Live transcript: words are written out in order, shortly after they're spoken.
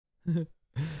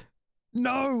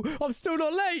No, I'm still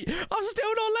not late. I'm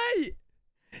still not late.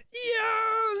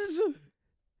 Yes.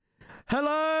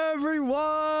 Hello,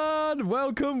 everyone.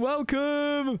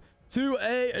 Welcome to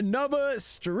another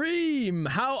stream.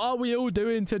 How are we all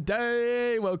doing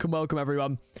today? Welcome,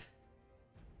 everyone.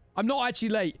 I'm not actually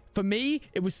late. For me,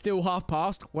 it was still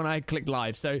past when I clicked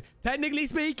live. So technically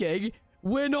speaking,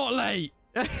 we're not late.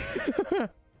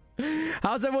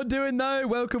 How's everyone doing though?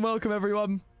 Welcome,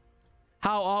 everyone.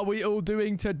 How are we all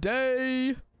doing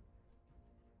today?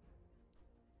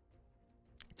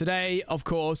 Today, of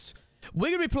course,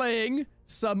 we're going to be playing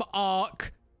some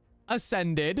ARK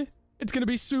Ascended. It's going to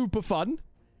be super fun.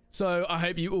 So I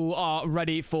hope you all are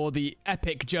ready for the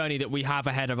epic journey that we have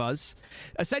ahead of us.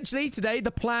 Essentially, today, the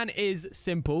plan is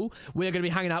simple. We're going to be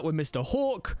hanging out with Mr.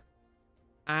 Hawk.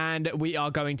 And we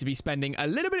are going to be spending a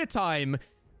little bit of time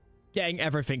getting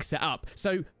everything set up.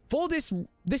 So for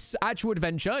this actual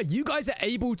adventure, you guys are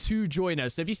able to join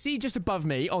us. So if you see just above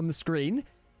me on the screen,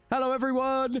 hello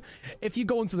everyone. If you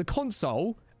go onto the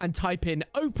console and type in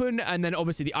open and then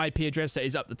obviously the IP address that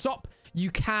is up the top,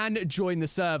 you can join the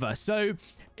server. So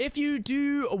if you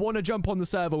do want to jump on the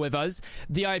server with us,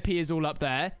 the IP is all up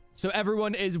there. So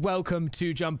everyone is welcome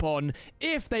to jump on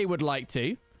if they would like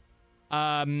to.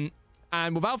 And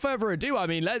without further ado, I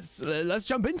mean, let's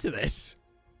jump into this.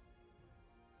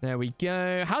 There we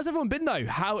go. How's everyone been, though?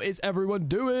 How is everyone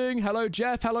doing? Hello,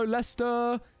 Jeff. Hello,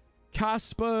 Lester.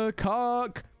 Casper,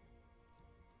 Kark.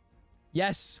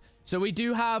 Yes. So we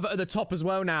do have at the top as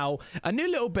well now a new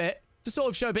little bit to sort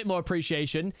of show a bit more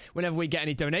appreciation. Whenever we get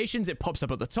any donations, it pops up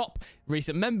at the top.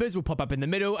 Recent members will pop up in the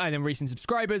middle, and then recent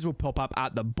subscribers will pop up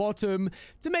at the bottom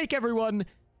to make everyone,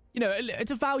 you know,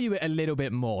 to value it a little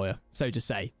bit more, so to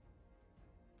say.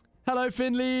 Hello,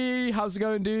 Finley. How's it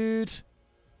going, dude?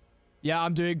 Yeah,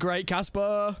 I'm doing great,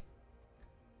 Casper.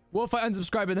 What if I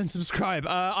unsubscribe and then subscribe?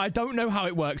 I don't know how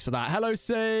it works for that. Hello,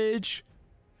 Sage.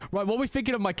 Right, what are we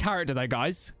thinking of my character, though,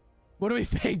 guys? What do we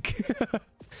think?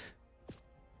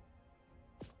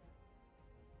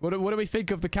 What do we think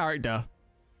of the character?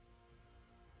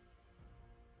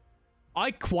 I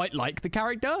quite like the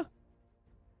character.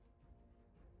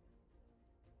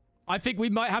 I think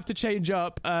we might have to change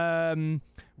up.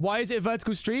 Why is it a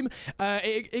vertical stream?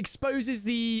 It exposes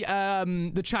the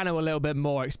channel a little bit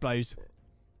more. Expose.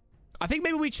 I think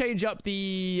maybe we change up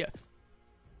the.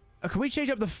 Can we change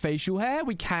up the facial hair?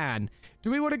 We can. Do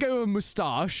we want to go with a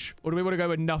mustache or do we want to go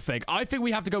with nothing? I think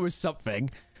we have to go with something.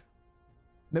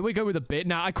 Maybe we go with a bit.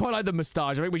 Nah, I quite like the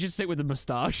mustache. I think we should stick with the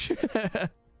mustache.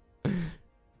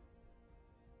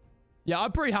 Yeah,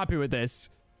 I'm pretty happy with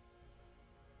this.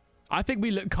 I think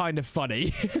we look kind of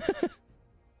funny.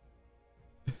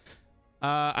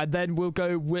 And then we'll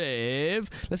go with...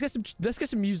 Let's get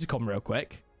some music on real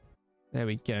quick. There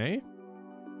we go.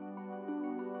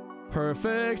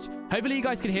 Perfect. Hopefully you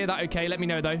guys can hear that okay. Let me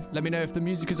know, though. Let me know if the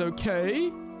music is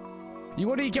okay. You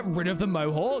want to get rid of the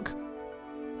mohawk?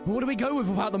 But what do we go with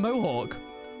without the mohawk?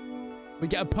 We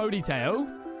get a ponytail.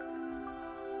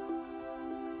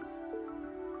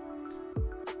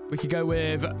 We could go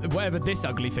with whatever this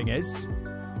ugly thing is.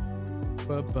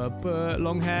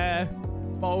 Long hair.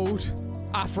 Bold.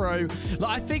 Afro.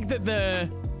 Like, I think that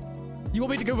the... You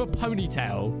want me to go with a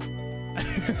ponytail?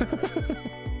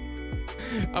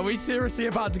 Are we seriously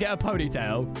about to get a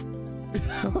ponytail?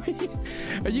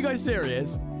 Are you guys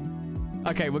serious?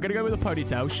 Okay, we're going to go with a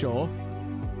ponytail, sure.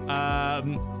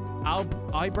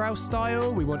 Eyebrow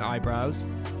style. We want eyebrows.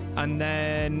 And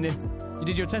then... You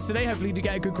did your test today. Hopefully you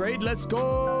get a good grade. Let's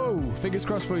go. Fingers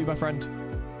crossed for you, my friend.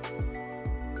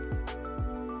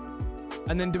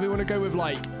 And then do we want to go with,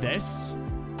 like, this?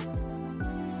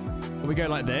 Or we go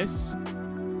like this?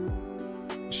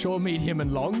 Short, medium,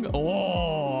 and long?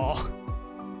 Oh!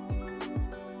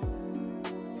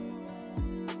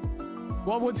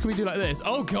 What ones can we do like this?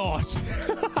 Oh, God!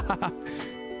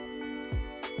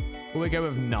 Will we go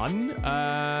with none?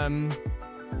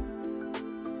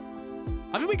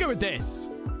 I think we go with this.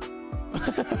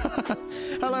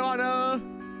 Hello, Anna.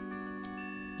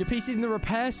 Your PC's in the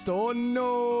repair store?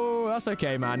 No, that's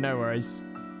okay, man. No worries.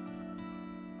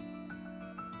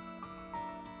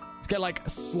 Let's get, like,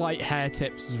 slight hair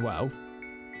tips as well.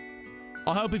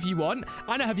 I'll help if you want.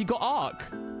 Anna, have you got ARK?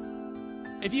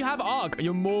 If you have ARK,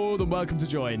 you're more than welcome to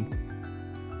join.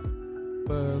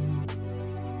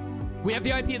 We have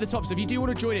the IP at the top, so if you do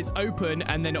want to join, it's open,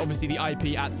 and then obviously the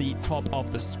IP at the top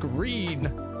of the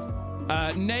screen.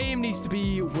 Name needs to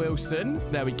be Wilson.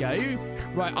 There we go.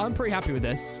 Right, I'm pretty happy with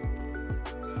this.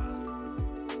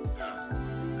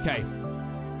 Okay.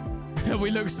 We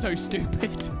look so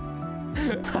stupid.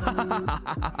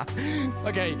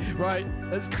 Okay, right.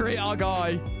 Let's create our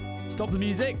guy. Stop the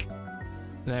music.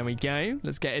 There we go.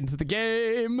 Let's get into the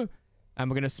game. And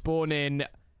we're going to spawn in.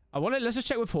 Let's just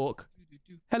check with Hawk.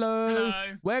 Hello. Hello.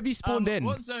 Where have you spawned in?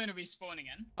 What zone are we spawning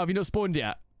in? Have you not spawned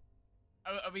yet?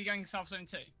 Are we going South Zone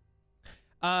 2?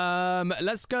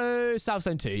 Let's go South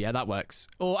Zone 2. Yeah, that works.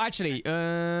 Or actually,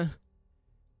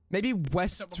 maybe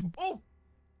West. Oh!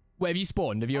 Where have you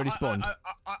spawned? Have you already spawned?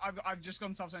 I've just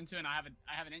gone South Zone 2 and I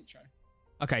have an intro.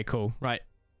 Okay, cool. Right.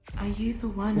 Are you the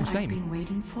one I've same. been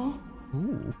waiting for?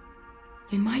 Ooh.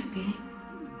 You might be.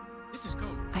 This is cool.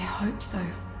 I hope so.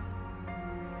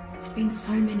 It's been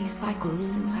so many cycles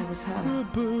since I was her.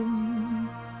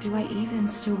 Do I even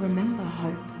still remember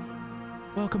Hope?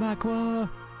 Welcome, Aqua.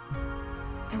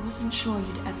 I wasn't sure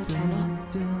you'd ever turn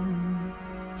up.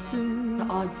 The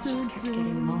odds just kept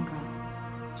getting longer.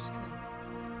 This is cool.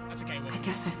 That's okay. I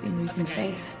guess I've been losing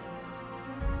faith.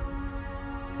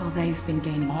 While they've been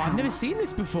gaining power. I've never seen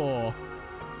this before.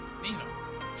 Neither.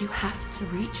 You have to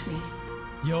reach me.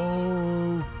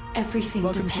 Yo. Everything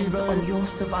Welcome, depends Shivo. on your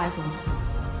survival.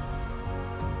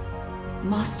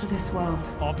 Master this world.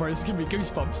 Oh, bro, this is giving me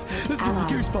goosebumps. This is giving me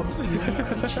Allies of its many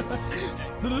goosebumps. creatures.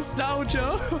 The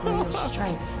nostalgia. For your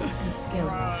strength and skill.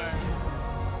 Bro.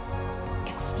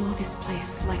 Explore this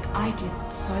place like I did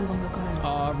so long ago.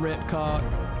 Oh, rip cock.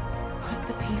 Put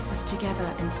the pieces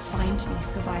together and find me,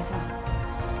 survivor.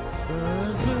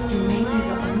 You may be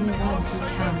the only one who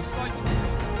can. Like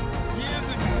years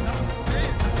ago. That was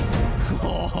sick.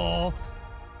 Oh.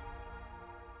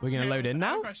 We're going to load in I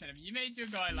have now? a question. Have you made your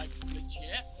guy like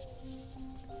legit?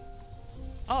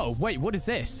 Oh, wait, what is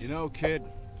this? You know, kid,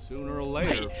 sooner or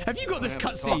later. Wait, have you got this we'll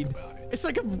have to cutscene? talk about it. It's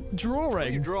like a What are you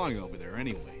drawing. drawing over there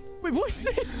anyway? Wait, what is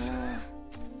this?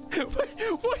 Wait,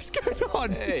 what's going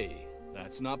on? Hey,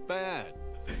 that's not bad.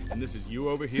 And this is you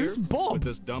over here? Who's Bob? With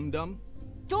this dum-dum?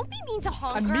 Don't be mean to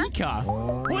And Honker. Mika.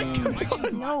 What is going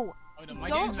on? No, Oh, no, my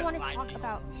game's don't been want to lagging. talk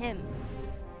about him.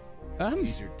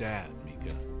 He's your dad,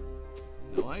 Mika.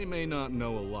 Now, I may not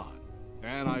know a lot,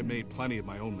 and I made plenty of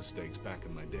my own mistakes back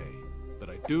in my day, but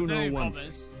I do know Don't one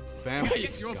bothers. thing. Family's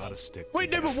It's your gotta fault. stick Wait,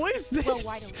 no, together. but what is this? Well,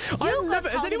 why don't I've you go never.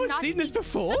 tell Has him anyone not seen to this be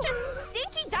before? Such a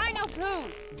stinky dino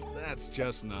poo. That's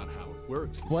just not how it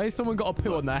works. Why has someone got a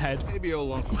poo on their head? Maybe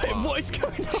old Uncle Wait, Bob what is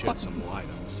going can on? shed some light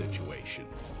on the situation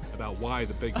about why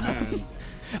the big man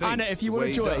Anna, if you want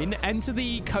to join, does. enter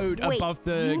the code Wait, above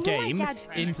the you know my game dad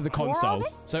into the before all console.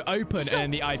 this? So open So,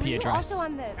 and the IP were you address. also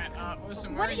on the,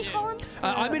 Wilson, where what are did he you? call him?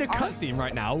 I'm in a The cutscene arts?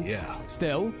 right now. Yeah,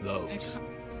 Still. those.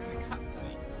 In a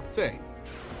cutscene. Say,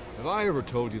 have I ever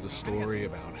told you the story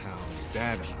about how your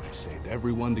dad and I saved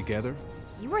everyone together?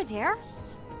 You were there?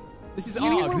 This is You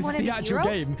ARK. were This is one of the the actual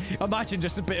heroes? game. Imagine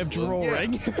just a bit of Well,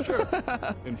 drawing. yeah,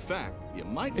 sure. In fact, you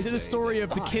might Is it the say story that of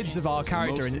the I kids of our was the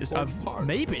character most and it's important of part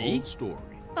maybe? the whole story.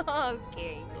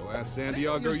 Okay. Go ask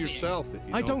Santiago you're seeing. yourself if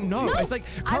you I don't know. No, It's like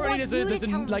I currently want there's you a to there's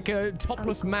tell a me. like a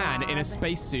topless Uncle man in a Bob.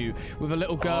 spacesuit with a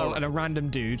little girl and a random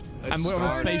dude, Let's and we're on a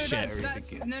start at the spaceship. very That's,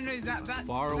 beginning. no, that's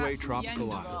Faraway that's the end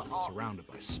tropical of the island arc. surrounded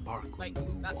by sparkling Like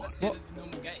blue that's water. the end of the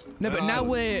normal game. No, but That now island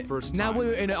was we're the first now time we're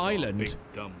we in an saw island. Big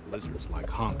dumb lizards like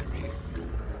Honker here.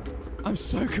 I'm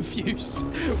so confused.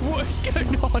 What is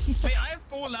going on? Wait, I have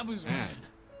 4 levels. And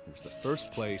it was the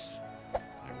first place I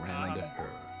ran into her.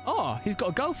 Oh, he's got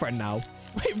a girlfriend now.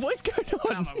 Wait, what is going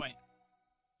on?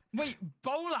 Wait,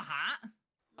 bowler hat?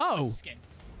 Oh, Skin.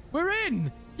 we're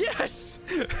in. Yes.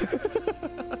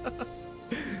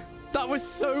 That was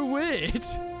so weird.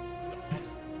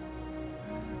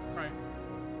 Right.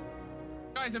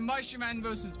 Guys, and my stream and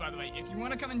Wilson's, by the way. If you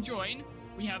want to come and join,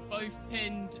 we have both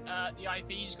pinned the IP.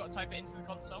 You just got to type it into the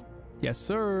console, Yes,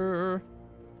 sir.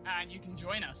 and you can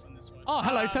join us on this one. Oh,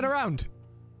 hello. Turn around.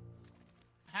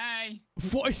 Hey.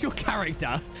 What is your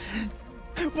character?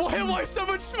 Why am I so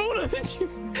much smaller than you?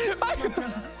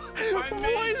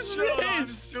 What is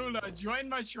this? Join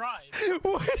my tribe.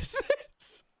 What is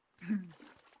this?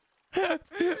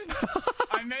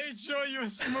 I made sure you were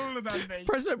smaller than me.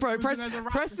 Press it, bro. Wilson, Press there's a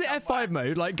press the raptor F5 somewhere.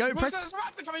 mode. Like, go Wilson, press. there's a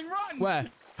raptor coming, run! Where?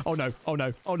 Oh no! Oh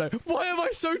no! Oh no! Why am I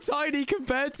so tiny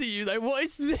compared to you? Like, what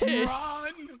is this?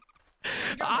 Run!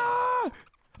 Ah!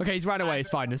 Okay, he's ran away. It's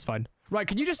fine. It's fine. Right,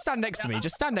 can you just stand next to me?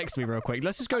 Just stand next to me real quick.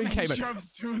 Let's just go in I made camo. sure I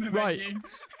was taller than Right. you.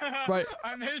 Right.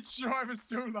 I made sure I was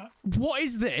taller. What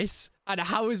is this? And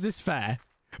how is this fair?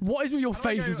 What is with your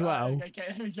face as well?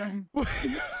 Okay, here we go.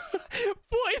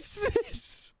 What is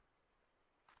this?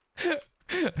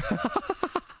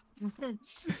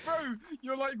 Bro,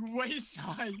 you're like waist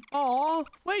high. Oh,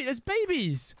 wait, there's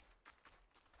babies.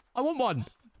 I want one.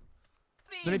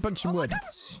 Let me punch some Oh my wood.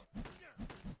 gosh.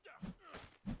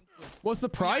 What's the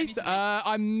price? to make-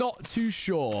 I'm not too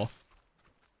sure.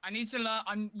 I need to learn.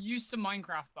 I'm used to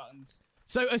Minecraft buttons.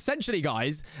 So essentially,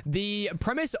 guys, the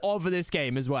premise of this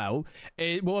game as well,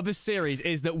 of this series,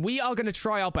 is that we are going to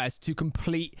try our best to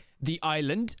complete the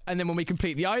island. And then when we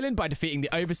complete the island by defeating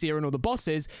the Overseer and all the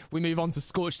bosses, we move on to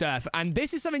Scorched Earth. And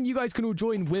this is something you guys can all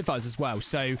join with us as well.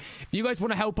 So if you guys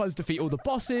want to help us defeat all the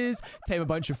bosses, tame a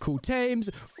bunch of cool tames,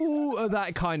 all of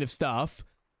that kind of stuff,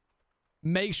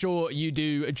 make sure you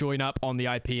do join up on the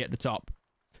IP at the top.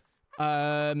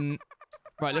 Right,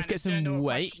 let's get some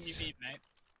weight.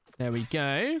 There we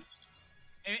go.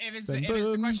 If it's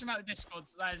the question about the Discord,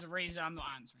 that is a reason I'm not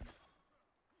answering.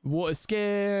 Water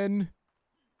skin,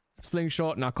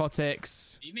 slingshot,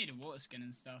 narcotics. You made a water skin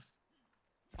and stuff.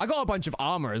 I got a bunch of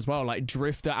armor as well, like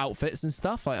drifter outfits and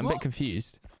stuff. Like, I'm a bit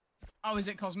confused. Oh, is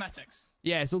it cosmetics?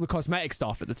 Yeah, it's all the cosmetic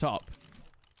stuff at the top.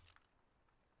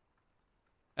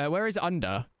 Where is it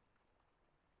under?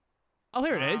 Oh,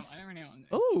 here it is. I don't really know.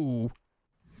 Oh.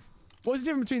 What's the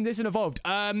difference between this and Evolved?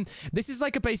 This is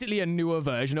like basically a newer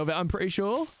version of it, I'm pretty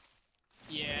sure.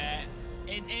 Yeah,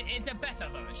 it's a better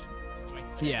version. Is the way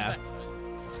to put it. Yeah. It's a better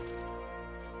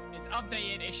version. It's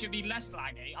updated. It should be less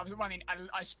laggy. I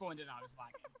spawned and I was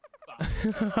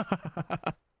lagging,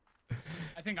 but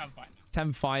I think I'm fine now.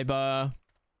 10 fiber.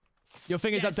 Your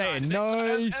thing is updated.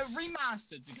 Nice.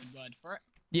 Remastered's a good word for it.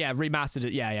 Yeah, remastered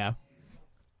it. Yeah.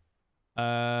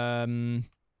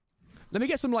 Let me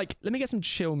get some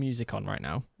chill music on right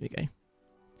now. Here you go.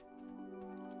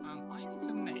 I need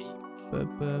to make.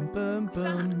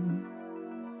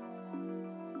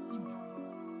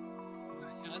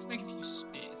 Let's make a few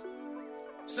spears.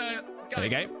 So, guys,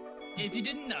 There you go. if you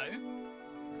didn't know,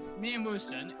 me and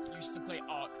Wilson used to play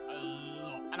ARK a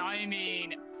lot, and I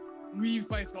mean, we've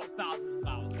both got thousands of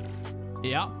hours in this game.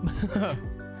 Yeah.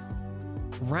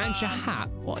 Rancher hat.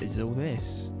 What is all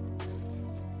this?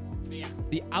 Yeah.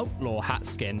 The outlaw hat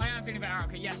skin. I am feeling about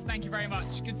ARK. Yes, thank you very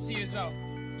much. Good to see you as well.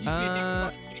 Used to be addicted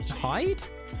to it. Hide?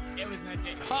 It was an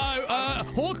addiction. Oh,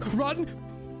 Hawk, run!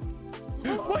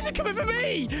 Why is it coming for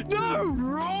me? No!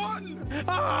 Run!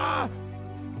 Ah!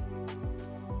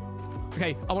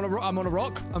 Okay, I'm on a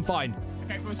rock. I'm fine.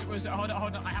 Okay, hold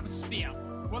on. I have a spear.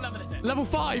 What level is it? Level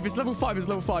 5. It's level 5. It's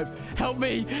level 5. Help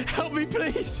me,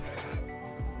 please.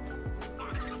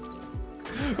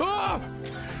 Ah!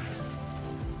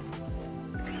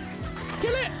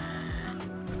 Kill it!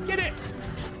 Get it!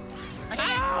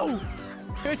 Ow!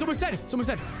 Hey, someone's dead.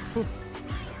 Oh.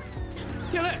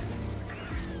 Kill it!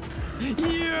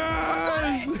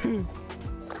 Yes!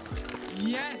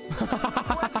 Yes!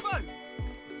 Where's the bow?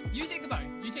 You take the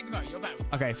bow. Your bow.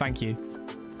 Okay, thank you.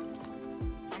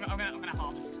 I'm gonna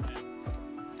harvest this guy.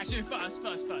 Actually, first.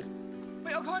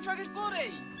 Wait, I can't drag his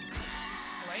body!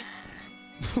 Oh, wait.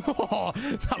 Oh,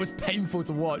 that was painful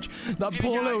to watch. That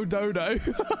poor little dodo.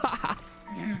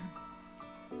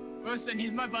 Wilson,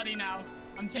 he's my buddy now.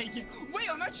 I'm taking... Wait,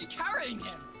 I'm actually carrying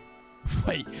him.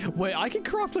 Wait, I can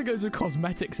craft like loads of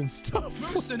cosmetics and stuff.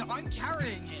 Wilson, I'm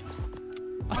carrying him.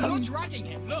 I'm not dragging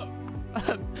him, look.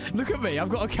 Look at me, I've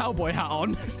got a cowboy hat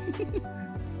on.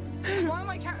 Why am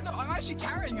I carrying... No, I'm actually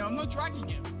carrying him. I'm not dragging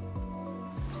him.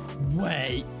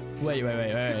 Wait. Hey,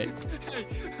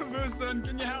 Wilson,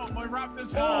 can you help? My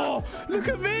raptor's hurt. Oh, look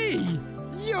at me.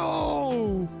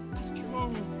 Yo. That's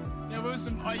cool. Yeah,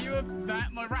 Wilson, are you a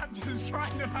vet? My raptor's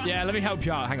trying to help. Yeah, let me help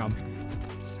you out. Hang on.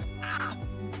 Ah,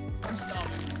 I'm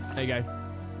starving. There you go.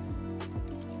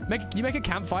 Can you make a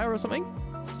campfire or something?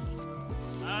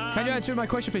 Can you answer my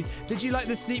question, please? Did you like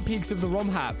the sneak peeks of the ROM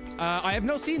hat? I have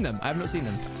not seen them.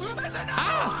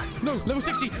 Ah! No, level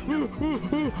 60. No!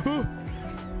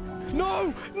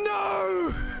 No!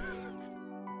 No!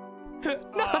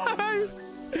 Oh,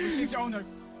 no.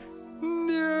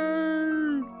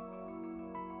 No!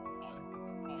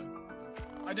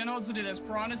 I don't know what to do. There's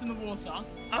piranhas in the water.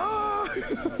 Oh!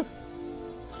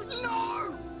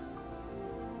 No!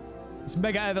 It's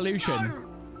Mega Evolution.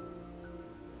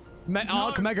 No!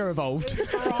 ARK Mega Evolved. There's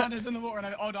piranhas in the water.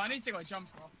 And I need to take my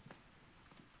jumper off.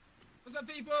 What's up,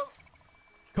 people?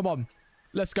 Come on.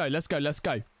 Let's go.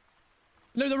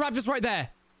 No, the raptor's right there.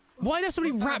 Why are there so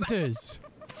many raptors?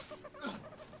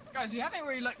 Guys, you haven't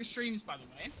really liked the streams, by the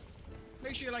way.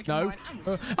 Make sure you like No. mine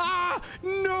and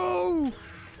No!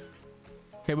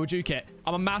 Okay, we'll juke it.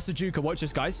 I'm a master juker. Watch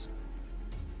this, guys.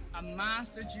 a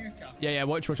master juker. Yeah,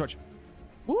 watch.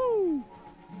 Woo!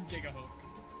 Gigahawk.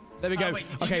 There we go. Wait,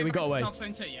 Okay, we got away.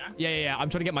 Self-zone too, yeah? Yeah. I'm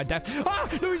trying to get my death. Ah!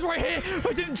 No, he's right here.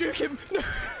 I didn't juke him. No.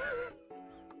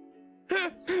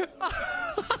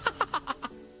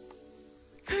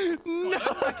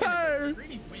 No.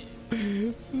 Really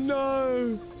weird.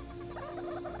 No.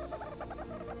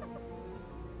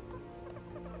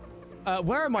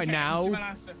 Where am I now?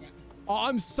 Oh,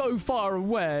 I'm so far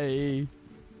away.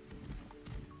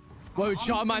 Whoa,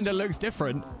 Charmander looks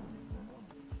different.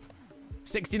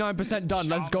 69% done.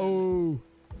 Let's go.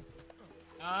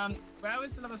 Where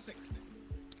was the level 60?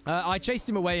 I chased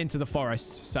him away into the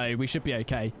forest, so we should be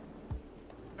okay.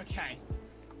 Okay.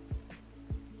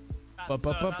 I'm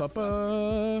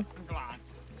glad.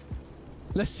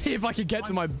 Let's see if I can get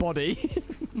to my body.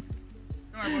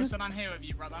 Don't worry, Wilson, I'm here with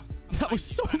you, brother. That was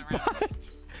so bad.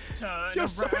 You're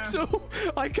so tall.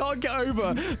 I can't get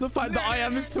over the fact that I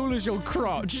am as tall as your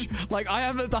crotch. Like, I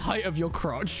am at the height of your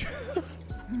crotch.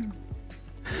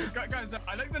 Guys,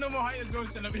 I look the normal height as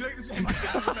Wilson. We look the same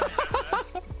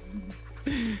height.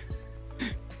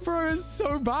 Bro, it's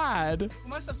so bad. Well,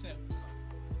 my stuff's here.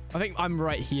 I think I'm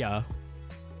right here.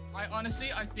 I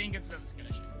think it's a bit of a skill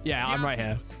issue. Yeah, I'm right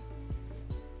here.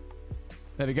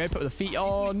 There we go. Put the feet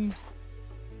on.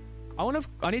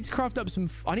 I need to craft up some.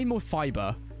 I need more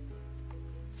fiber.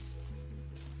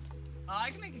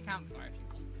 I can make a campfire if you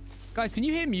want. Guys, can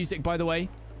you hear music, by the way?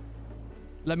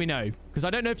 Let me know, because I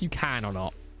don't know if you can or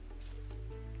not.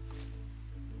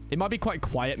 It might be quite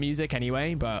quiet music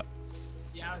anyway, but...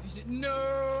 Yeah,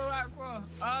 no, Aqua.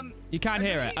 You can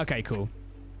hear it. Okay, cool.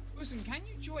 Listen, can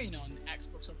you join on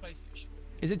Xbox or PlayStation?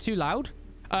 Is it too loud?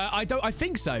 I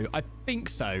think so.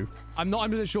 I'm not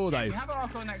 100% sure, though. If you have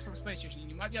ARK on Xbox PlayStation,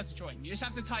 you might be able to join. You just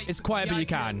have to type... It's quiet, but you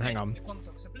can. Hang on. I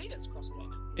believe it's crossplay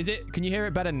now. Is it... Can you hear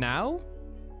it better now?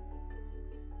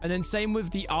 And then same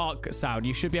with the ARK sound.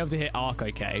 You should be able to hear ARK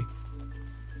okay.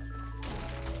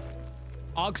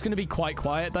 ARK's going to be quite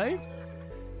quiet, though.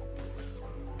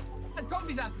 There's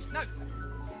zombies at me. No.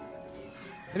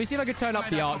 Let me see if I can turn up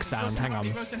the ARK sound. Hang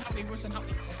on. Wilson, help me. Wilson, help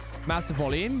me. Master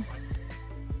volume.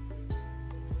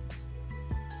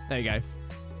 There you go.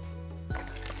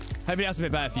 Hopefully that's a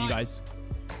bit better for you guys.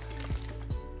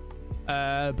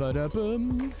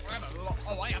 Ba-da-boom. I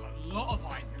have a lot of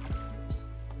height now.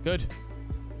 Good.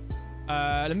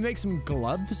 Let me make some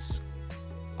gloves.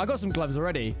 I got some gloves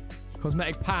already.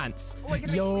 Cosmetic pants. Oh,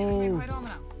 yo.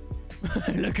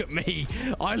 Look at me.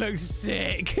 I look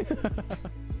sick.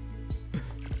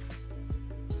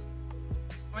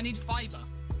 I need fiber.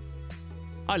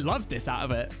 I love this out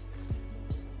of it.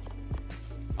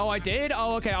 Oh, I did?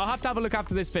 Oh, okay. I'll have to have a look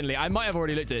after this, Finley. I might have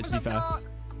already looked at it, to be fair.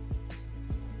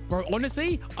 Bro,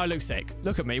 honestly, I look sick.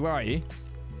 Look at me. Where are you?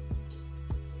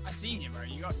 I seen you, bro.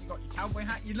 You got your cowboy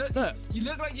hat. You look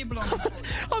like you belong.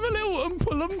 I'm a little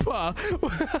Oompa Loompa.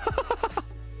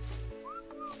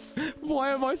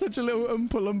 Why am I such a little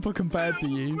Oompa Loompa compared to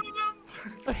you?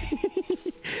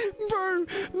 Bro,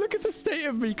 look at the state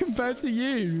of me compared to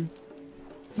you.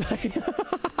 I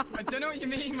don't know what you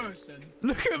mean, Wilson.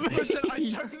 Look at me. Wilson, I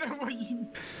don't know what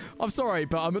you... I'm sorry,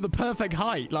 but I'm at the perfect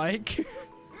height, like...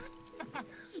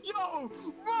 Yo!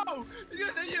 Whoa! You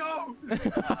gonna say yo!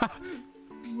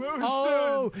 Wilson.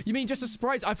 Oh, you mean just the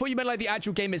sprites? I thought you meant like the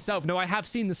actual game itself. No, I have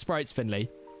seen the sprites, Finley.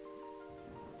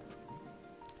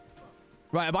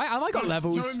 Right, have I got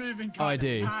levels? Oh, I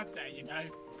do. There, you know.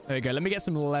 There we go. Let me get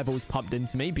some levels pumped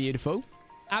into me. Beautiful.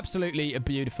 Absolutely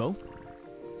beautiful.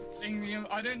 Sing the...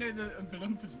 I don't know the Oompa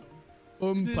Loompa song.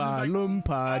 Oompa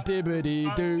Loompa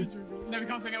dibbity doo. No, we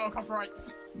can't sing it on copyright.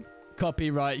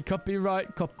 Copyright.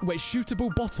 Wait,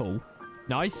 shootable bottle.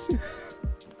 Nice.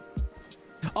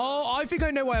 Oh, I think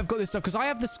I know why I've got this stuff. Because I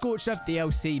have the Scorched Earth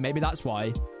DLC. Maybe that's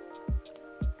why.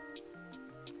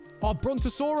 Oh,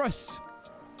 Brontosaurus.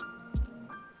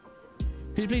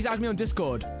 Can you please add me on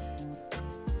Discord?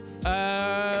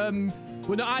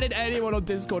 We're not adding anyone on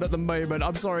Discord at the moment.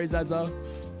 I'm sorry, Zedza.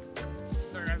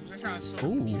 Sorry, guys. We're just trying to sort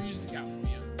music out for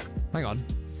you. Hang on.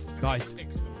 Guys, we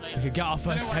could get our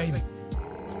first team.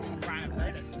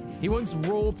 He wants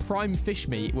raw prime fish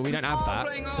meat. Well, we don't have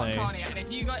that, so... And if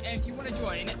you want to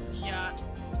join, the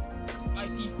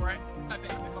IP for it, type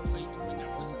it in the console, you can join that.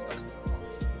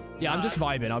 Yeah, I'm just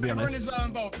vibing, I'll be honest.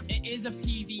 It is a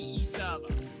PvE server.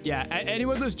 Yeah,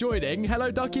 anyone that's joining,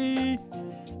 hello, Ducky.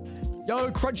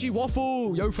 Yo, Crunchy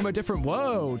Waffle. Yo, from a different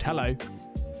world. Hello.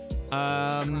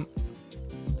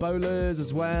 Bowlers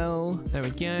as well. There we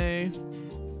go.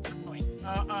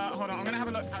 Hold on, I'm going to have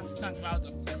a look at turn clouds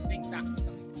up, so I think that's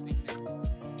something.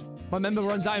 My member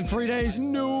runs out in 3 days.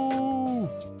 No.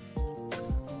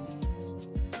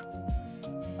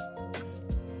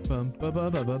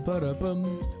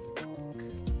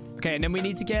 Okay, and then we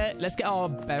need to let's get our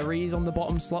berries on the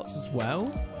bottom slots as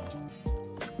well.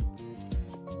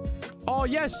 Oh,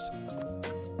 yes.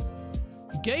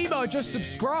 Gamer just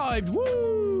subscribed.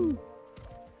 Woo.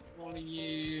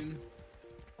 Volume.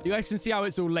 You guys can see how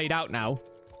it's all laid out now.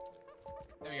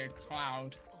 There we go,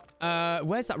 cloud.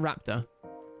 Where's that raptor?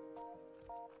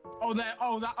 Oh, there.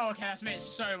 Oh, that. Oh, okay, that's made it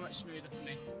so much smoother for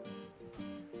me.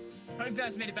 Hopefully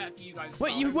that's made it better for you guys.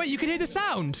 Wait, you can hear the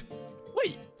sound.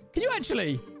 Wait, can you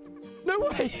actually? No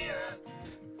way.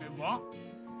 Wait, what?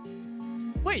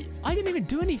 Wait, I didn't even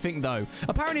do anything though.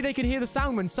 Apparently they can hear the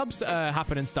sound when subs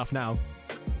happen and stuff now.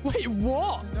 Wait,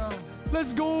 what? No.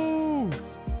 Let's go.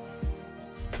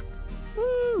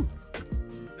 Woo.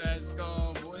 Let's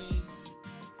go, boys.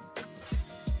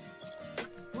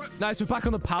 Nice, we're back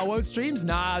on the Power streams.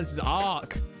 Nah, this is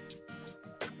ARK.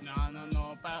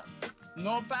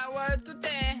 No power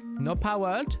today. Not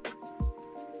powered.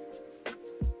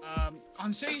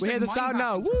 I'm so used We to hear the sound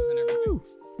now. Woo!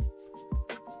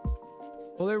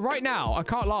 Although right now, I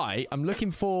can't lie, I'm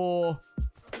looking for...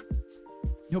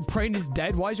 Your brain is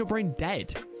dead? Why is your brain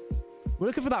dead? We're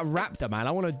looking for that raptor, man.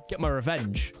 I want to get my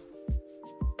revenge.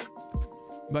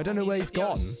 But I don't know where he's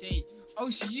gone. Oh,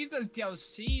 so you got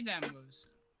DLC then, Wilson?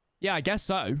 Yeah, I guess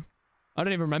so. I don't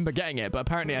even remember getting it, but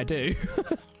apparently I do.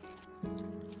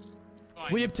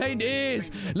 We obtained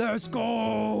ears! Let's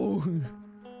go!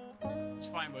 It's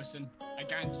fine, Wilson. I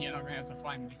guarantee you're not going to have to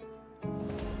find me.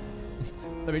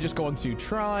 Let me just go on to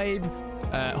tribe,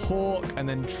 hawk, and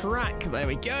then track. There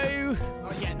we go.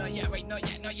 Not yet. Wait, not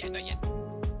yet.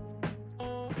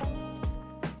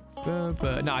 No,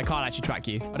 I can't actually track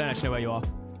you. I don't actually know where you are.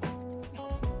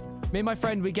 Me and my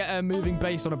friend, we get a moving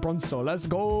base on a brontosaur. Let's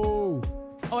go.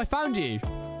 Oh, I found you.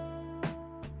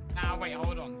 Nah, wait,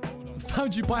 hold on.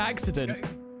 Found you by accident.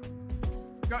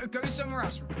 Go somewhere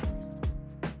else.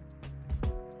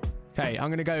 Okay, I'm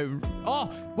gonna go.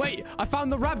 Oh, wait, I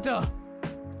found the raptor.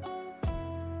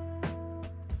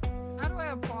 How do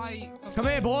I apply? Come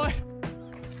here, boy.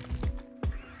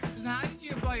 How did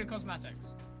you apply your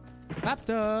cosmetics?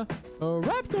 Raptor. Oh,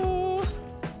 raptor.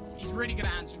 He's really good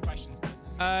at answering questions.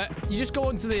 You just go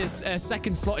onto the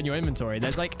second slot in your inventory.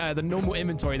 There's like the normal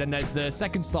inventory, then there's the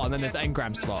second slot, and then there's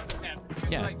engram slot.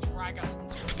 Yeah. Like, drag it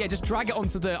Yeah, just drag it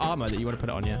onto the armor that you want to put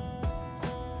it on, yeah.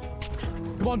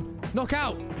 Come on, knock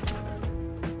out.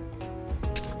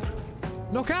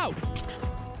 Knock out.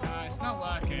 It's not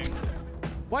working.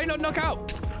 Why not knock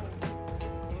out?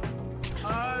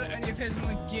 Oh, and it appears on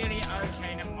the ghillie.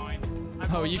 Okay, never mind.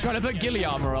 Oh, are you trying to put ghillie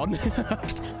armor on?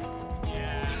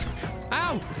 Yeah.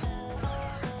 Ow!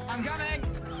 I'm coming.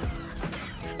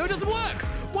 No, it doesn't work.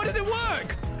 Why does it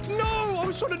work? No, I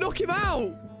was trying to knock him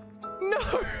out. No.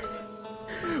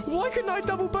 Why couldn't I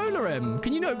double bowler him?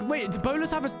 Can you not? Wait, do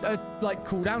bowlers have a like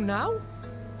cooldown now?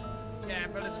 Yeah,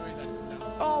 bowlers always have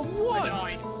cooldown. Oh, what?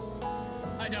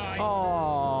 I died.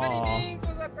 Oh. Many beings,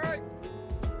 what's up, bro?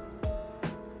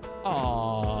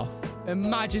 Oh.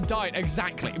 Imagine dying.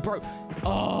 Exactly, bro.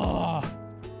 Oh.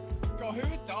 God, who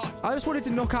would die? I just wanted to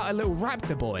knock out a little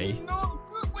raptor boy. No,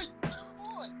 wait,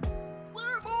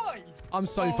 where am I? I'm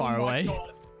so far away.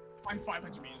 God. I'm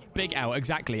 500 meters away. Big L,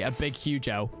 exactly. A big, huge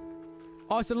L.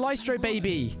 Oh, it's a Lystro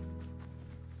baby.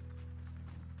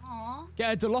 Aww.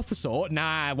 Get a Dilophosaur?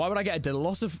 Nah, why would I get a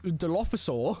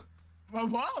Dilophosaur?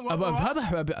 What?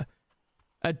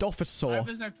 A I Dophosaur. hope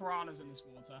there's no piranhas in this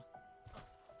water.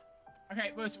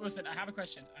 Okay, Wilson, I have a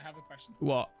question.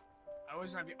 What? I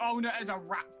always remember. Oh, no, there's a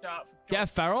raptor. Yeah,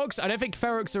 Ferox? I don't think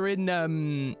Ferox are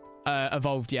in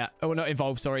evolved yet. Oh, not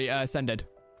evolved, sorry. Ascended.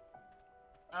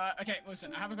 Okay,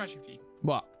 Wilson, I have a question for you.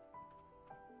 What?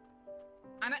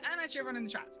 And actually everyone in the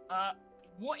chat.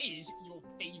 What is your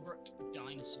favorite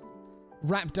dinosaur?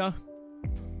 Raptor.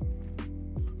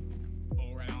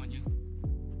 Boring, aren't you?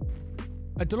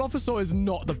 A Dilophosaur is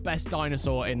not the best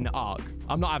dinosaur in ARK.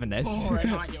 I'm not having this.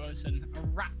 Boring, aren't you, Wilson? A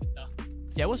raptor.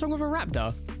 Yeah, what's wrong with a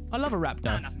raptor? I love a raptor.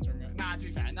 Nah, nothing's wrong with it. Nah, to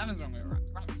be fair, nothing's wrong with a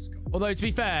raptor. Raptor's cool. Although, to be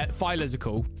fair, Phylers are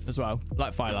cool as well.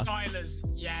 Like Phyla. Stylers,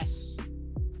 yes. I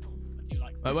do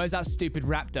like Wait, where's that stupid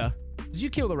raptor? Did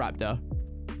you kill the raptor?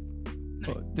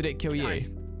 No. Or did it kill you? I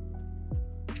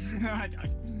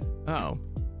died. Oh.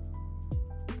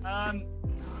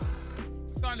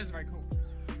 Stylers are very cool.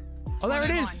 Oh, there it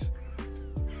never is.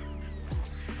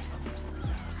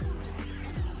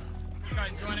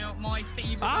 Guys, do you want to know my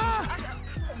favorite Ah!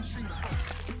 dinosaur? On stream before.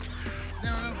 Does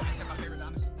anyone remember what I said my favorite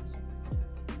dinosaurs?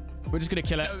 We're just going to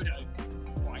kill it. Dodo.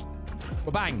 Right.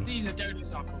 Well, bang. These are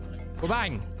dodos are cool. Well,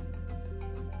 bang.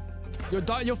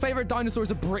 Your favorite dinosaur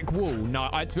is a brick wall. No,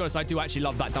 to be honest, I do actually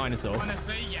love that dinosaur.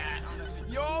 Honestly, yeah. Honestly.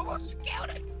 You almost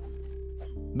killed it.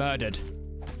 Murdered.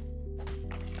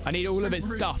 I need all of its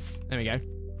rude. stuff. There we go.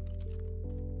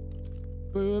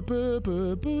 Boo, boo,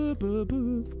 boo, boo, boo,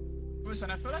 boo. Listen,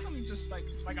 I feel like I'm just like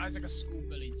my guy's like a school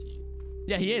bully to you.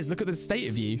 Yeah, he is. Look at the state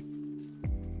of you.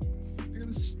 Look at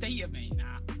the state of me.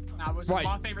 Nah, was Right.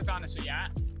 my favorite dinosaur yet?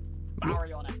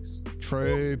 Baryonyx.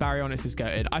 True. Baryonyx is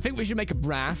goated. I think we should make a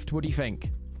raft. What do you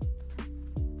think?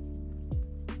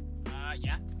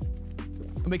 Yeah.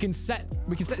 And we can set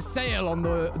We can set sail on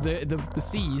the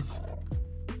seas.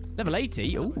 Level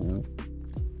 80. Ooh.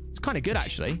 It's kind of good,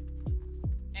 actually.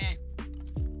 Eh.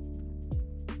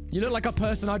 You look like a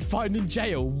person I'd find in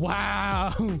jail.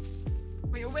 Wow.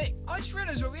 Wait. I just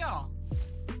realized where we are.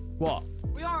 What?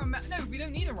 We are no, we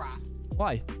don't need a raft.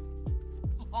 Why?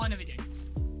 Oh, no, we do.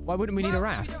 Why wouldn't we need a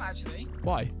raft? We don't, actually.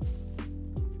 Why?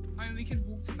 I mean, we could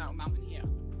walk to Metal Mountain here.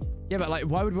 Yeah, but like,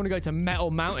 why would we want to go to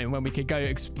Metal Mountain when we could go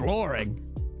exploring?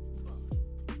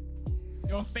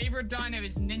 Your favorite dino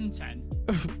is Ninten.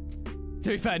 To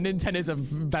be fair, Ninten is a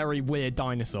very weird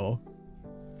dinosaur.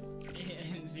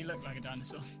 Does he look like a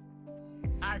dinosaur?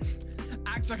 Acts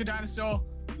like a dinosaur.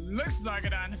 Looks like a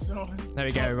dinosaur. There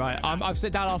we go. Right, I've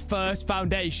set down our first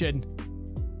foundation.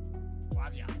 Well,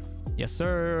 have you? Yes,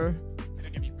 sir. I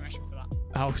don't give you permission for that.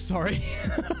 Oh, sorry.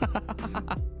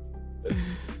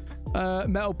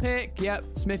 Metal pick. Yep.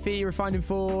 Smithy, refining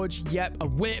forge. Yep. A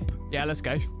whip. Yeah, let's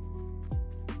go.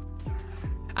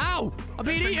 Ow! I'm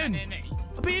being eaten.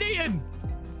 I'm being eaten.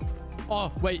 Oh,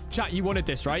 wait, chat. You wanted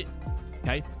this, right?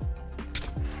 Okay.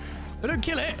 No, don't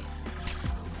kill it.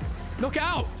 Knock it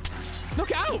out.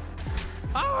 Knock it out.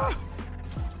 Ah!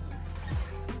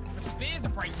 The spears are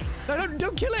breaking. No,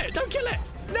 don't kill it. Don't kill it.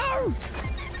 No.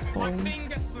 My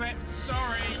finger slipped.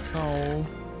 Sorry. Oh.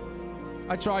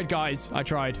 I tried, guys. I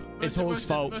tried. It's Hawk's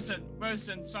fault.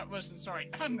 Wilson, sorry.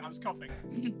 I was coughing.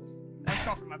 I was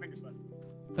coughing. My finger slipped.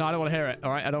 No, I don't want to hear it.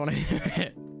 All right, I don't want to hear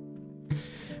it.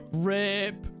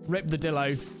 Rip the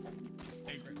dillo.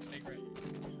 Take it.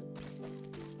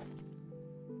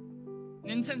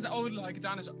 Ninten's older like a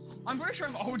dinosaur. I'm pretty sure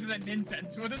I'm older than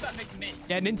Ninten, so what does that make me?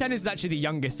 Yeah, Nintendo is actually the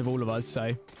youngest of all of us,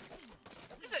 so.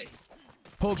 Is he?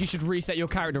 Hawk, you should reset your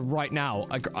character right now.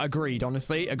 Agreed,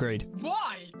 honestly. Agreed.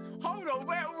 Why? Hold on,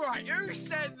 wait, right. Who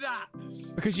said that?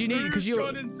 Because you need, because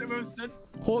you're... Wilson?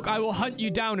 Hawk, I will hunt you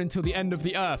down until the end of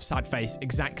the earth, sad face.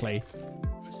 Exactly.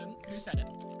 Wilson, who said it?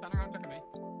 Turn around, look at me.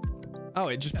 Oh,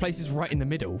 it just places right in the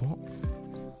middle.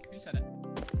 Who said it?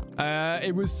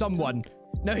 It was someone.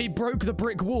 No, he broke the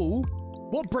brick wall.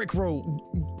 What brick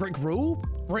wall? Brick rule?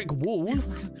 Brick wall?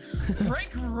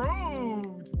 Brick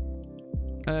road.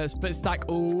 Split stack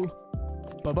all.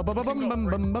 Bum.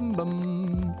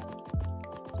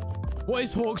 What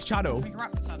is Hawk's channel?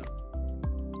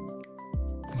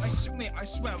 I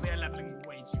swear we are leveling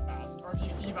way too fast. Or have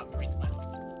you've upgraded level?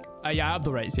 Yeah, up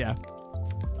the rates, yeah.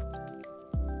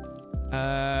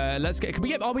 Let's get. Can we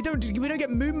get? Oh, we don't get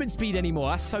movement speed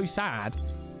anymore. That's so sad.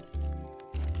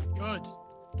 Good.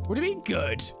 What do you mean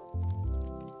good?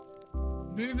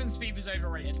 Movement speed was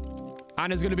overrated.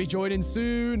 Anna's gonna be joining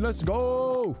soon. Let's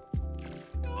go.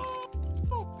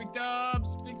 Oh, big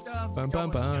dubs, big dubs.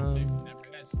 Bum.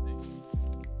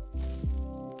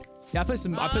 Yeah, I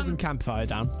put some campfire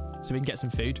down so we can get some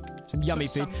food, some yummy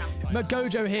food.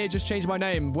 McGojo here, just changed my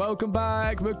name. Welcome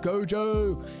back,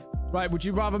 McGojo. Right, would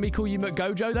you rather me call you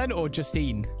McGojo then, or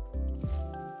Justine?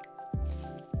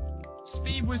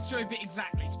 Speed was too OP.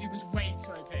 Exactly. Speed was way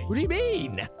too OP. What do you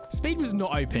mean? Speed was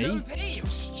not OP. It was OP. It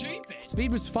was stupid.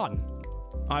 Speed was fun,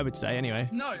 I would say, anyway.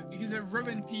 No, because it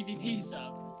ruined PvP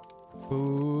servers.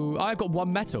 Ooh, I've got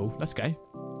 1 metal. Let's go.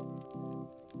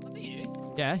 What do you?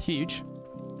 Yeah, huge.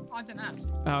 I didn't ask.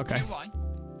 Oh, okay. You know why?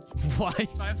 Why?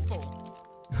 So I have 4.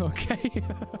 Okay.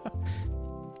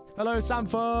 Hello,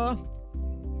 Sampha.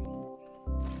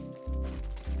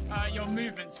 Your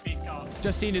movement speed card.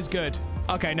 Justine is good.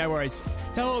 Okay, no worries.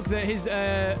 Tell Hawk that his,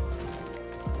 No,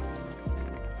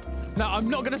 I'm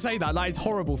not going to say that. That is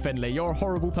horrible, Finley. You're a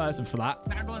horrible person for that.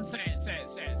 Now go on, say it.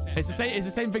 It's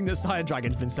the same thing that Sire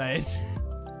Dragon's been saying.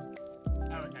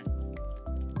 Oh, okay.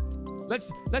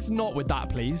 Let's not with that,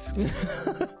 please.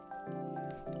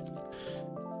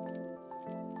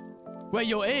 Wait,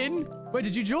 you're in? Where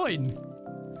did you join?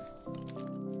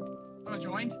 I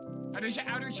joined. How do we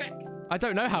check? I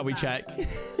don't know how we check. I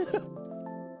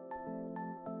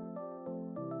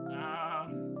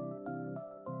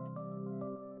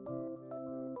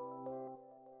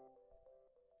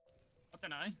don't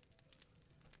know.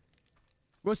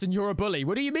 Wilson, you're a bully.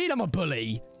 What do you mean I'm a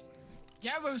bully?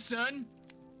 Yeah, Wilson.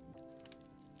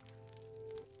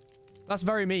 That's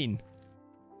very mean.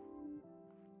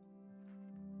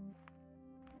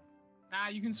 Nah,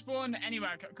 you can spawn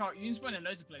anywhere. You can spawn in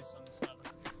loads of places on the server.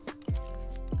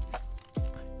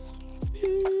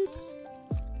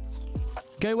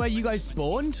 Go where you guys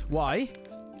spawned? Why?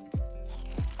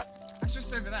 That's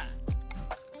just over there.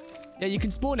 Yeah, you can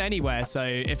spawn anywhere, so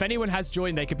if anyone has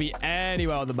joined, they could be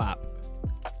anywhere on the map.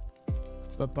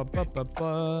 What do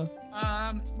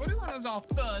we want as our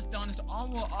first dinosaur? I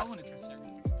want to test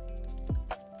everything.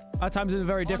 Our times are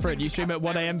very different. You stream at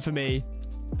 1 AM for me,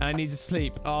 and I need to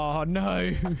sleep. Oh,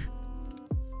 no.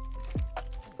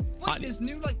 there's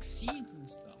new like seeds and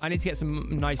stuff. I need to get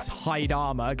some nice hide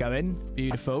armor going.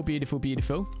 Beautiful, beautiful,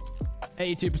 beautiful.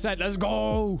 82%. Let's go.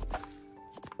 Oh,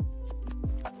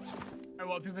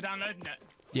 what, people downloading it?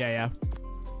 Yeah, yeah.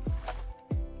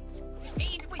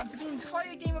 Wait, for the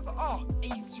entire game of ARK,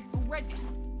 82 already?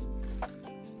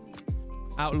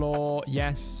 Outlaw,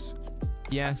 yes.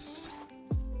 Yes.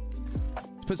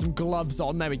 Let's put some gloves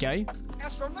on. There we go.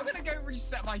 Casper, I'm not going to go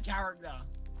reset my character.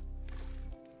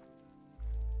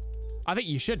 I think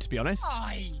you should, to be honest.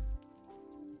 Why?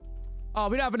 Oh,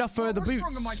 we don't have enough for the boots.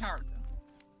 What's wrong with my character?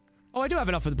 Oh, I do have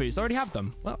enough for the boots. I already have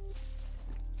them. Well.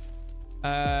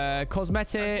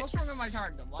 Cosmetics. What's wrong with my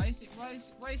character? Why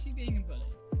is he being a bully?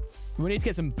 We need to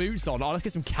get some boots on. Oh, let's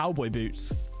get some cowboy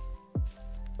boots.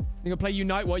 You gonna play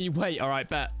Unite while you wait? All right,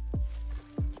 bet.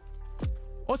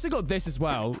 Also got this as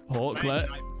well, Hawk.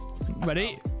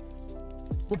 Ready?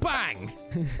 Well, bang!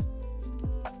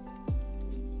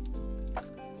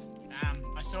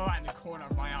 I saw that in the corner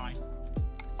of my eye.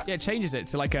 Yeah, it changes it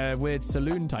to like a weird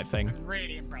saloon type thing. I'm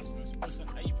really impressed. Listen,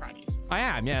 are you proud of yourself? I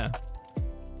am, yeah.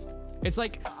 It's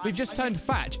like we've just turned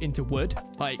thatch into wood.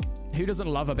 Like, who doesn't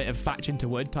love a bit of thatch into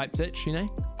wood type sitch, you know?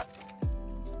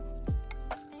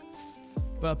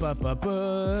 Ba ba ba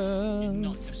ba. Did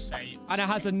not just say. And it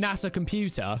has a NASA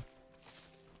computer.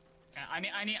 Yeah,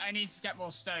 I need to get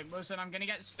more stone. Wilson, I'm gonna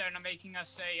get stone. I'm making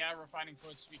us a refining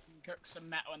forge so we can cook some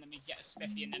metal and then we can get a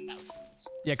smithy and then metal tools.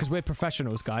 Yeah, because we're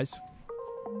professionals, guys.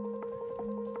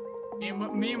 Me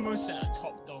and Wilson are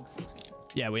top dogs in this game.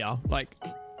 Yeah, we are. Like,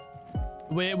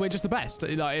 we're just the best.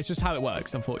 Like, it's just how it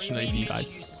works, unfortunately, for you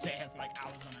guys. Used to sit here for like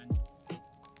hours on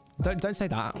end. Don't say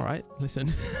that, all right?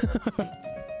 Listen.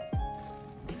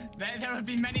 There would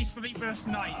be many sleepless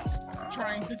nights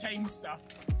trying to tame stuff,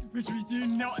 which we do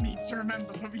not need to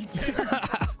remember, but we do.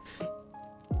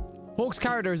 Hawk's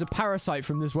character is a parasite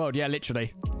from this world. Yeah,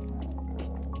 literally.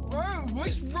 Bro,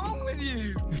 what's wrong with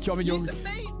you? I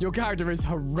mean, your character is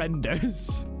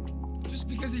horrendous. Just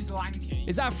because he's lanky.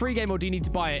 Is that a free game or do you need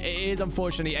to buy it? It is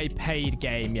unfortunately a paid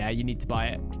game. Yeah, you need to buy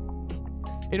it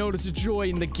in order to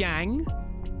join the gang.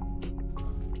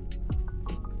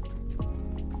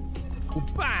 Well,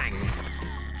 bang!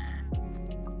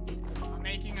 I'm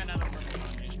making another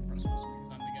foundation for us because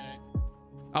I'm the go.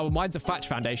 Oh, well, mine's a thatch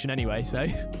foundation anyway, so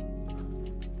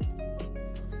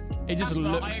it just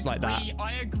looks like that.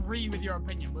 I agree with your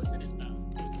opinion. Wilson is better.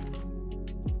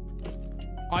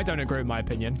 I don't agree with my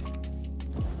opinion.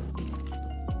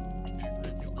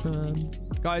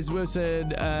 Guys,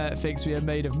 Wilson thinks we are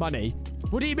made of money.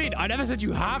 What do you mean? I never said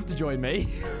you have to join me.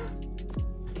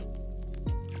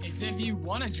 It's if you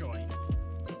want to join.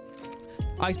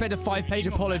 I expect a 5-page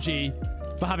apology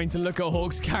for having to look at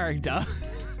Hawk's character.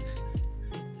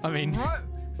 I mean...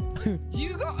 Bro,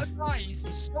 you got advice.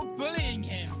 Stop bullying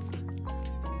him.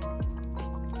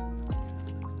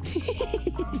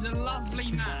 He's a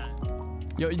lovely man.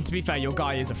 To be fair, your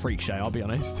guy is a freak show, I'll be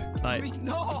honest. Like, no, he's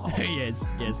not. He is.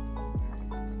 He is.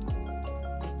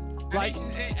 Like,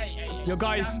 hey, your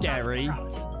guy is scary.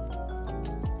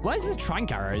 Where's his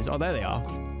trank arrows? Oh, there they are.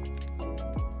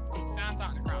 Stands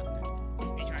out in the crowd.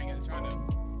 Are you trying to get this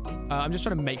random? I'm just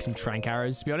trying to make some trank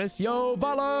arrows, to be honest. Yo,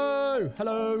 Valo!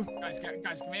 Hello. Guys, can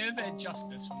we have a bit of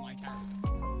justice for my character?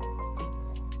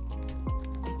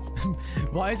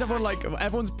 Why is everyone like...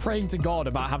 Everyone's praying to God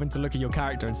about having to look at your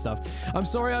character and stuff. I'm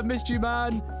sorry I missed you,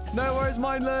 man. No worries,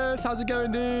 Mindless. How's it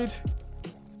going, dude?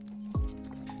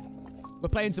 We're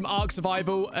playing some ARK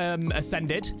Survival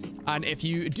Ascended. And if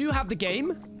you do have the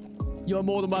game, you're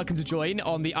more than welcome to join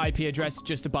on the IP address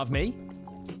just above me.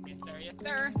 Yes,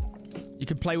 sir. You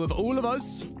can play with all of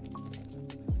us.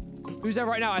 Who's there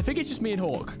right now? I think it's just me and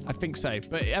Hawk. I think so.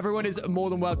 But everyone is more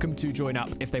than welcome to join up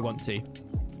if they want to.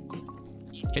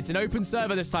 It's an open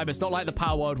server this time. It's not like the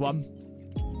Power World one.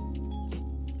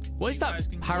 What is that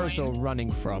parasol running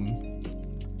from?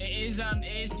 It is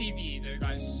PvE though,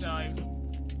 guys. So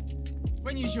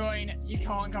when you join, you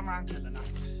can't come around killing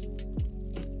us,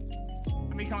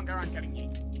 and we can't go around killing you,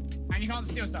 and you can't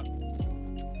steal stuff.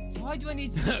 Why do I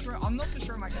need to destroy? I'm not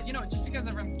destroying my character. You know, just because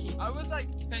everyone keeps. I was like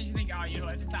potentially thinking, oh, you know,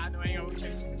 it's that annoying. I will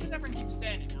change it because everyone keeps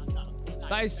saying it now.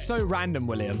 That is so random,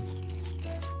 William.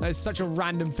 That is such a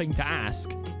random thing to ask.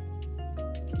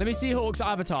 Let me see Hawk's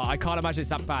avatar. I can't imagine it's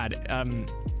that bad.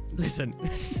 Listen.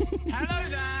 Hello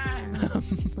there.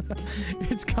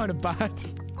 It's kind of bad.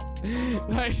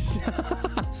 Like,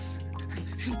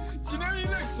 do you know what he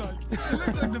looks like? He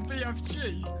looks like the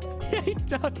BFG. Yeah, he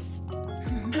does.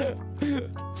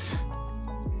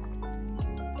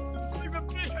 It's like the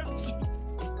BFG.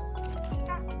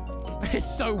 It's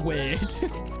so weird.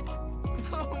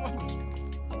 Oh my god.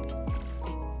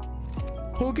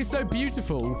 Hawk is so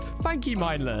beautiful. Thank you,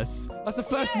 Mindless. That's the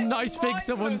first nice thing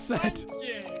someone said. Thank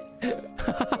you.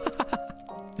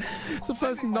 It's the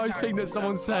first nice thing that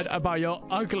someone said about your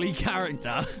ugly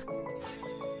character.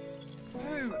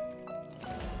 No.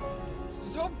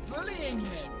 Stop bullying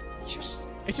him.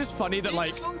 It's just funny that,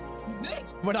 like,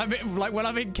 when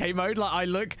I'm in K mode, like, I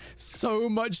look so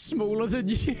much smaller than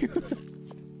you.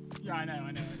 Yeah, I know.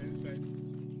 So.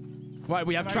 Right,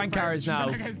 we have trank arrows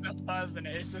now.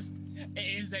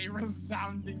 It is a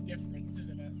resounding difference,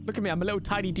 isn't it? Look at me, I'm a little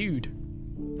tiny dude.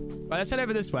 Right, let's head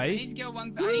over this I way. need to get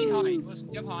one. I need hide. Do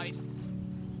you have hide?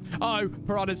 Oh,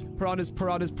 piranhas.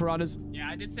 Yeah,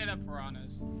 I did say that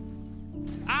piranhas.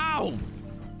 Ow!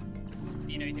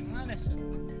 You know, you didn't want to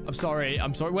listen. I'm sorry.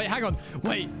 Wait, hang on.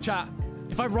 Wait, chat.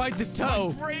 If I ride this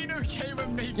turtle. My brain okay with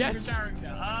making Yes. a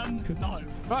character. No.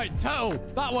 Right, turtle.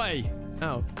 That way.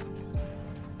 Oh.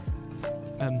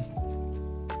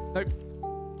 Nope.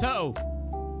 Turtle.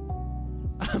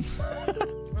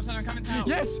 What's that? I'm coming down.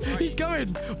 Yes, he's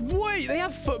going. Wait, they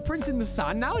have footprints in the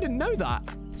sand now? I didn't know that.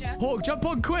 Yeah. Hawk, jump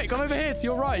on quick. I'm over here to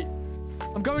your right.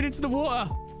 I'm going into the water.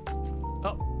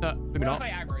 Oh, maybe What not. if I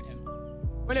aggroed him?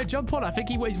 Wait, no, jump on. I think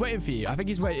he's waiting for you. I think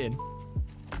he's waiting.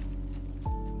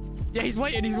 Yeah, he's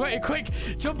waiting. He's waiting. Quick,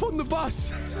 jump on the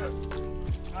bus.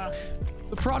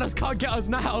 The piranhas can't get us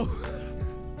now.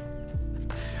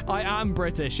 I am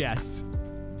British, yes.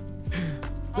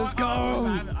 Let's go.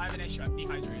 I have an issue. I'm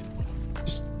dehydrated.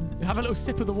 Just have a little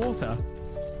sip of the water.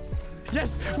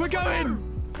 Yes, we're going.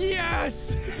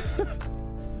 Yes.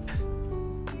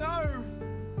 No.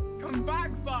 Come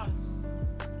back, bus.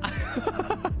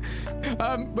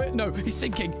 But no, he's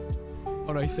sinking.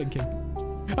 Oh no, he's sinking.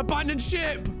 Abandoned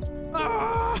ship.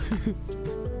 Ah!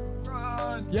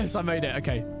 Run. Yes, I made it.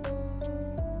 Okay.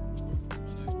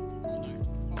 Oh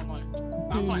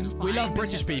no. I'm fine. We love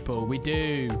British people. We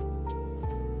do.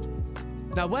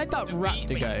 Now, where'd that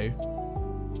raptor go?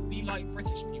 We like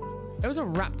British people. There was a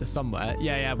raptor somewhere.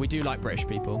 Yeah, we do like British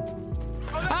people.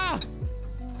 Ah!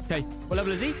 Okay, what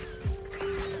level is he?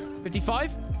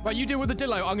 55? Right, you deal with the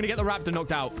Dillo. I'm going to get the raptor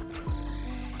knocked out.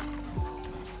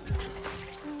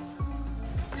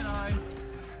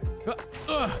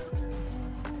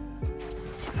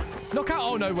 Knock out.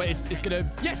 Oh, no, wait. It's going to...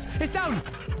 Yes, it's down.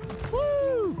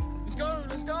 Woo! Let's go.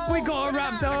 We got a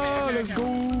raptor. Okay. Let's go.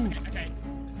 Okay.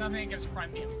 There's nothing against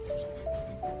premium.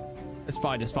 It's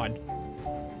fine.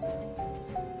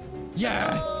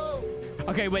 Yes.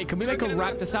 Okay, wait. Can we make a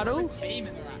raptor saddle? Tame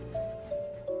in the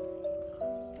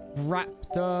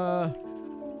Raptor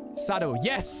saddle.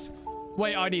 Yes.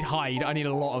 Wait, I need hide. I need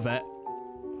a lot of it.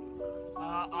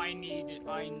 I needed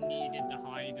the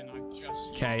hide, and I've just.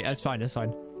 Okay, that's fine.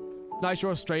 Nice,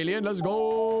 you're Australian. Let's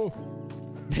go.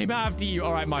 Name after you.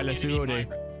 All right, Mindless. We will do.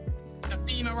 The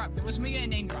female raptor. What's me getting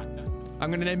named raptor? I'm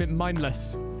gonna name it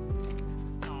Mindless.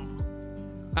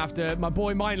 After my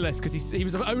boy Mindless, because he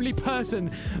was the only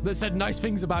person that said nice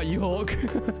things about you, Hawk.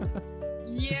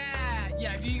 Yeah.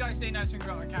 If you guys say nice things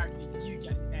about my character, you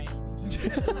get named.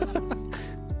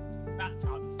 That's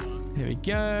how this works. Here we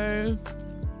go.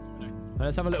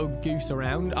 Let's have a little goose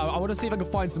around. I want to see if I can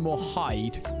find some more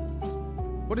hide.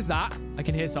 What is that? I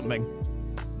can hear something.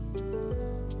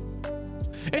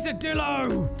 It's a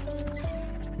Dillo!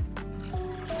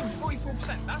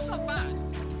 44%. That's not bad.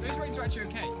 Those rates are actually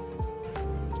okay.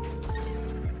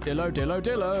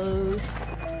 Dillo.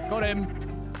 Got him.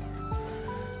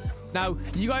 Now,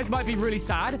 you guys might be really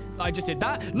sad that I just did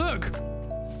that. Look!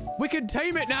 We can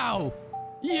tame it now!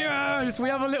 Yes! We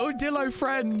have a little Dillo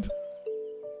friend.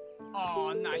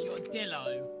 Oh, no, you're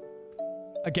Dillo.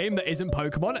 A game that isn't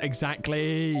Pokemon?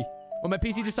 Exactly. Well, my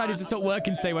PC decided to stop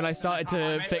working today when I started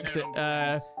to fix it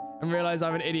and realized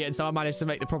I'm an idiot, and so I managed to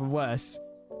make the problem worse.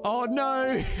 Oh,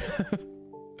 no!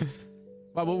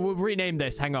 Well, we'll rename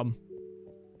this. Hang on.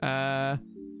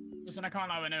 Listen, I can't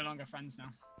lie, we're no longer friends now.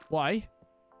 Why?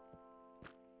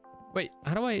 Wait,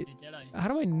 how do I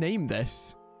name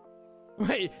this?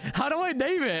 Wait, how do I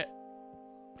name it?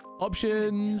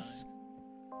 Options.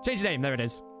 Change the name. There it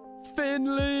is.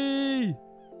 Finley.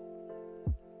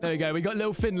 There we go. We got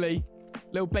little Finley.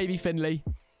 Little baby Finley.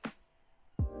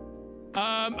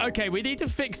 Okay, we need to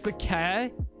fix the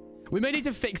care. We may need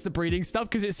to fix the breeding stuff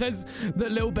because it says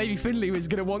that little baby Finley was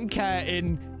going to want care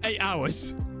in 8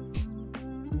 hours.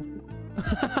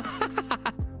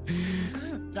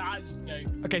 That's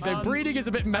jokes. Okay, so breeding is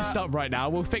a bit messed up right now.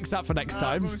 We'll fix that for next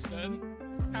time. Wilson,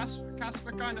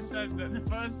 Casper kind of said that the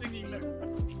first thing he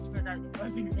spoke out, the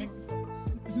first thing he thinks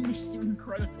is Mr.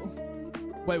 Incredible.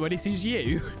 Wait, when he sees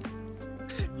you?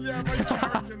 Yeah, my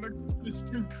character looked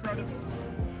Mr. Incredible.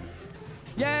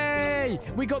 Yay!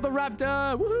 We got the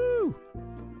raptor! Woohoo!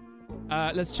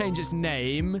 Let's change its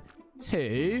name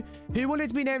to... Who wanted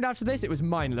to be named after this? It was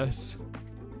Mindless.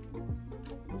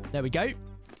 There we go.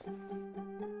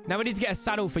 Now we need to get a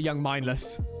saddle for young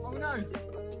Mindless. Oh,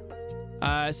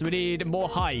 no. So we need more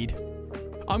hide.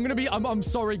 I'm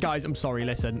sorry, guys. I'm sorry.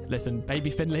 Listen. Baby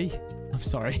Finley. I'm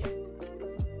sorry.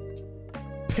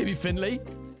 Baby Finley.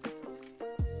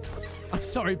 I'm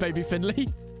sorry, Baby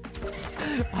Finley.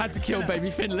 I had to kill Baby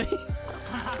Finley.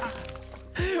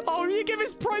 Oh, you give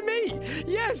us prime meat.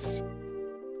 Yes.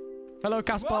 Hello,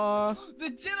 Caspar. The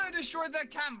Dillo destroyed their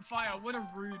campfire. What a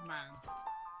rude man.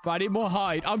 Right, I need more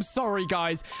hide. I'm sorry,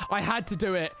 guys. I had to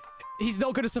do it. He's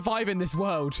not going to survive in this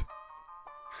world.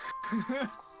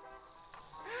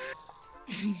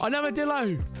 Another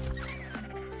Dillo.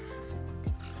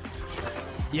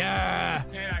 Yeah.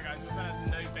 Yeah, guys.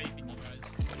 There's no baby in you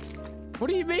guys. What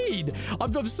do you mean?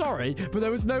 I'm sorry, but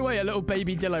there was no way a little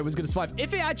baby Dillo was going to survive.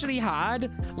 If it actually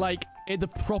had, like, the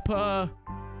proper...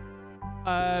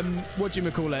 what do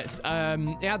you call it?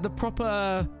 It had the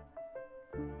proper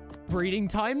breeding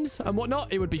times and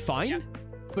whatnot, it would be fine. Yeah.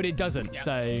 But it doesn't,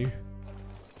 so...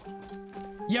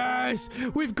 Yes!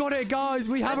 We've got it, guys!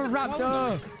 We have a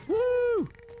raptor! Woo!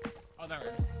 Oh, there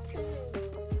it is.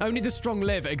 Only the strong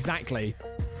live, exactly.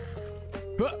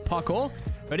 Parkour.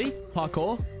 Ready?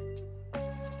 Parkour.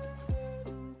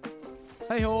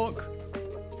 Hey, Hawk.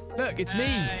 Look, it's me.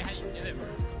 How you doing,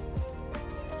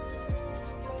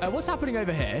 bro? What's happening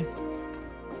over here?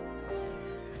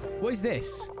 What is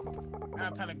this?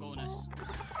 Pelagornis.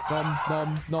 Nom,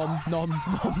 nom, nom, nom,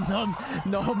 nom, nom,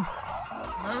 nom.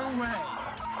 No way.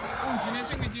 Oh, do you know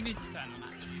something we do need to turn on,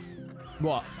 actually?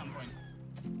 What? At some point.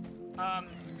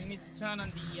 We need to turn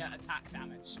on the attack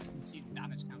damage so we can see the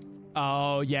damage count.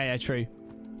 Oh, yeah, true.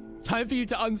 Time for you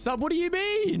to unsub. What do you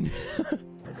mean?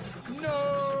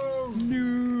 No!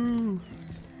 No.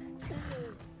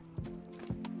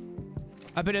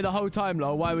 I've been here the whole time,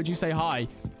 lol. Why would you say hi?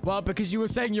 Well, because you were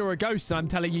saying you're a ghost, and I'm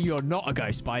telling you you're not a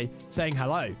ghost by saying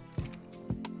hello.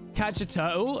 Catch a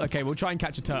turtle? Okay, we'll try and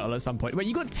catch a turtle at some point. Wait,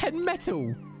 you got 10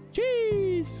 metal.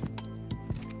 Jeez.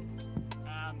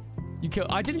 You kill.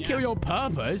 I didn't kill your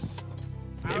purpose.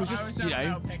 It was just, you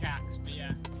know. Pickaxe, but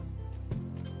yeah.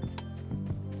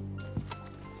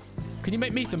 Can you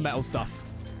make me some metal stuff?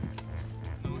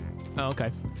 No. Oh,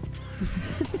 okay.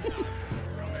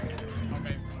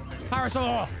 Okay.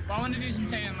 Parasaur! But I want to do some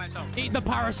taming myself. Eat the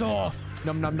parasaur!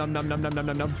 Nom nom nom nom nom nom nom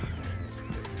nom nom.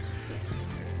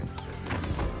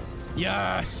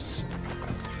 Yes!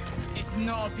 It's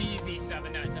not a PvP server,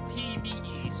 no, it's a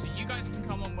PvE. So you guys can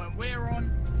come on when we're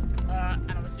on.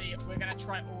 And obviously, we're going to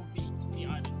try all beat the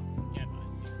island together.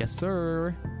 Yes,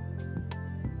 sir.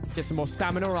 Get some more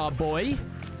stamina, our boy.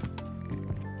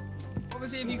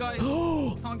 Obviously, if you guys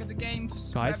can't get the game for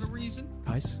whatever reason,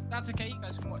 that's okay. You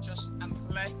guys can watch us and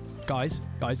play. Guys,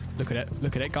 look at it.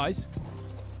 Look at it, guys.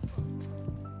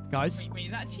 Guys. Wait,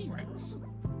 is that a T-Rex?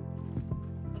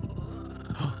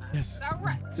 Yes. Is that a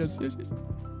Rex? Yes.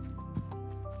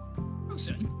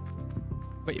 Wilson?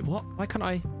 Wait, what? Why can't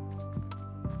I?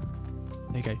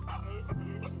 There you go.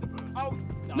 Oh,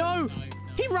 no!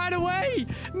 He ran away!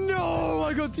 No,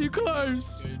 I got too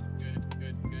close. Good.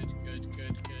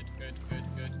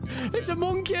 It's a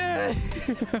monkey!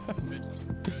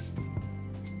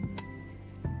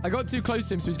 I got too close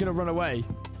to him, so he's gonna run away.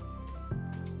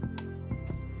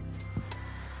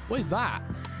 What is that?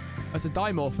 That's a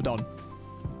Dimorphodon.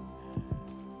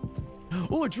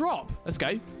 Oh, a drop! Let's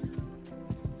go.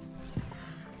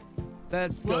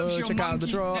 Let's go check out the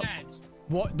drop. Dead.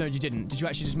 What? No, you didn't. Did you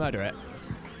actually just murder it?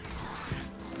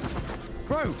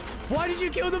 Bro, why did you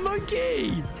kill the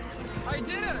monkey? I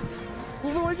didn't.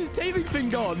 Well, why is his taming thing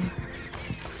gone?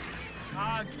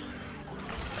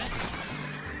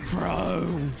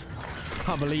 Bro.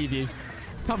 Can't believe you.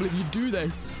 Can't believe you do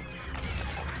this.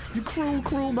 You cruel,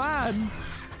 cruel man.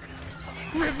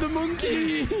 Rip the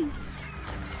monkey.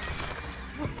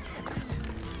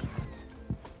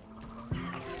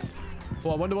 Oh,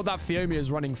 I wonder what that Phiomia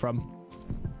is running from.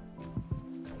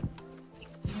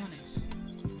 Be honest.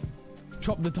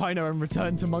 Drop the dino and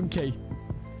return to monkey.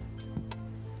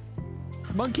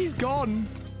 Monkey's gone.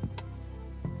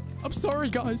 I'm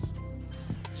sorry, guys.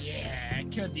 Yeah,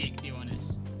 killed the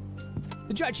Ichthyornis.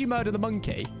 Did you actually murder the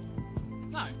monkey?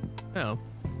 No. Oh.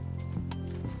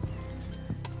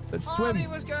 Let's Harvey,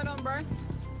 swim. what's going on, bro?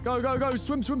 Go, go, go.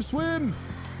 Swim, swim, swim.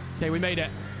 Okay, we made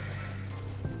it.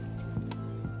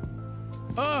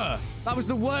 That was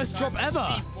the worst drop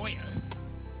ever.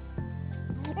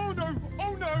 Oh no!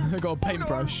 Oh no! I got a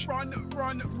paintbrush. Oh, no.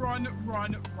 Run!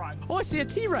 Oh, I see a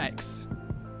T-Rex.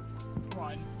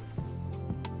 Run!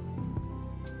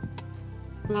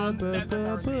 Ba, ba,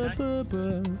 ba, ba, ba,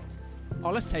 ba.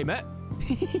 Oh, let's tame it.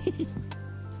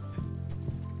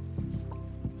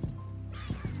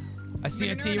 I see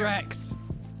a T-Rex.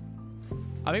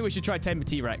 I think we should try tame a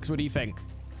T-Rex. What do you think?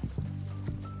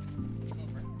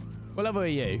 What level are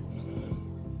you?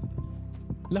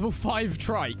 Level 5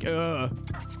 trike. Level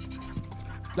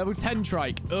 10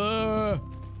 trike. Bum.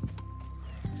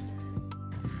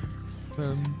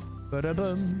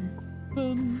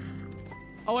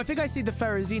 Oh, I think I see the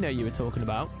Ferrazino you were talking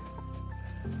about.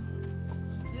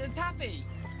 It's Tappy.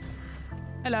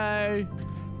 Hello.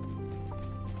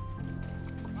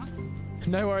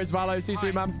 No worries, Valo. See you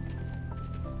soon, man.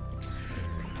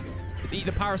 Let's eat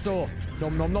the parasaur.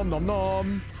 Nom nom nom nom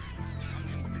nom.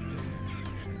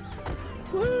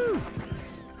 Woo!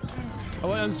 I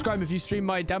won't unsubscribe if you stream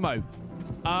my demo.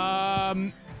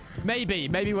 Maybe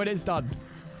when it's done.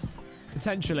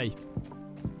 Potentially.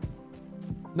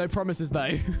 No promises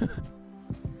though.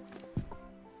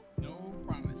 No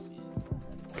promises.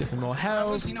 Get some more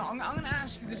health. You know, I'm gonna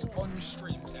ask you this on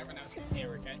stream so everyone else can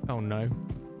hear, okay? Oh no.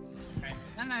 Okay.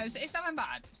 No, it's nothing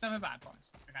bad. It's nothing bad,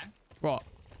 promise. Okay. What?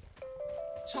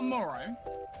 Tomorrow.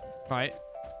 Right.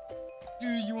 Do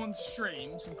you want to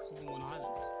stream some Common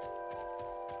Islands?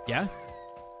 Yeah.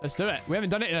 Let's do it. We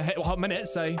haven't done it in a hot minute,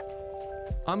 so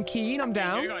I'm keen. I'm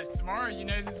down. You guys, tomorrow, you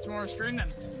know tomorrow's stream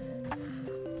then.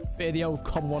 Bit of the old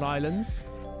Common Islands.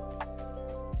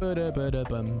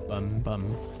 Bum.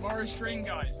 Tomorrow's stream,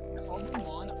 guys. Common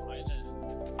Islands.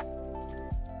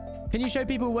 Can you show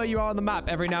people where you are on the map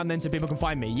every now and then so people can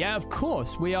find me? Yeah, of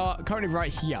course. We are currently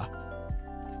right here.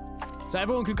 So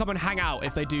everyone can come and hang out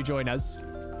if they do join us.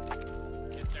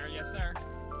 Yes, sir. Yes, sir.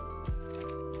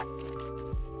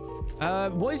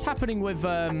 What is happening with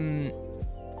the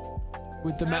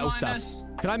metal stuff?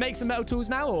 Can I make some metal tools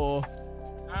now, or?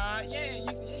 Yeah, you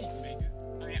can make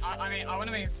it. I mean, I want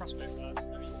to make a crossbow first.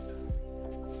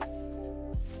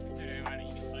 I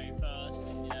need to play first,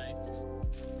 you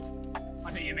know.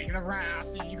 I think you're making a raft,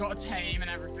 and you got a tame and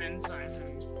everything, so.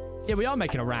 Yeah, we are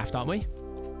making a raft, aren't we?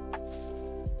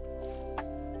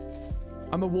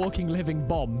 I'm a walking, living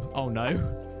bomb. Oh no.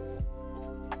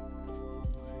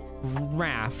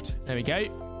 Raft. There we go.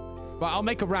 Right, I'll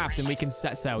make a raft and we can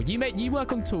set sail. You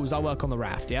work on tools, I'll work on the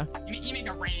raft, yeah? You make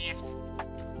a raft.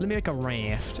 Let me make a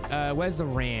raft. Where's the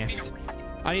raft?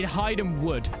 I need hide and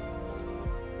wood.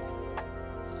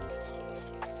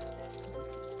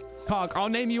 Park, I'll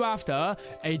name you after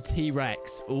a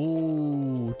T-Rex.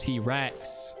 Ooh,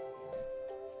 T-Rex.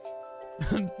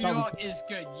 You know what is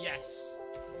good? Yes.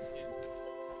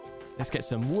 Let's get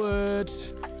some wood.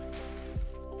 It's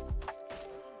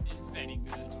very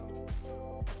good.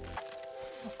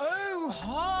 Oh,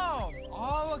 Harv!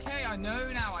 Oh, okay. I know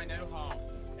now. I know Harv.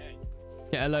 Okay.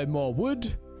 Get a load more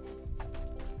wood.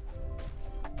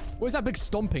 What is that big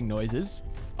stomping noises?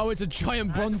 Oh, it's a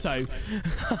giant Bronto.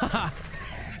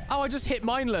 Oh, I just hit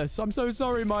Mindless. I'm so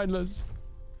sorry, Mindless.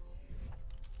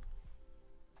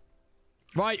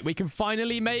 Right, we can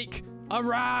finally make a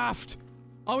raft.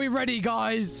 Are we ready,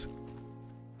 guys?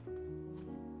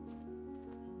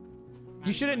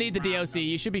 You shouldn't need the DLC.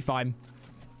 You should be fine.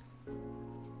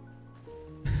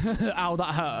 Ow,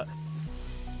 that hurt.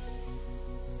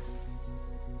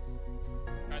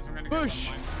 Guys, I'm gonna Bush!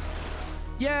 go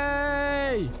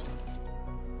Yay!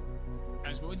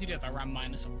 Guys, what would you do if I ran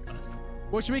minus off the cliff?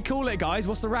 What should we call it, guys?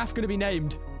 What's the raft going to be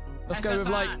named? Let's go with,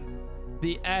 like,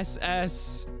 the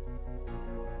SS...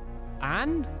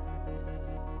 Anne?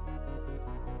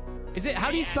 Is it... How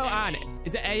do you spell Anne?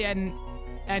 Is it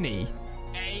A-N-N-E?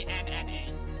 A-N-N-E.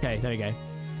 Okay, there we go.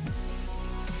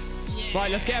 Yeah.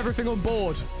 Right, let's get everything on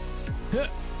board. Okay.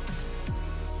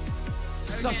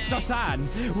 Sus-sus-Anne?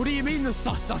 What do you mean the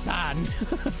sus-sus-Anne?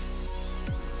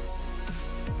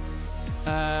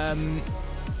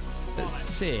 Let's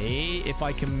see if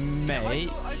I can make... I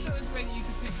thought it was where you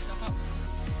could pick stuff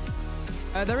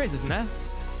up. There is, isn't there?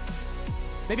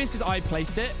 Maybe it's because I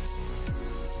placed it.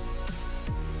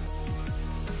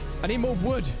 I need more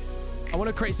wood. I want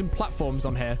to create some platforms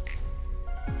on here.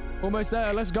 Almost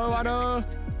there. Let's go, Anna.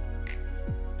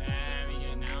 There we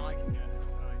go. Now I can go.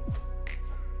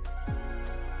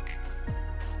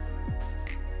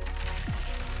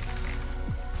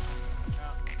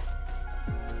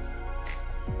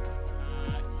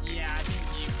 Yeah, I think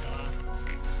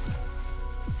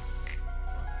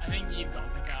you've got to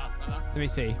pick it up, brother. Let me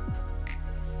see.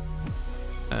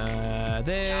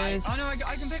 This. Oh no,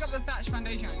 I can pick up the thatch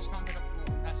foundation. I just can't pick up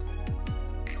the rest.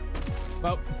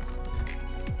 Well.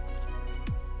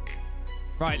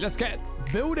 Right, let's get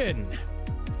building.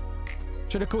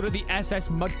 Should have called it the SS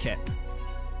Mudkit.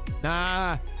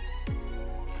 Nah.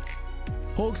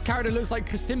 Hawk's character looks like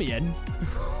Persimmon.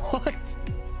 What?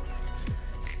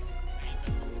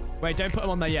 Wait, don't put them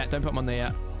on there yet. Don't put them on there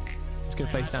yet. Just gonna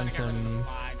place down some...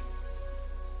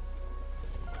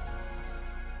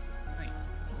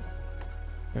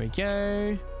 There we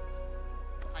go.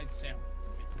 I'd say.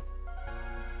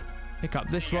 Pick up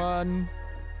this one.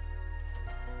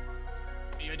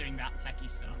 You're doing that techie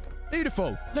stuff.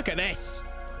 Beautiful. Look at this.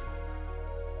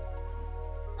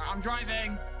 Right, I'm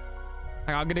driving.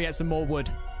 Hang on, I'm gonna get some more wood.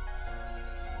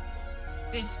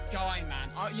 This guy, man.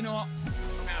 You know what?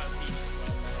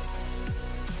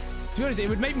 To be honest, it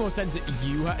would make more sense that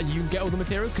you get all the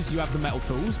materials because you have the metal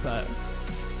tools, but...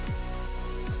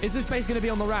 Is this base going to be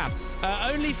on the raft?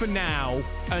 Only for now.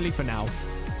 Only for now.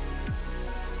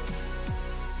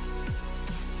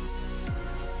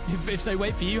 If so,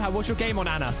 wait for you. What's your game on,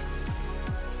 Anna?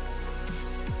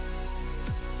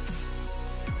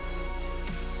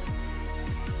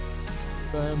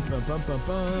 Bum, bum, bum, bum,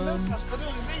 bum.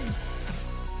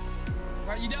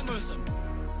 Right, you done, Wilson?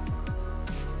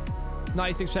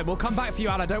 96%. We'll come back for you,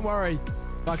 Anna. Don't worry.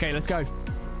 Okay, let's go.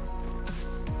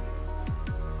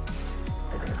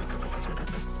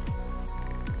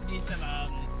 Need some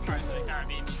Pirates of the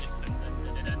Caribbean music.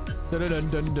 Dun, dun,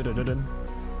 dun, dun, dun, dun.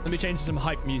 Let me change to some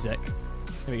hype music.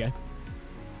 Here we go.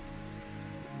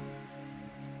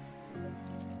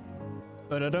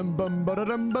 Come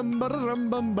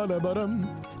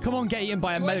on, get eaten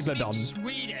by a megalodon.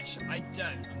 Swedish? I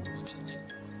don't, unfortunately.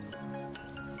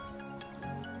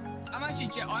 I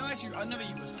never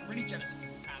was. I'm really jealous of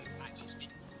people who can actually speak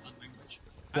one language.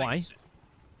 Why? It's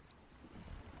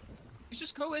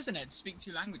just cool, isn't it, to speak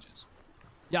two languages?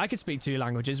 Yeah, I can speak two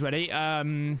languages. Ready?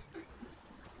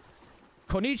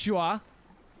 Konnichiwa.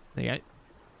 There you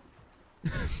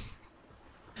go.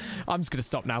 I'm just gonna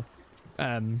stop now.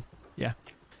 Yeah.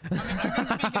 I mean, I can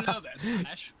speak a little bit of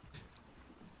Spanish.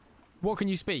 What can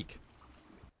you speak?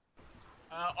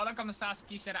 Hola, ¿cómo estás?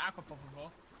 Quisiera agua, por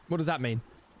favor. What does that mean?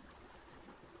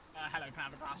 Hello, can I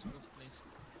have a glass of water, please?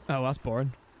 Oh, that's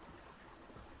boring.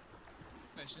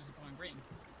 No, it's just going green.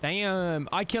 Damn,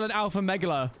 I kill an alpha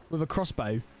megala with a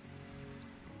crossbow.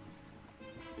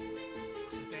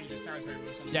 This is dangerous territory,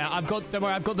 Wilson. Yeah, I've got. Don't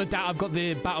worry, I've got the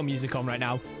battle music on right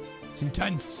now. It's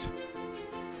intense.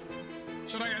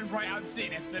 Should I go right out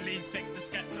scene if the lead singer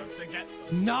gets us?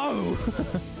 No.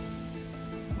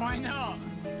 Why not?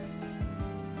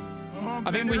 Oh,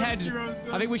 I think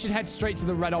we should head straight to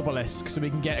the red obelisk so we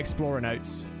can get explorer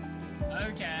notes.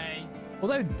 Okay.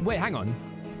 Although, wait, hang on.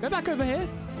 Go back over here.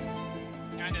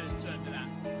 Yeah, I know there's two under that.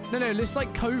 No, this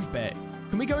like cove bit.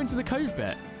 Can we go into the cove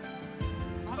bit?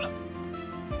 Have a look.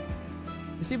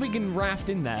 Let's see if we can raft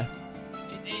in there.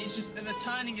 It's just that the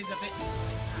turning is a bit.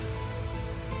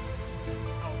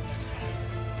 Oh,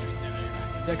 there is no way.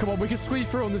 Yeah, come on, we can squeeze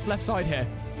through on this left side here.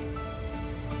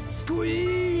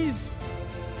 Squeeze!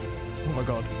 Oh my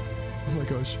god. Oh my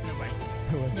gosh. No way.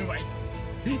 No way. No way.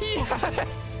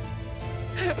 Yes!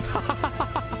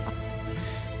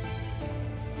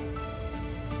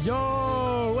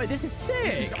 Yo, wait, this is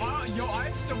sick. I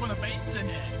actually want a base in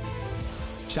it.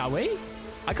 Shall we?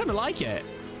 I kind of like it.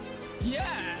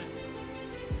 Yeah.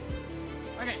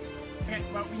 Okay. Okay.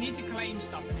 Well, we need to claim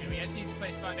stuff in here. We actually need to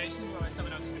place foundations, otherwise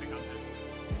someone else is going to come here.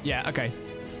 Yeah. Okay.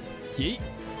 Yeet.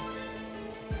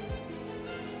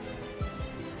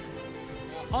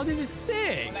 Oh, this is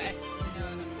sick.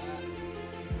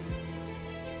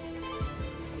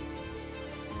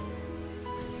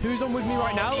 Who's on with me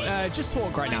right now? Just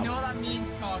talk right now. I know what that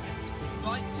means, targets.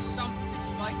 Like some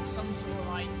sort of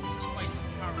like spicy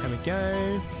curry. There we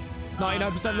go.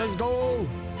 99%. Let's go.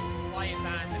 White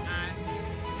man and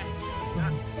petty.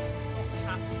 That's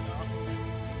pasta.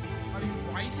 Maybe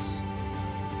rice.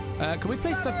 Can we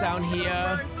place stuff down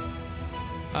here?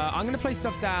 I'm gonna place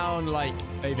stuff down like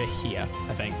over here,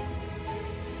 I think.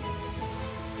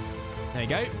 There you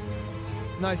go.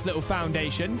 Nice little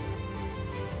foundation.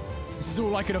 This is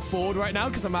all I can afford right now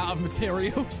because I'm out of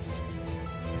materials.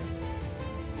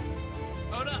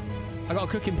 Hold up. I got a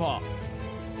cooking pot.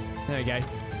 There you go.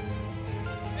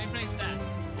 They place that.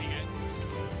 There you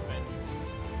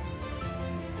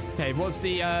go. Okay, what's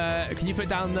the can you put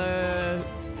down the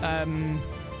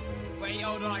Wait,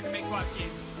 hold on, I can make work for you.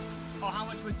 Oh, how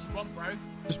much wood do you want, bro?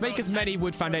 just make as many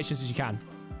wood foundations as you can.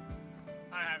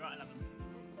 I got 11.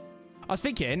 I was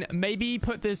thinking maybe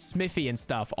put the smithy and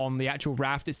stuff on the actual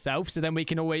raft itself, so then we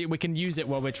can use it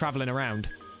while we're traveling around.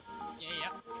 Yeah.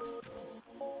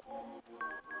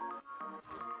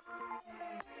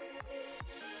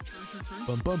 True.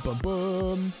 Bum bum bum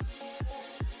bum.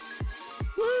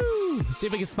 Woo! Let's see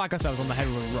if we can smack ourselves on the head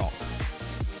with a rock.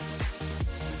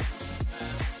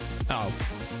 Oh.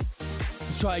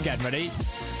 Let's try it again. Ready?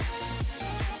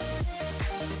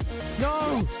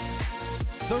 No!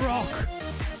 The rock!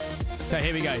 Okay,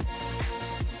 here we go.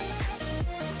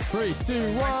 3, 2,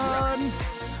 1.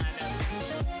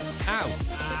 Ow.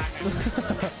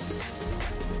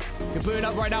 You're booting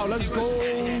up right now. Let's go.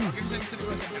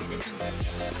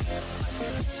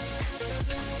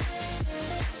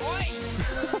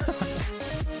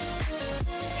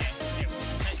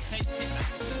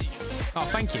 Oh,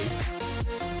 thank you.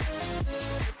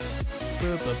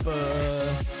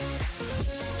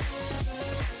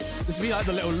 This would be like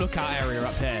the little lookout area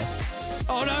up here.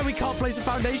 Oh no, we can't place a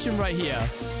foundation right here.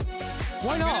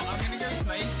 Why not? I'm gonna go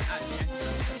place at the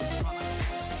entrance.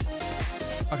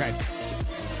 Okay.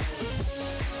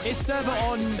 Is server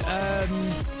on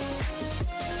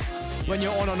when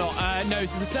you're on or not? No,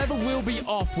 so the server will be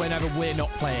off whenever we're not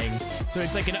playing. So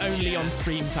it's like an only on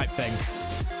stream type thing.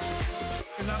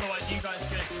 Because otherwise you guys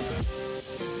could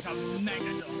become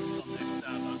mega dogs on this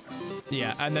server.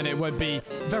 Yeah, and then it won't be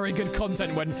very good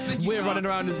content when we're running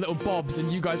around as little bobs and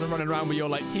you guys are running around with your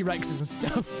like T-Rexes and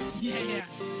stuff. Yeah.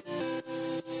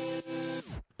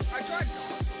 I tried.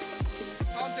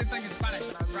 I wanted to sing in Spanish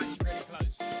and I was actually really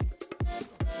close.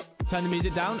 Turn the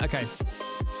music down? Okay.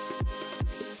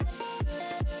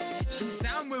 Turn it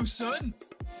down, Wilson.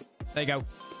 There you go.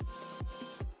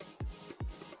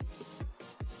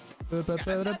 I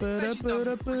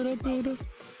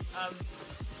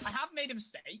have made a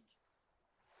mistake.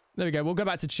 There we go. We'll go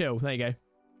back to chill. There you go.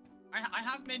 I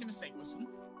have made a mistake, Wilson.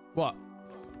 What?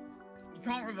 You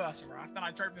can't reverse your raft, and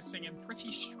I drove this thing in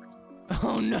pretty straight.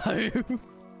 Oh no.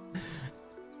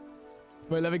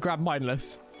 Wait, let me grab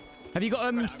mindless. Have you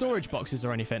got storage boxes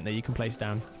or anything that you can place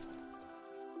down?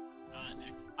 No.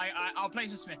 I'll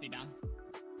place a smithy down.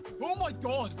 Oh my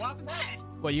god, what happened there?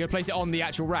 Well, you're gonna place it on the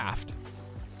actual raft.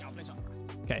 Yeah, I'll place it on the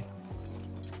raft. Okay.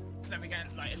 So then we can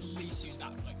like at least use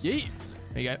that. Like, Yeet.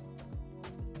 There you go.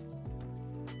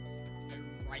 Let's go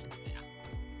right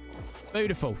there.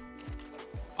 Beautiful.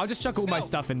 I'll just chuck all my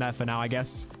stuff in there for now, I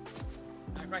guess.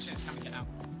 The question is, can we get out?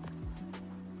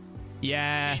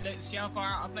 Yeah. See how far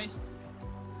out I placed?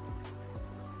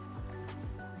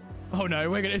 Oh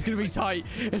no, it's gonna be tight.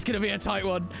 It's gonna be a tight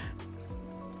one.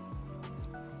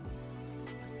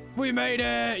 We made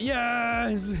it!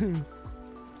 Yes!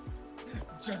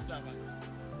 Just that one.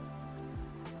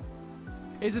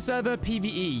 Is the server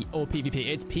PvE or PvP?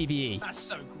 It's PvE. That's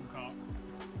so cool, Carl.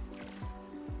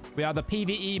 We are the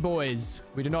PvE boys.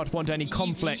 We do not want any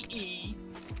conflict. PvE.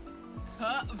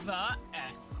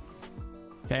 Per-ver-e.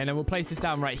 Okay, and then we'll place this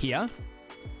down right here.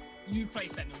 You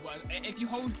place that in the word. If you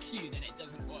hold Q, then it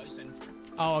doesn't auto-center.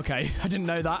 Oh, okay. I didn't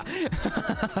know that.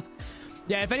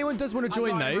 Yeah, if anyone does want to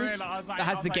join, though, that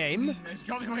has the game. There's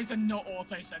got to be ways to not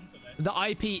auto-center this. The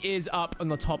IP is up on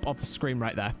the top of the screen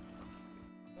right there.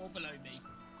 Or below me.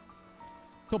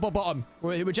 Top or bottom,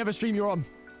 whichever stream you're on.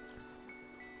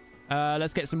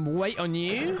 Let's get some weight on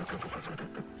you.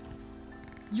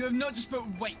 You have not just put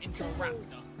weight into a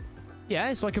raptor.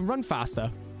 Yeah, so I can run faster.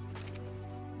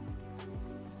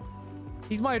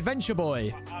 He's my adventure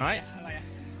boy. All right.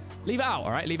 Leave it out.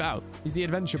 All right, leave it out. He's the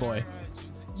adventure boy.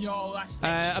 Yo, that's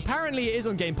apparently it is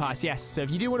on Game Pass. Yes. So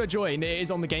if you do want to join, it is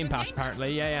on the Game Pass.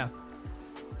 Apparently, yeah.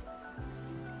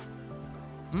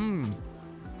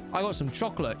 I got some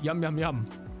chocolate. Yum yum yum.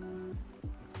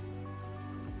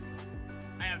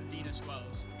 I have Venus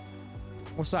Whirls.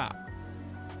 What's that?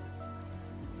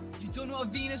 You don't know what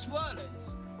a Venus Whirl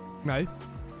is? No.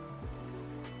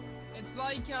 It's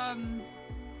like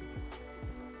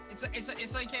it's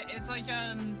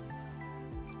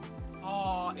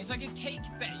like a cake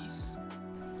base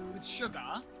with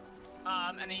sugar,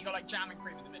 and then you got like jam and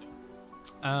cream in the middle.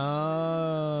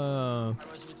 Oh.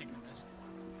 Otherwise, we're taking a risk.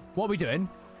 What are we doing?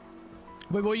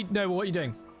 Wait, what are you doing? What are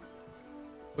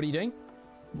you doing?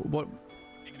 What?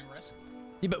 Taking a risk.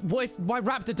 Yeah, but what if my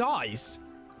raptor dies?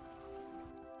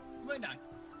 He won't die.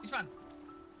 He's fine.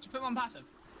 Just put him on passive.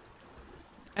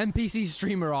 NPC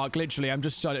streamer arc, literally. I'm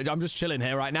just chilling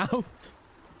here right now.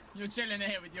 You're chilling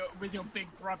here with your big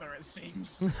brother, it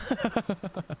seems.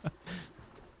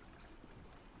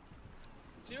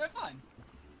 See, we're fine.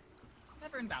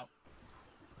 Never in doubt.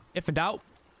 If in doubt,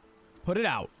 put it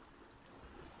out.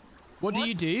 What do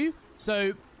you do?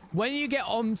 So when you get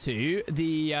onto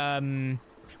the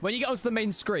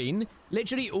main screen,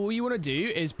 literally all you want to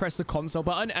do is press the console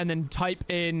button and then type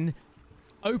in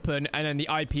open and then the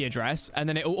IP address, and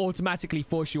then it will automatically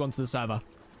force you onto the server.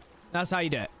 That's how you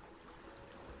do it.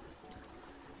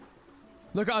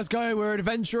 Look at us go, we're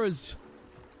adventurers.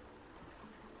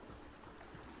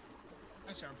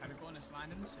 I'm sure I've had a go on this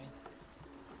line in the sea.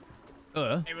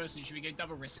 Hey Wilson, should we go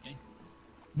double risky?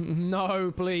 No,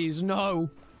 please, no.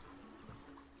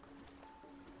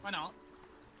 Why not?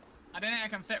 I don't think I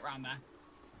can fit round there.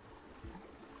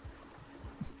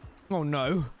 Oh,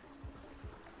 no.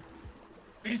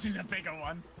 This is a bigger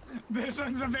one. This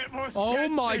one's a bit more Oh,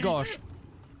 sketchy. my gosh.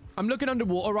 I'm looking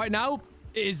underwater right now.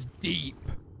 It is deep.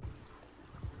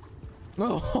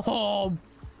 Oh.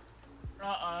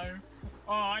 Uh-oh.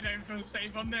 Oh, I don't feel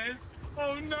safe on this.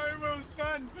 Oh, no,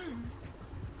 Wilson.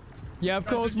 Yeah, of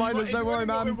course, Mindless. Don't worry,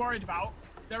 What we're man. worried about,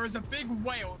 there is a big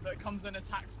whale that comes and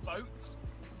attacks boats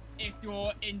if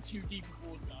you're in too deep of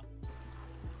water.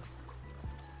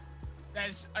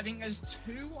 I think there's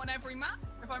 2 on every map,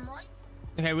 if I'm right.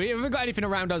 Okay, we haven't got anything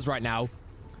around us right now.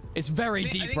 It's very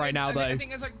deep right now, though. I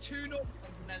think there's like 2 normal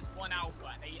ones and there's 1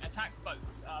 alpha, and they attack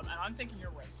boats. And I'm taking a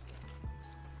risk.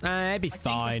 It'll be I think we're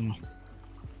fine.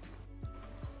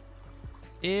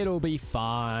 It'll be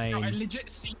fine. No, I legit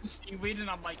see seaweed, and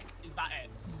I'm like, is that it?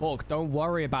 Look, don't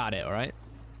worry about it, all right?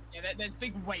 Yeah, there's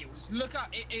big whales. Look at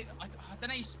it. I don't know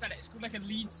how you spell it. It's called like a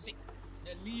lead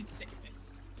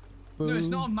sickness. No, it's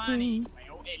not a man-eating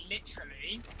whale.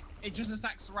 It just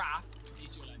attacks raft.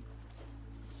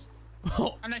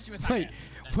 Oh, Unless you attack wait,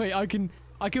 it. wait,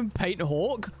 I can paint a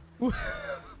hawk? What?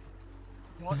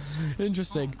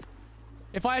 Interesting.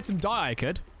 If I had some dye, I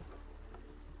could.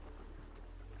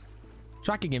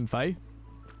 Tracking info.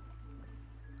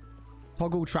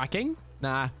 Toggle tracking?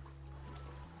 Nah.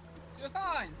 You're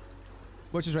fine.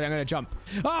 Watch this ready, I'm gonna jump.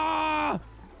 Ah!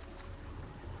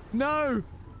 No!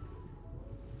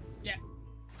 Yeah.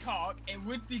 Kark, it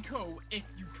would be cool if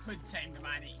you could tame the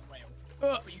man-eating whale.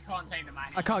 But you can't tame the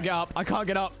man-eating I can't get up. I can't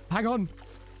get up. Hang on.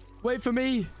 Wait for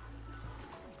me.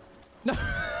 No.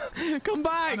 Come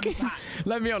back.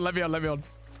 Let me on. Let me on. Let me on.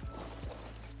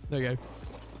 There you go.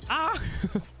 Ah!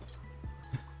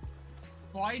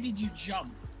 Why did you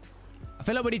jump? I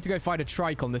feel like we need to go find a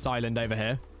trike on this island over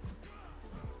here.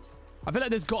 I feel like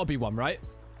there's got to be one, right?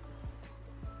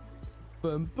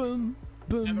 Boom, boom,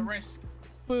 boom. Never risk.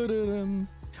 Ba-da-dum.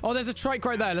 Oh, there's a trike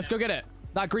right there. Let's go get it.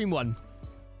 That green one.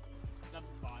 Level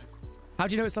 5. How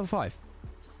do you know it's level 5?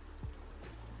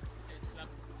 It's level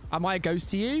 5. Am I a ghost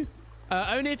to you?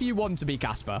 Only if you want to be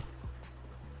Casper.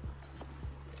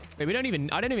 Wait,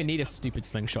 I don't even need a stupid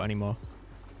slingshot anymore.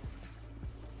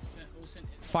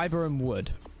 Fiber and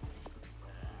wood.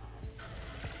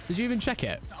 Did you even check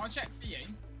it? So I'll check for you.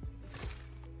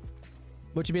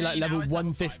 What do you mean, like level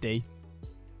 150?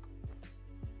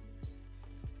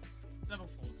 It's level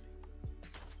 40.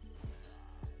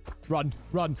 Run,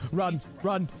 run, run,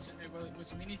 run.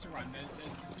 So we need to run.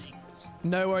 There's the seagulls.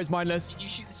 No worries, mindless. You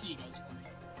shoot the seagulls for me.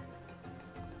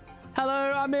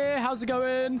 Hello, I'm here. How's it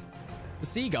going? The Game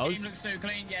seagulls? looks so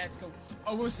clean. Yeah, it's cool.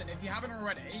 Oh, Wilson, if you haven't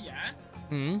already,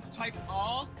 type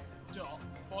R dot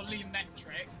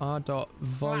volumetric. R dot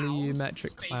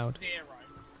volumetric cloud.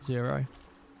 0.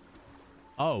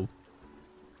 Oh.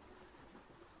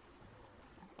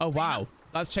 Oh, wow.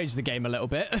 That's changed the game a little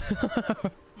bit.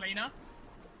 Cleaner.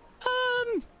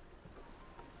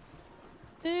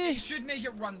 Eh, It should make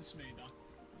it run smoother.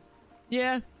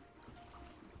 yeah.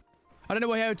 I don't know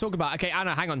what you're talking about. Okay,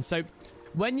 Anna, hang on. So,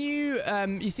 when you,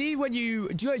 you see when you,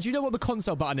 do you know what the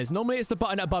console button is? Normally, it's the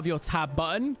button above your tab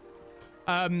button.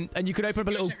 And you can open up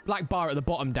a little black bar at the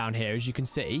bottom down here, as you can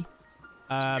see.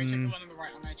 And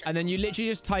then you literally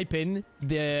just type in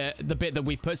the bit that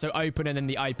we put, so open and then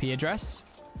the IP address.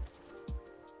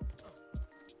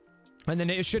 And then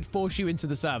it should force you into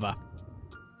the server.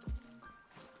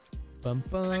 Bum,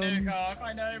 bum. I know, Kark.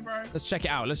 I know, bro. Let's check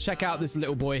it out. Let's check out this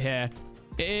little boy here.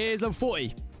 It is level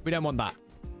 40. We don't want that.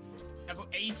 Level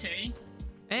 80.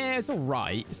 It's all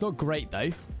right. It's not great,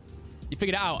 though. You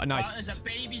figured it out. Nice. There's a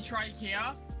baby trike here.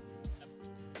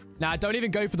 Nah, don't even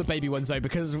go for the baby ones, though,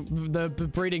 because the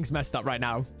breeding's messed up right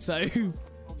now. So... Oh,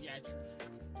 yeah, true.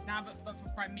 Nah, but for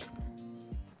prime meat.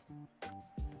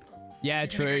 Yeah,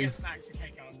 true. Get snacks,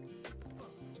 okay, Kark.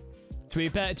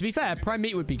 To be fair, prime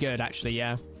meat would be good, actually,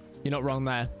 yeah. You're not wrong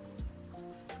there.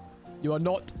 You are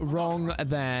not wrong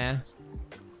there.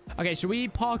 Okay, should we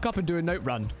park up and do a note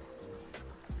run?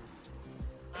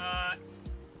 Yeah,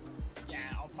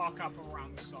 I'll park up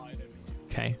around the side of it.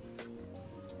 Okay.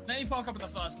 Let me park up at the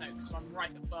first note, because I'm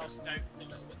right the first note is a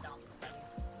little bit down from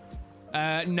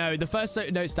red. No, the first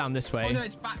note's down this way. Oh, no,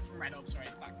 it's back from red. Oh, sorry,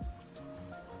 it's back.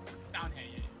 It's down here,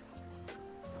 yeah.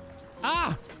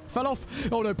 Ah! Fell off.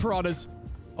 Oh, no, piranhas.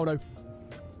 Oh, no.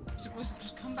 So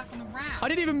just come back on the ramp. I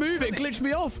didn't even move. It glitched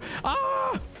me off.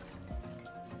 Ah!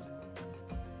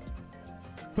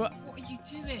 But What are you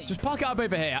doing? just park it up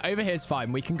over here. Over here's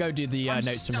fine. We can go do the I'm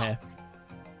notes from here. stuck.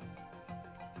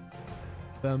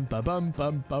 Bum, ba, bum,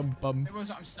 bum, bum, bum. It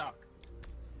was I'm stuck.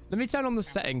 Let me turn on the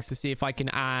settings to see if I can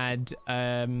add... Right,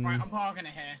 I'm parking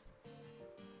it here.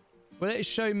 Will it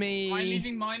show me... Am I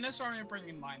leaving minus or am I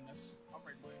bringing minus? I'll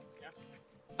bring minus,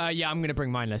 Yeah, I'm gonna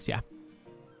bring mindless. Yeah.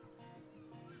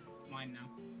 Mine now.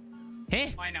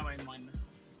 Here. I now own mindless.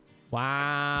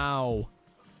 Wow.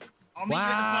 I'll meet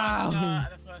Wow. you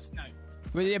at the first note.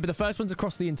 Well, yeah, but the first one's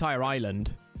across the entire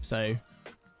island. So,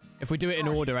 if we do it in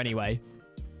order anyway.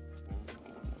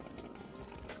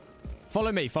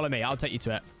 Follow me. Follow me. I'll take you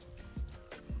to it.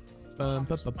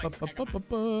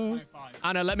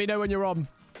 Anna, let me know when you're on. What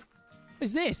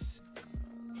is this?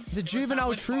 It's a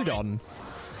juvenile Trudon.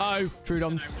 Uh-oh,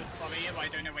 Trudons. I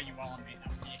don't know where you are, mate.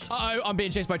 That's the issue. Uh-oh, I'm being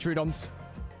chased by Trudons.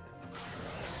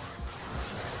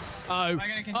 Uh-oh. I'm going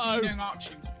to continue doing arc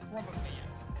shoots. Probably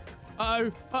yes.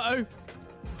 Uh-oh. Uh-oh.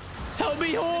 Help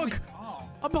me, Hawk. Oh.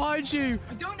 I'm behind you.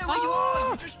 I don't know where you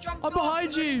are. You just jumped I'm off.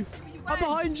 behind I you. didn't see where you I'm went.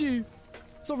 behind you.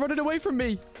 Stop running away from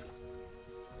me.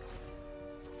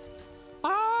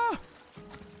 Ah!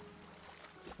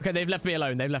 Okay, they've left me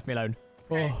alone. They've left me alone.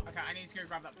 Okay, Oh. okay, I need to go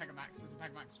grab that Pegamax. There's a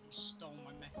Pegamax who just stole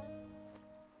my metal.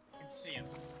 I can see him.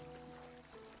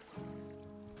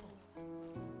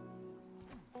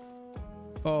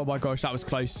 Oh my gosh, that was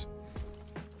close.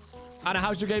 Anna,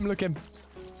 how's your game looking?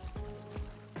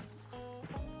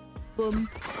 Boom.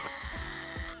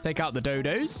 Take out the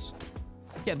dodos.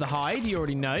 Get the hide, you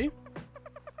already know.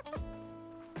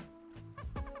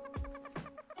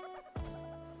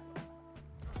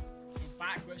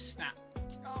 Back with Snap.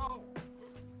 Go!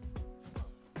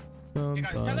 Bum, Hey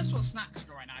guys, tell us bum. what snacks you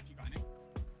got right now if you got any.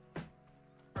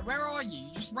 Right, where are you?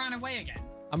 You just ran away again.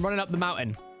 I'm running up the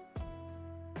mountain.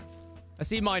 I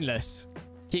see mindless.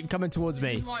 Keep coming towards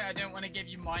This me. is why I don't want to give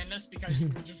you mindless, because you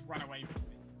will just run away from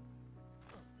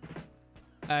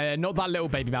me. Not that little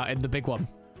baby mountain, the big one.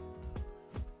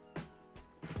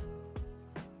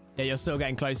 Yeah, you're still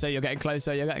getting closer. You're getting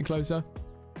closer. You're getting closer.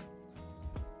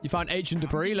 You found ancient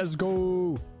debris. Let's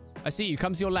go. I see you.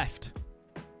 Come to your left.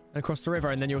 And across the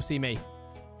river, and then you'll see me.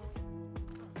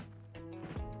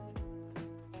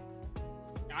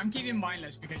 Yeah, I'm keeping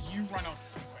mindless because you run off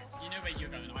too quick. You know where you're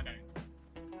going, I don't.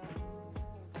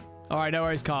 All right, no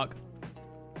worries, Kark.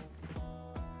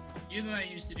 You're the one that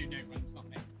used to do no runs, not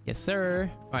me. Yes, sir.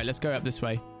 All right, let's go up this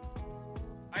way.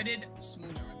 I did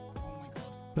smaller run. Oh my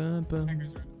god. Bum, bum.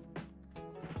 Echoes run.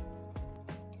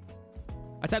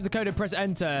 I tapped the code and press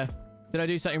enter. Did I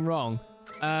do something wrong?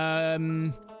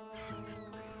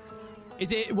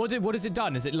 Is it what has it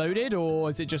done? Is it loaded or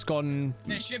is it just gone?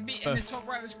 There should be in the top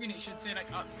right of the screen. It should say like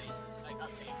update,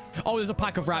 Oh, there's a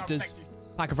pack of What's raptors. affected?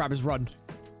 Pack of raptors, run.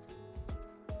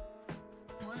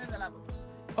 One of the levels.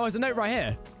 Oh, there's a note right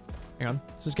here. Hang on,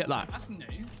 let's just get that. That's new.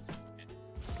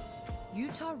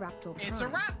 Utah Raptor Prime It's a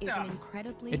raptor! is an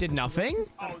incredibly It did nothing?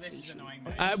 elusive Oh, this is subspecies annoying,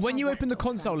 of mate. Utah When you open the raptor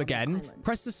console found on again, the island.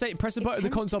 press the It the tends to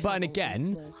console button travel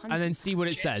again, with small and then hunting see what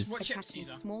it Chips, says. what chips attacking these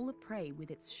are? smaller prey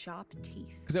with its sharp teeth.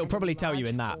 'Cause it'll and probably tell you large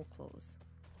in that. foreclaws.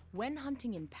 When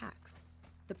hunting in packs,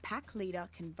 the pack leader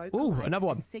can vocalize another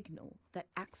one. a signal that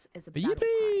acts as a battle cry.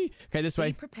 Yippee! Okay, this Be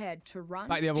way. prepared to run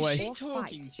Back the other way. Is she or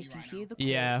talking fight to you if you right hear now? the call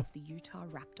Yeah. of the Utah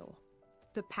Raptor.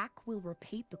 The pack will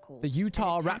repeat the call. The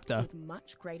Utah attack Raptor. with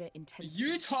much greater intensity.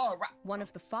 Utah Raptor. One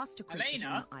of the faster creatures Elena,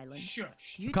 on the island.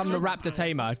 shush. Become the Utah raptor Raptor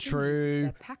tamer. often uses True.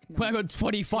 their pack But I got numbers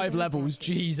 25 to their levels. advantage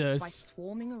By Jesus.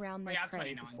 swarming around their We have prey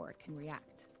 29. before it can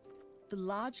react. The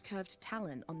large curved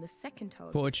talon on the second toe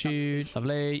of Fortitude. the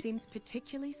Lovely. subspecies seems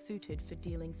particularly suited for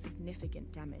dealing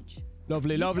significant damage.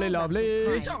 Lovely, lovely, Utah lovely.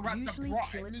 Raptor Utah Prime Raptor usually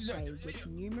Prime. kill its prey with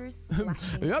numerous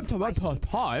slashing Utah and Raptor biting attacks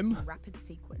Time. in rapid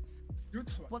sequence.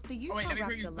 Utah. What the Oh, Utah wait, let me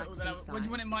quickly Raptor put lacks all in that up. What do you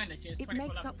want in size, mindless? Yes, it 24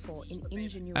 makes up levels. for in Just put it in.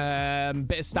 ingenuity.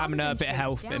 Bit of stamina, Rather bit than of chase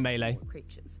health, bit of down melee. small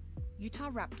creatures, Utah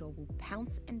Raptor will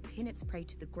pounce and pin its prey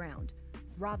to the ground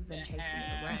rather than chasing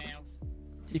it around.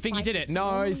 You think you Despite did it? its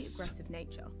normally Nice. aggressive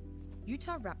nature,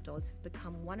 Utah Raptors have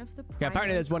become one of the Okay,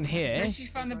 apparently there's one here. Yes, she's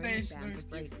found the roaming base. bands Those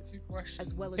of raiders, two questions.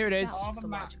 as well as Here it is. scouts Are for the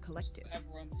larger maps collectives.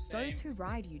 everyone the same? Those who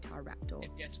ride Utah Raptor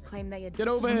Yes, right. claim they are Get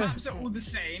over The here. maps are all the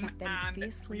same, but then and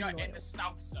fiercely we are in loyal. the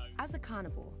south zone. As a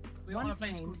carnivore, We are on a once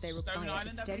place tamed, called they Stone require a Island,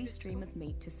 I steady believe it's stream called. of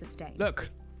meat to sustain. Look.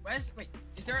 Wait,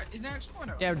 is there an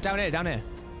explorer? Yeah, down here, down here.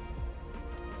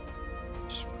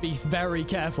 Just be very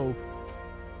careful.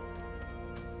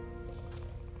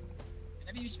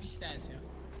 There never used to be stairs here.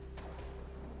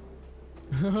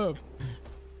 Did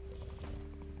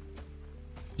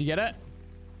you get it?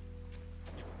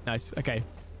 Nice. Okay.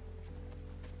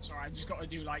 Sorry, I just got to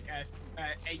do like a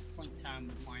 8-point turn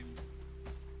with mine.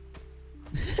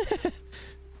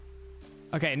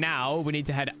 Okay, now we need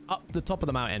to head up the top of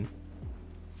the mountain.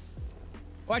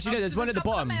 Oh, actually, no, there's one at the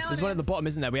bottom. There's one at the bottom,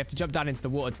 isn't there? We have to jump down into the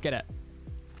water to get it.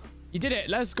 You did it.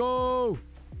 Let's go.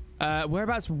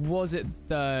 Whereabouts was it,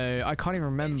 though? I can't even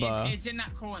remember. It's in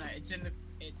that corner. It's in the.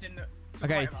 To the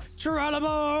Okay. right of us.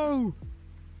 Geronimo!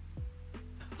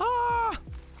 Ah!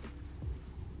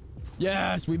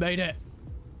 Yes, we made it.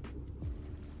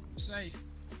 Safe.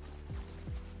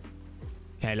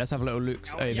 Okay, let's have a little look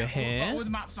over here. All the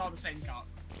maps are the same car.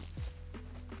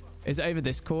 Is it over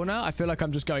this corner? I feel like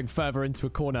I'm just going further into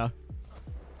a corner.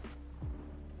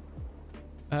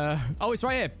 Oh, it's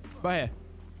right here. Right here.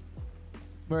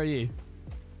 Where are you?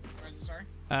 Where is it, sorry?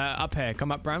 Up here.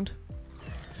 Come up round.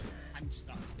 I'm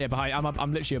stuck. Yeah, behind.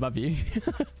 I'm literally above you.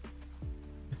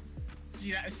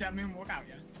 See that moonwalk out,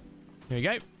 yeah? Here we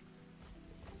go. Right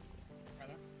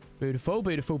there. Beautiful,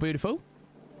 beautiful, beautiful.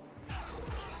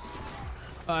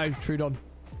 Oh, Trudon.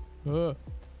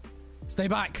 Stay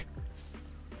back.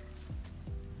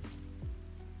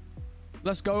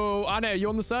 Let's go. Anna, you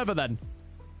on the server then?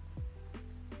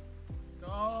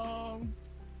 Go.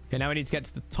 Okay, now we need to get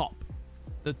to the top.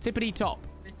 The tippity top.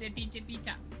 The tippy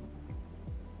tap.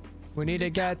 We need to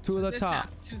get to the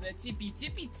top. To the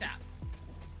tippy tap.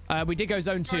 We did go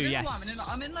zone 2, yes.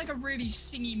 I'm in like a really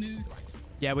singy mood right now.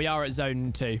 Yeah, we are at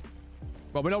zone 2.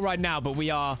 Well, we're not right now, but we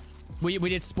are. We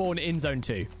did spawn in zone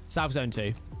 2. South zone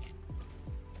 2.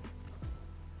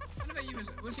 What about you?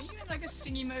 Was you in like a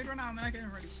singy mode right now? I'm like in a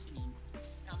really singy mood.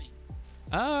 Tell me.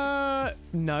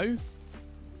 No.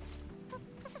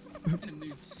 I'm in a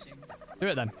mood to sing. Do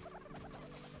it then.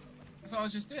 That's what I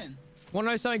was just doing. Want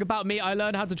to know something about me? I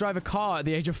learned how to drive a car at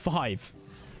the age of 5.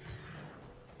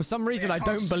 For some reason, I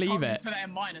don't believe it. Put that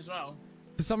in mine as well.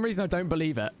 For some reason, I don't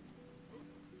believe it.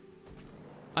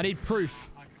 I need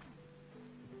proof. Okay.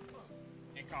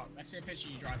 Hey, Carl, let's see a picture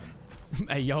of you driving.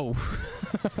 Hey, yo.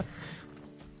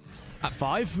 At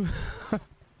 5?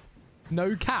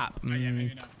 No cap. Oh, yeah,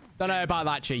 maybe not. Don't know about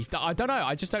that, Chief. I don't know.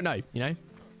 I just don't know, you know?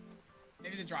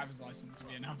 Maybe the driver's license would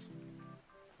be enough.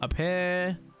 Up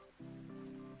here.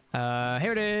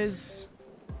 Here it is.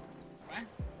 Where?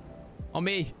 On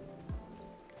me.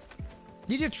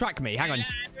 You did track me. Hang on. Yeah,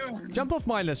 Jump off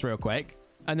mindless real quick.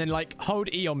 And then, like,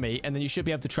 hold E on me. And then you should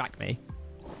be able to track me.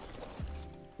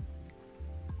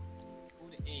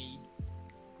 Hold E.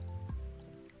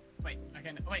 Wait,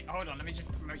 okay. Wait, hold on. Let me just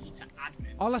promote you to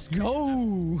admin. Oh, let's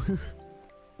go.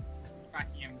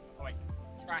 Tracking info. Oh, wait.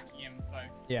 Tracking info.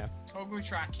 Yeah. Toggle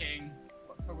tracking.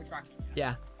 What, toggle tracking?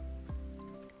 Yeah.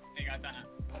 There you go. I've done it.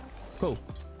 Cool.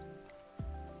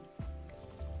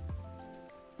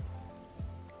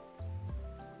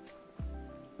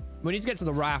 We need to get to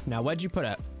the raft now. Where'd you put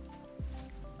it?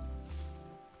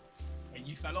 Wait,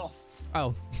 you fell off.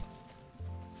 Oh,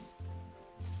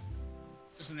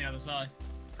 Just on the other side.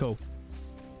 cool.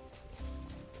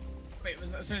 Wait,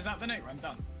 so is that the note run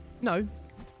done? No.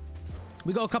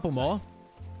 We got a couple more.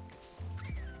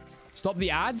 Stop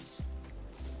the ads.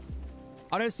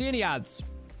 I don't see any ads.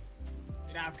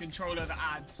 You don't have control over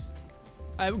ads.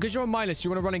 Because you're on my list, do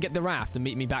you want to run and get the raft and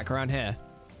meet me back around here?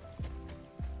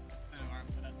 I don't know where I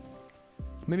put it.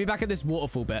 Meet me back at this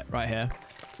waterfall bit right here.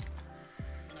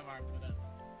 I don't know where I put it.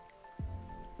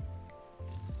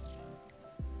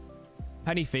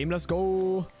 Penny theme, let's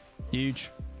go.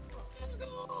 Huge. Let's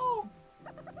go.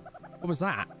 What was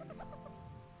that?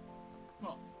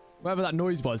 What? Whatever that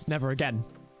noise was, never again.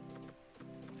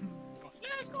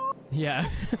 Let's go. Yeah.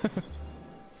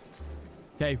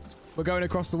 Okay, we're going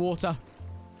across the water.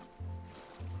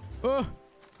 Oh!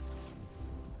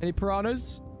 Any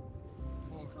piranhas?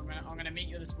 Oh, I'm gonna meet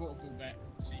you at this waterfall bit.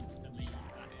 Seems to leave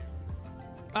that here.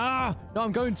 Ah! No,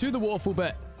 I'm going to the waterfall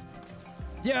bit.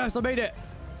 Yes, I made it.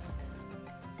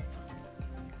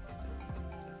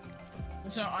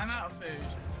 So I'm out of food.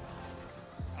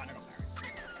 Oh, I got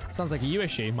berries. Sounds like a you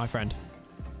issue, my friend.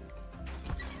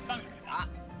 Don't do that.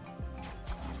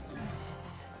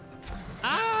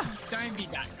 Ah! Don't be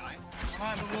that guy. I'm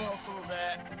out of the waterfall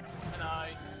bit. Hello.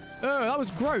 Oh, that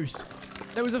was gross.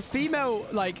 There was a female,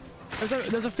 like,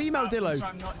 there's a female dillo. So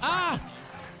I'm not Ah! tracking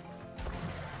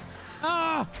you.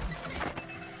 Ah!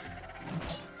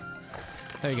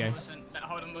 There you go. Listen,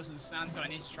 hold on, listen, stand so I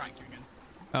need to track you again.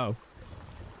 Oh.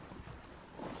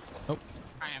 Oh.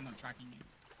 I am not tracking you.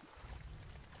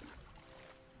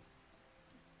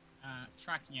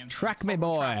 Tracking him. Track me,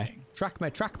 Toggle boy. tracking. Track me,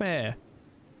 track me.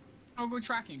 Toggle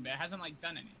tracking, but it hasn't like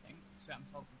done anything. So I'm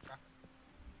toggle tracking.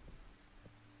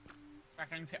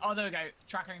 Tracking. Oh, there we go.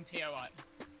 Tracking POI.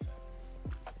 So,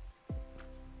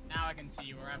 now I can see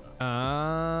you wherever.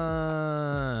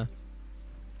 Ah.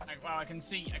 Like, well, I can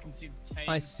see the tape.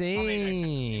 I see. Oh,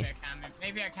 maybe I can.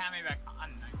 Maybe I can. I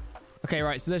don't know. Okay,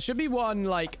 right. So there should be one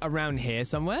like around here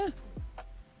somewhere.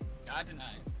 Yeah, I don't know.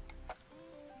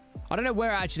 I don't know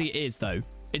where it actually is though.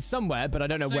 It's somewhere, but I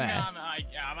don't know So, where. yeah,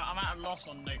 I'm at a loss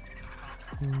on note.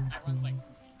 Everyone's like.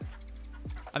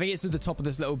 I think it's at the top of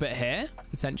this little bit here,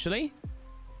 potentially.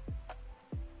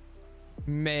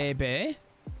 Maybe.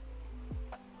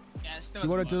 Yeah, still You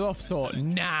want to do doesn't off work. sort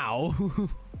now?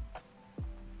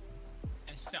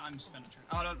 I'm still not trying.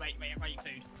 Oh, no, wait,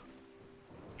 food.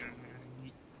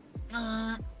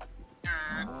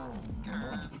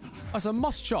 Oh, some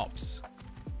moss chops.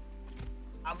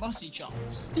 Mossy chops.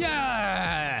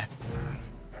 Yeah!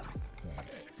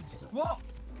 What?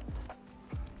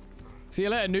 See you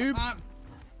later, noob.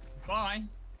 Bye.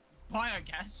 Bye, I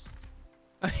guess.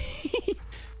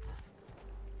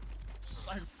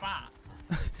 So fat.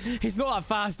 He's not that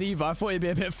fast either. I thought he'd be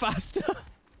a bit faster.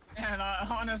 Yeah,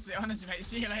 like, honestly, mate.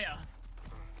 See you later.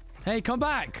 Hey, come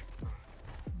back.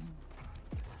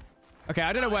 Okay,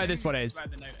 I don't know where this one is. Where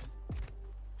the note is.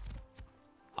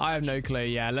 I have no clue.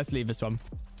 Yeah, let's leave this one.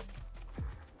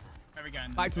 Where we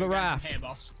going? Back to the We're going raft. Here,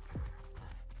 boss.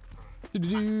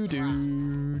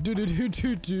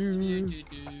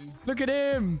 Look at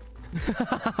him.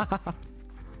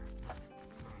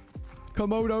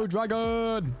 Komodo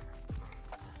dragon.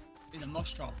 These are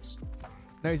moss chops.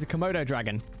 No, he's a Komodo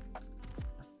dragon.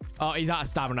 Oh, he's out of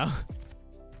stamina.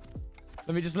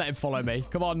 Let me just let him follow me.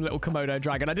 Come on, little Komodo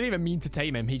dragon. I didn't even mean to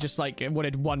tame him. He just like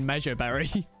wanted one measure berry.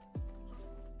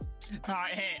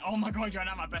 Alright, here. Oh my god, you're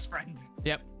now my best friend.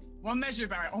 Yep. One measure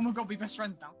berry. Oh my god, we best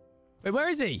friends now. Wait, where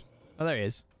is he? Oh, there he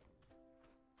is.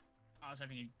 I was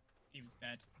hoping he was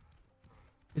dead.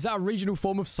 Is that a regional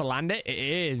form of Salandit? It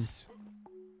is.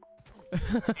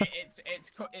 It's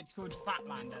called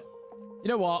Fatlander. You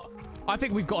know what? I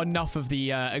think we've got enough of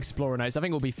the explorer notes. I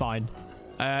think we'll be fine.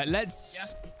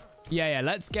 Let's... Yeah,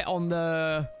 let's get on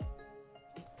the...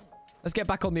 Let's get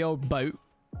back on the old boat.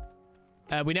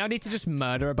 We now need to just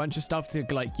murder a bunch of stuff to,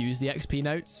 like, use the XP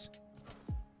notes.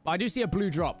 But I do see a blue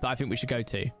drop that I think we should go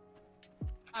to.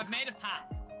 I've made a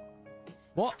pack.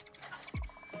 What?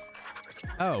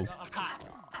 Oh. Got a pack.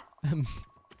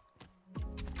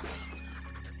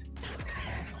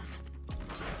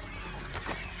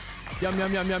 Yum,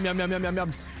 yum, yum, yum, yum, yum, yum, yum,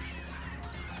 yum.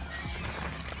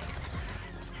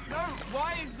 No,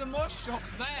 why is the moss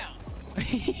chops there?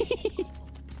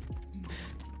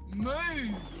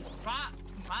 Move, fat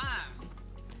man.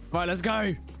 Right, let's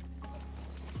go.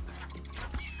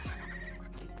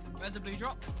 Where's the blue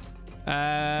drop?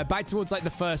 Back towards, like, the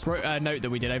first note that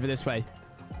we did over this way.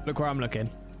 Look where I'm looking.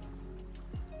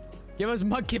 Give us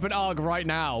Mudkip and ARK right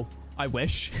now. I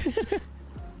wish.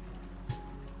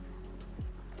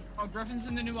 Oh, Griffin's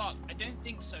in the new ARK. I don't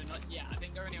think so, not yet. I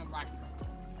think they're only on Ragnarok.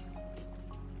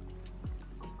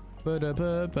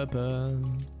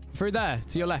 Through there,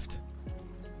 to your left.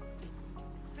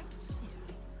 I don't see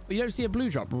it. But you don't see a blue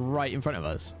drop right in front of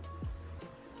us.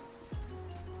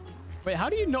 Wait, how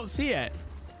do you not see it?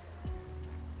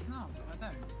 No, I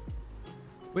don't.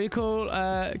 We call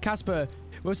Casper.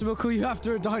 We'll call you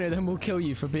after a dino, then we'll kill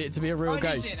you to be a real I do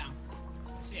ghost. see it now.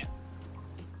 I see it.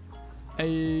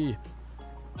 Hey.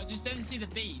 I just don't see the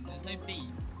beam. There's no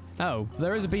beam. Oh,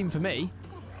 there is a beam for me.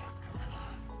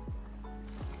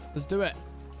 Let's do it.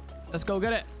 Let's go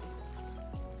get it.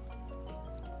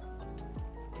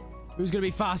 Who's gonna be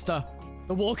faster?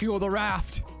 The walking or the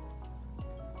raft?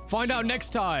 Find out next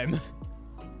time.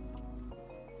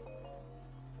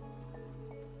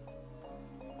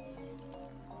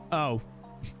 Oh.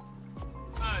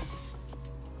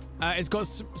 It's got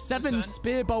 7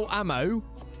 spear bolt ammo,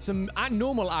 some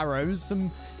normal arrows,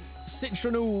 some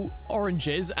citronal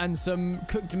oranges, and some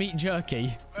cooked meat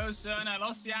jerky. Oh, son, I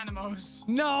lost the animals.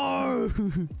 No!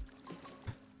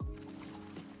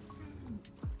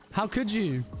 How could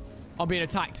you? I'm being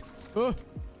attacked. Oh,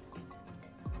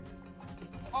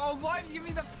 why did you give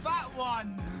me the fat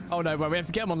one? Oh no, well, we have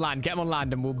to get them on land. Get them on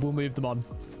land and we'll move them on.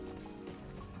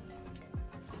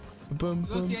 Boom,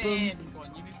 Look boom, at boom. him. Go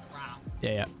on, you move it around.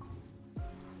 Yeah.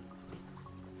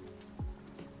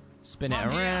 Spin it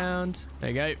I'm here. around. There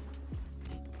you go.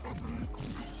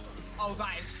 Oh,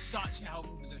 that is such a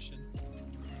helpful position.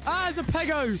 Ah, it's a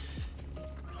pego.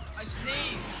 I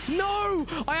sneezed. No!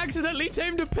 I accidentally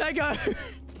tamed a pego.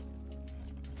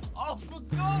 Oh, for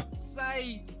God's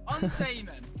sake. Untame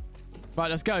him. Right,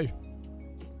 let's go.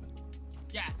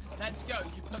 Yeah, let's go.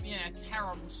 You put me in a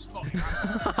terrible spot.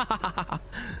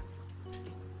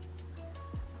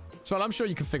 Well, I'm sure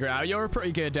you can figure it out. You're a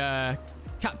pretty good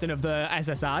captain of the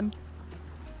SS Anne.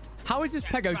 How is this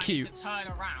pego So I need cute? to turn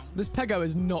around. This pego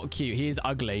is not cute. He is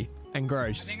ugly and I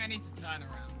gross. think I need to turn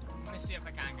around. I'm going to see if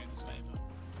I can go this way. But...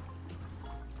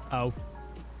 Oh.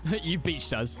 You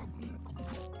beached us.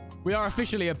 We are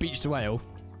officially a beached whale.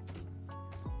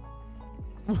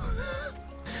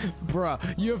 Bruh,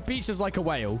 you have beached us like a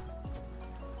whale.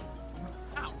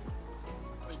 Ow.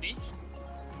 Are we beach?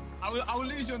 I will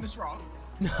lose you on this rock.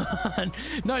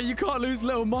 No, you can't lose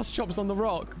little moss chops on the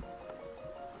rock.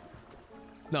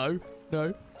 No,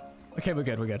 no. Okay, we're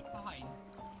good. We're good. Fine.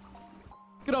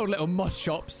 Good old little moss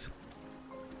shops.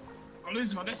 I'm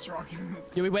losing my this rock.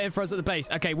 You'll be waiting for us at the base.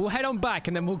 Okay, we'll head on back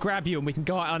and then we'll grab you and we can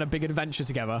go out on a big adventure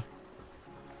together.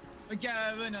 We're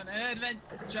going on an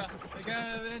adventure. We're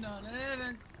going on an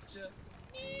adventure.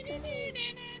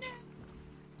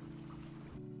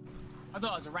 I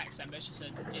thought it was a Rex then, but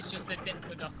it's just a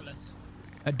Diplodocus.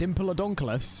 A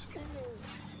Diplodocus?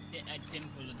 A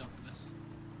Diplodocus.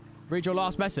 Read your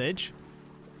last message.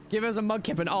 Give us a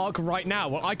mudkip and ARK right now.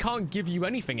 Well, I can't give you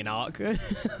anything in ARK. It's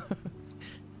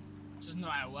just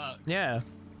not how it works. Yeah.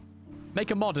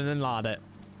 Make a mod and then lard it.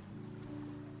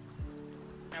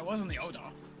 Yeah, it wasn't the old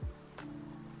ARK.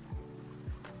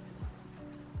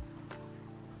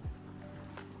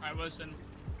 Alright, Wilson.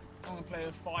 I'm gonna play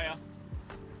with fire.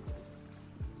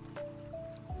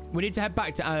 We need to head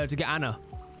back to get Anna.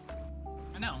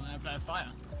 I know, I'm gonna play with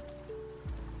fire.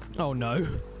 Oh no.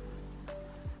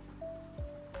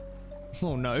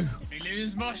 Oh no. If we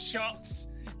lose more shops,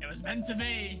 it was meant to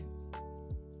be.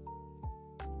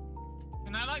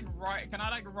 Can I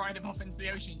ride him off into the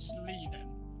ocean and just leave him?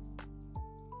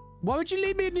 Why would you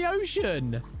leave me in the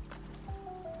ocean?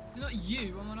 Not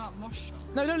you, I'm on that moss shop.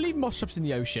 No, don't leave moss shops in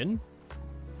the ocean.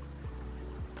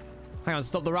 Hang on,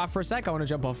 stop the raft for a sec. I want to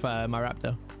jump off my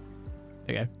raptor.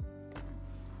 There you go.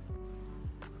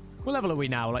 What level are we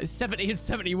now? Like 70 and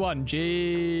 71.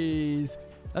 Jeez.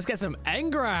 Let's get some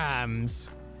engrams.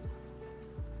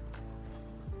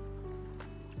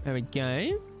 There we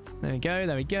go. There we go.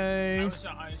 There we I go. also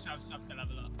have stuff to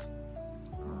level up.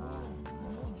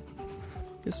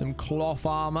 Get some cloth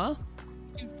armor.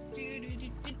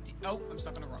 Oh, I'm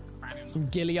stuck on a rock. Some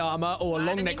ghillie armor or a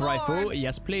long neck rifle.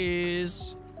 Yes,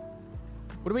 please.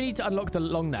 What do we need to unlock the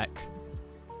long neck?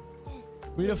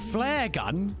 We need a flare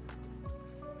gun.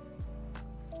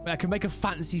 Wait, I can make a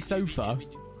fancy sofa.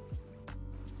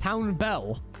 Town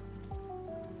bell.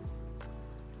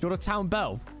 Do you want a town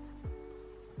bell?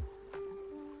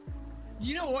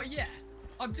 You know what? Yeah,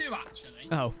 I do actually.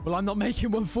 Oh, well, I'm not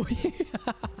making one for you.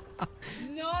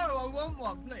 No, I want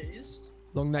one, please.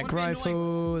 Long neck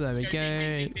rifle. There we go.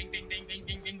 Ding, ding, ding, ding, ding,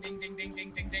 ding, ding, ding, ding, ding,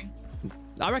 ding, ding, ding.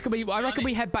 I reckon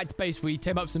we head back to base. We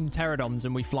tame up some pterodons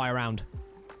and we fly around.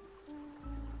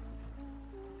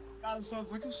 That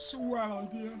sounds like a swell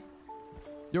idea.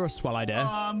 You're a swell idea.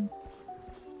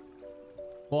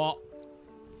 What?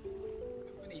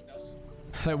 Beneath us.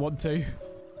 I don't want to.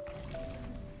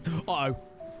 Uh-oh.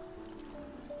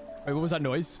 Wait, what was that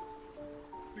noise?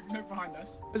 Look behind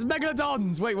us. There's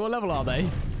megalodons! Wait, what level are they?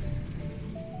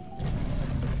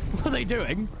 What are they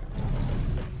doing?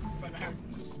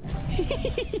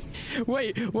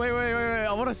 Wait.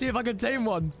 I want to see if I can tame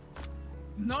one.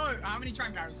 No, how many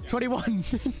train carriers? 21.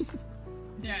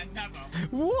 Yeah, never.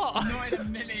 What? Not in a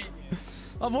million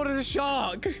years. I wanted a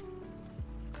shark.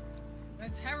 They're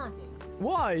terrible.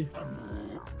 Why?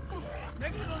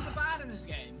 Megalodons are bad in this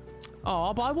game.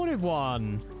 Oh, but I wanted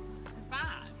one. They're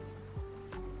bad.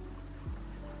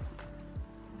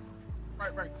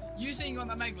 Right. You saying you want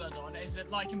the megalodon is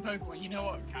it like in Pokemon? You know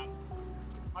what, Cam?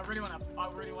 I really want a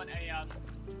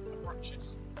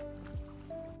Bruxious.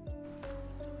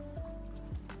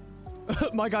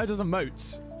 My guy does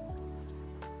emotes.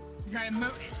 You got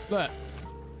emote. Look.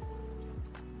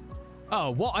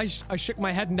 Oh, what? I shook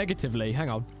my head negatively. Hang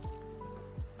on.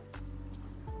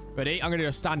 Ready? I'm gonna do a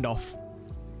standoff.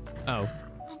 Oh.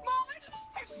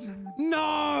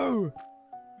 No!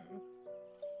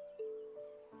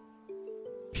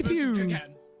 Pew pew.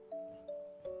 Again.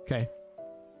 Okay.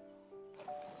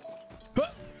 Huh.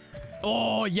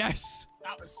 Oh, yes.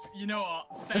 That was, you know what?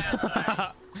 Fair play.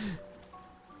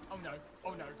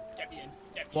 Oh no. Get me in.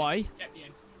 Why? Get me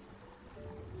in.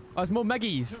 Oh, there's more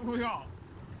Meggies. We are.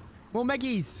 More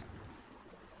Meggies.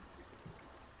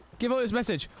 Give out this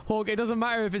message. Hawk, it doesn't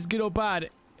matter if it's good or bad.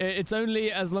 It's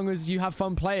only as long as you have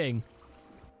fun playing.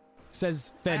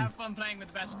 Says I Finn. have fun playing with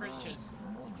the best creatures.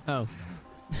 Oh.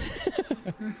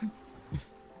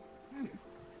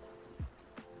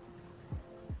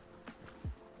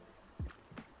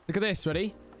 Look at this,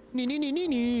 ready? What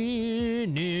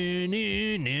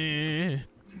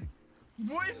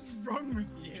is wrong with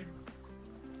you?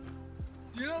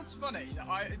 Do you know what's funny?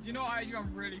 Do you know what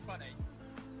I'm really funny?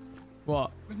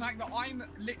 What? The fact that I'm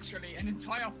literally an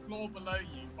entire floor below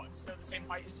you, but I'm still the same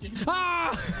height as you.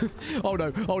 Ah! Oh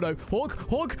no, oh no.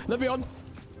 Hawk, let me on.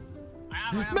 I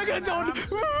am. Megalodon!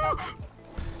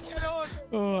 Get on!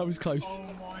 Oh, that was close. Oh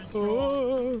my god.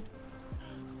 Oh.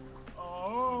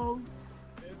 Oh,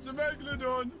 it's a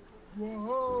megalodon.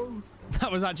 Whoa.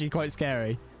 That was actually quite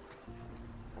scary.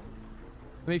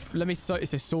 Let me say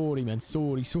sorry, man.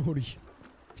 Sorry.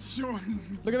 Sure.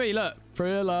 Look at me, look.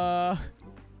 Thriller.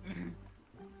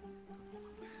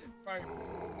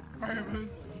 Bro,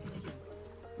 listen.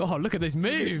 Oh, look at these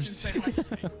moves. Listen,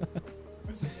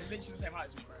 you're literally the same height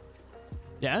as me, bro.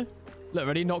 Yeah? Look,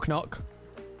 ready? Knock, knock.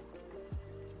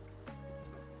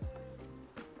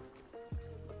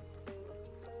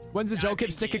 When's the Yeah, Joel I Kip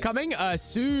think sticker he is.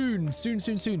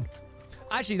 coming? Soon.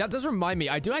 Actually, that does remind me.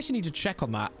 I do actually need to check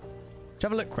on that. Let's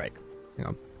have a look quick. Hang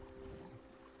on.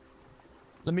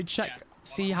 Let me check, Yeah.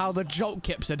 see how the Jolt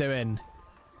Kips are doing.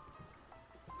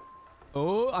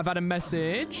 Oh, I've had a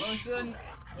message. Listen,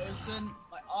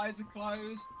 my eyes are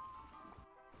closed.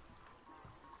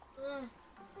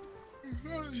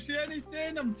 You see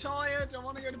anything? I'm tired. I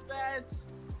want to go to bed.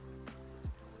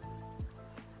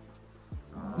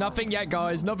 Nothing yet,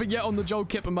 guys. Nothing yet on the Joel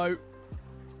Kip emote.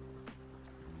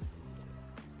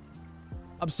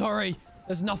 I'm sorry.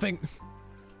 There's nothing.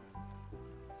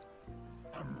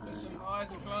 Listen, my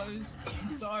eyes are closed.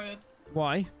 I'm tired.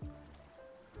 Why?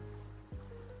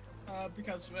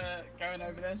 Because we're going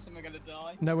over this and we're gonna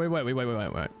die. No, wait.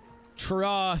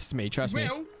 Trust me.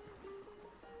 Will?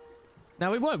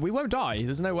 No, we won't die.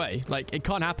 There's no way. Like, it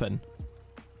can't happen.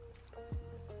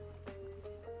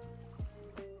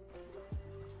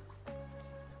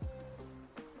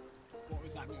 What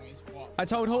was that noise? What? I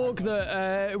told Hawk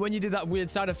that when you did that weird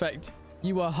sound effect,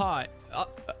 you were high.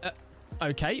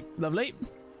 Okay, lovely.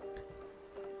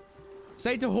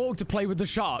 Say to Hawk to play with the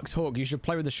sharks. Hawk, you should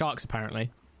play with the sharks,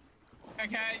 apparently.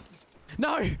 Okay.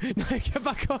 No, get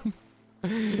back on.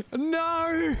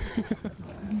 No.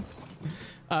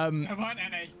 There weren't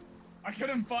any. I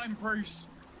couldn't find Bruce.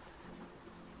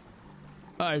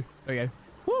 Oh, there we go.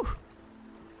 Woo.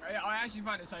 I actually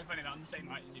find it so funny that I'm the same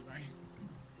height as you, bro.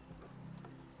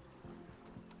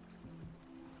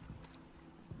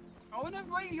 Oh no,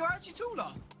 wait, you're actually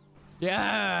taller.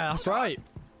 Yeah, that's right.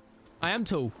 I am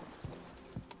tall.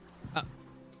 Oh.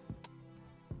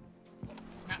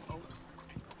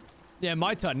 Yeah,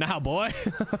 my turn now, boy.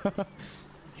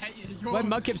 Okay, When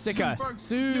Mudkip sticker?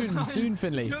 Soon,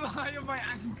 Finley. You're the height of my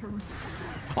ankles.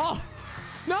 Oh,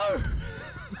 no.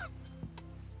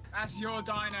 That's your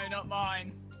dino, not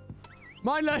mine.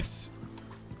 Mindless.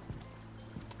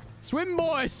 Swim,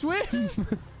 boy, swim.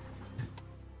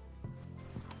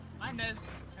 Mine does.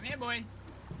 Come here, boy.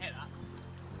 Hit that.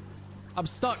 I'm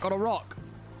stuck on a rock.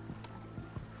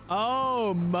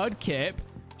 Oh, Mudkip.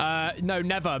 No,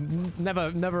 never a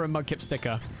Mudkip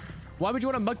sticker. Why would you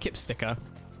want a Mudkip sticker?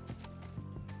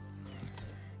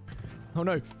 Oh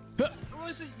no. Huh. Why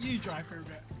doesn't you drive through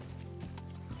it?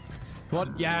 Come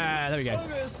on. Yeah, there we go. I'm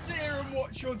gonna sit here and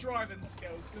watch your driving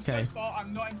skills, because Okay. so far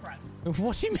I'm not impressed.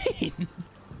 What do you mean?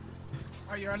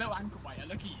 Oh, you're a little ankle biter.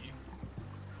 Look at you.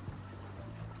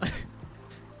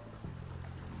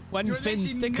 When You're Finn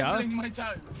literally sticker? nibbling my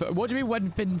toes. What do you mean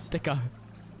when Finn sticker?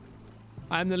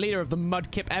 I am the leader of the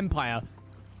Mudkip Empire.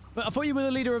 But I thought you were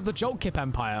the leader of the Joltkip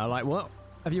Empire. Like, what?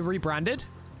 Have you rebranded?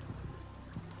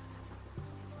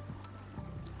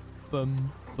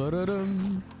 Bum,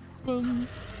 ba-da-dum, bum,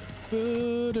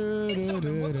 What did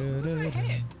I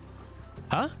hit?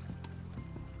 huh?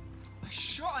 I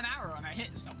shot an arrow and I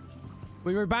hit something.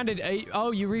 We rebranded.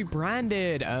 Oh, you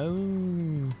rebranded.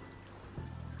 Oh.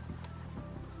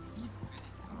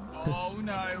 Oh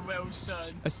no,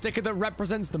 Wilson. A sticker that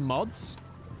represents the mods?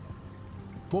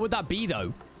 What would that be,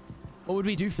 though? What would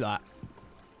we do for that?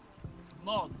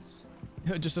 Mods.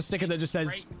 Just a sticker that just says,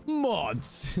 Great.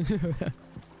 mods.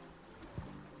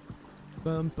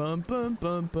 Bum, bum, bum,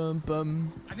 bum, bum,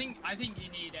 bum. I think you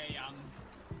need a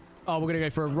Oh, we're going to go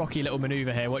for a rocky little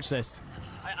maneuver here. Watch this.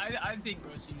 I think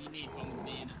Wilson you need one with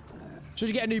me in it. Should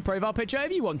you get a new profile picture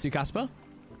if you want to, Casper?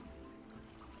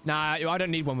 Nah, I don't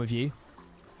need one with you.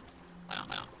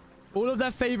 All of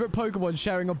their favorite Pokemon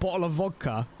sharing a bottle of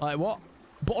vodka. Like what?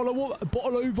 Bottle of what?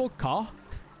 Bottle of vodka?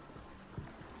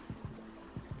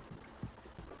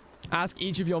 Ask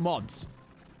each of your mods.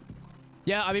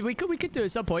 Yeah, I mean, we could do it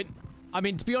at some point. I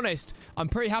mean, to be honest, I'm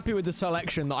pretty happy with the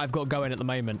selection that I've got going at the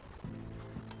moment.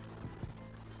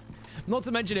 Not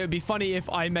to mention, it would be funny if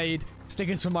I made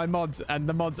stickers for my mods and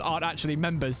the mods aren't actually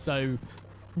members, so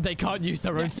they can't use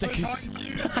their own stickers.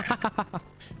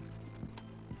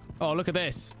 Oh, look at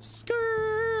this.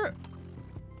 Skirt.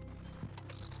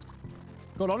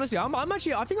 God, honestly, I'm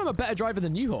actually, I think I'm a better driver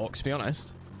than you, Hawks, to be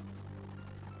honest.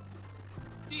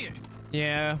 Do you?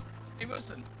 Yeah. Hey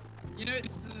Wilson, you know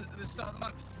it's the start of the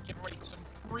month. You can give away some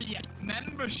free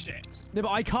memberships. No, but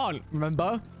I can't,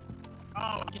 remember?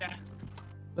 Oh yeah.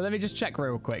 But let me just check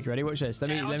real quick. You ready? Watch this. Let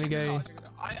me I'll check it go. out,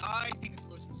 I think it's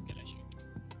Wilson's skill issue.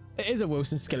 It is a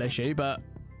Wilson skill issue, but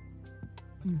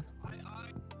Let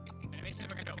me see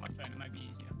if I can do it on my phone. It might be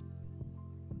easier.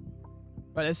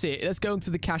 right, let's see. Let's go into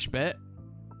the cash bit.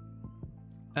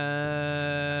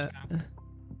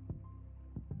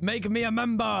 Make me a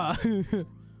member.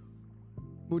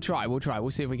 We'll try.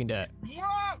 We'll see if we can do it.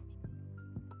 What?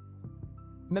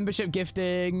 Membership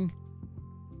gifting.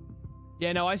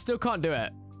 Yeah, no, I still can't do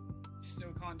it.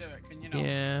 Still can't do it, can you not?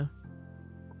 Yeah.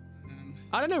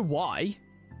 I don't know why.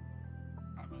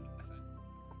 Can't find it, I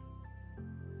think.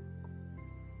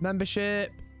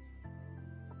 Membership.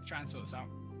 Try and sort this out.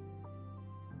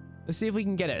 Let's see if we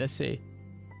can get it. Let's see.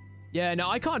 Yeah, no,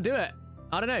 I can't do it.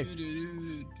 I don't know.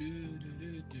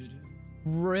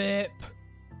 Rip.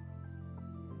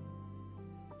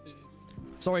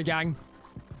 Sorry, gang.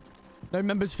 No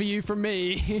members for you from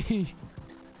me.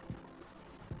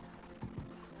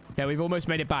 Okay, we've almost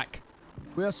made it back.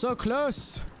 We are so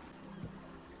close.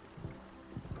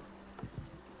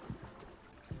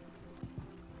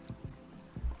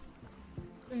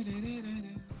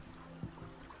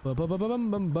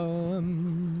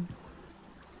 Bum.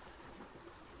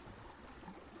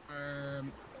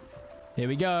 Here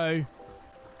we go.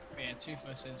 Yeah,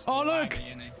 Toothless. Oh, look!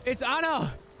 It's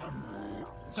Anna!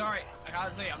 Sorry, I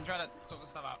can't see. I'm trying to sort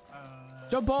this stuff out.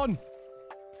 Jump on!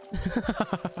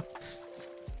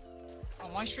 Oh,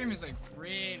 my stream is like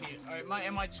really. Oh, it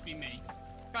might just be me.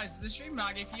 Guys, the stream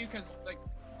laggy for you because it's like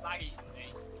laggy for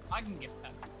me. I can give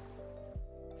 10.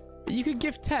 You could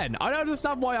give 10. I don't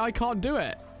understand why I can't do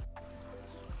it.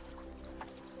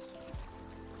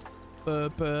 There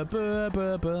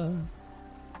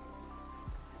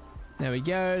we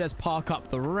go. Let's park up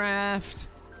the raft.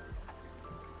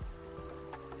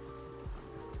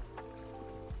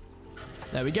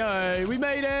 There we go. We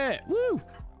made it. Woo!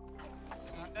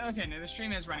 Okay, no, the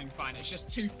stream is running fine. It's just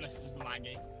Toothless is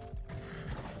laggy.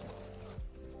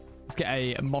 Let's get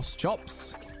a moss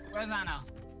chops. Where's Anna?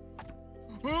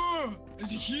 Oh,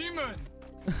 it's a human.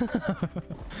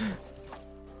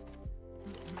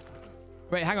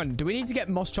 Wait, hang on. Do we need to get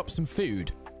moss chops some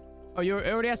food? Oh, you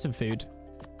already have some food.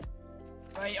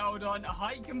 Wait, hold on. A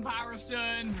height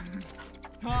comparison.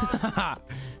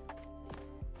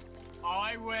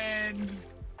 I win.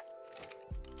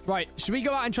 Right, should we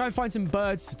go out and try and find some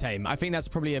birds to tame? I think that's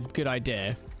probably a good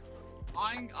idea.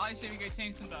 I say we go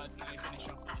tame some birds and then we finish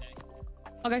off the day.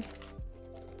 Okay.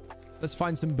 Let's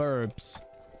find some burbs.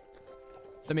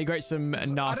 Let me grate some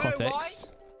narcotics.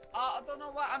 I don't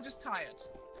know why. I'm just tired.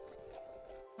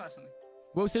 Personally.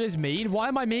 Wilson is mean? Why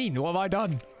am I mean? What have I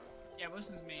done? Yeah,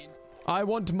 Wilson's mean. I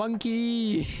want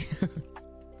monkey.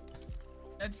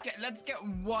 Let's get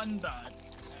one bird.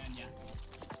 And yeah.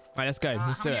 Right, let's go.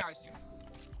 Let's how do many it. hours do you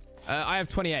have? I have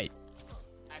 28.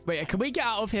 I have Wait, 10. can we get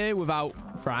out of here without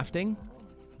crafting?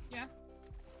 Yeah.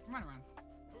 Run around.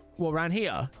 Well, around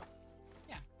here?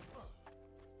 Yeah.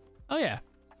 Oh, yeah.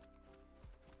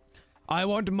 I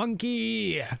want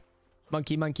monkey.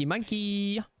 Monkey.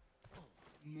 Munka.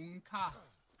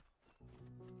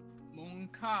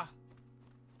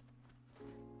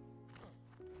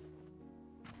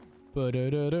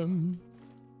 Ba-da-da-dum.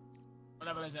 What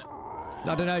level is it?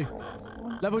 I don't know.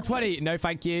 Level 20. No,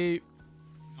 thank you.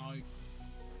 No.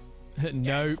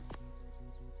 No.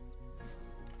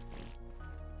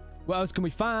 What else can we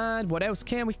find? What else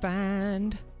can we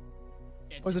find?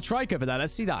 There's a trike over there.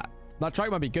 Let's see that. That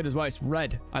trike might be good as well. It's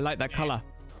red. I like that color.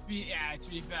 Yeah, to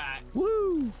be fair.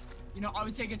 Woo! You know, I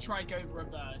would take a trike over a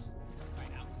bird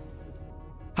right now.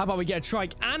 How about we get a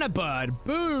trike and a bird?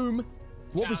 Boom!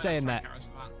 What we saying there?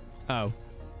 Oh.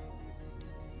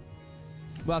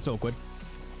 Well, that's awkward.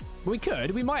 We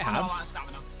could. We might have. Oh,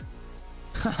 stamina.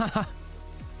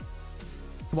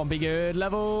 Come on, be good.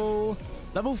 Level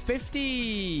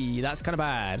 50. That's kind of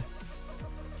bad.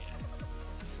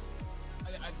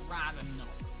 Yeah. I'd rather not.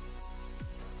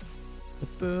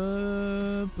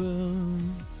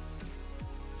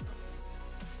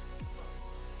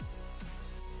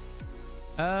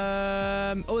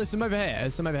 Oh, there's some over here. Okay,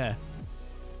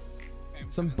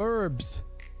 Some burbs.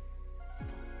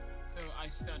 So I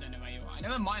still don't know where you are. I know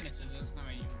where minus is. I just know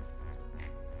where you are.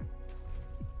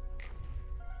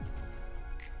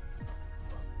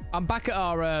 I'm back at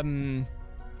our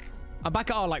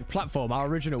like platform, our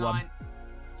original one.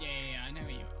 Yeah, I know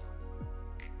where you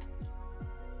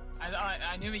are.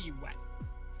 I knew where you went.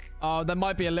 Oh, there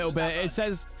might be a little bit.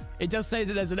 It does say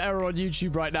that there's an error on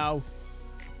YouTube right now.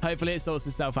 Hopefully it sorts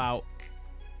itself out.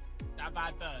 That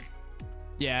bad bird.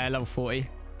 Yeah, level 40.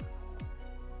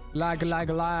 Lag.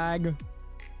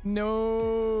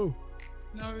 No.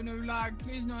 No lag.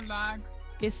 Please no lag.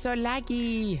 It's so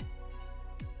laggy.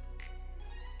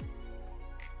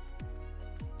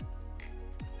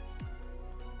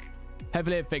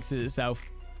 Hopefully it fixes itself.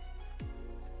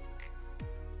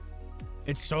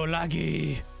 It's so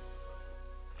laggy.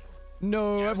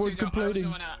 No, Yeah, everyone's complaining. I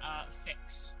also want to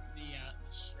fix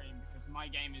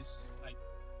game is like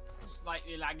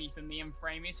slightly laggy for me and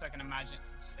framey, so I can imagine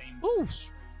it's the same. Ooh.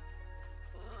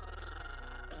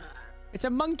 It's a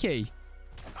monkey.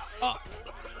 Oh.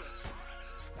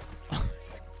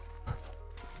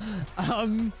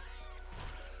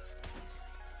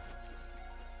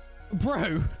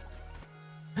 Bro.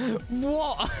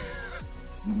 What?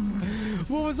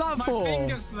 What was that for? My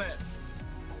finger slipped.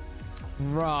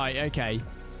 Right, okay.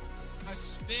 A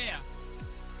spear.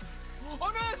 Oh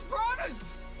no, it's piranhas!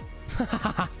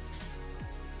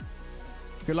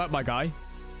 Good luck, my guy.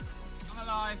 I'm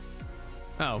alive.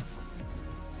 Oh.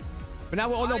 But now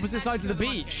we're on I opposite didn't sides of the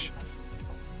actually beach.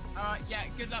 Yeah,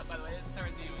 good luck by the way. It's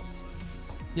Thursday.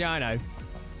 Yeah, I know.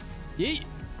 Yeet.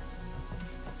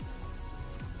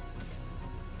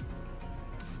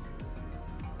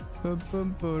 Bum,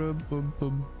 bum, bum, bum,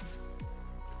 bum.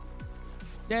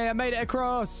 Yeah, I made it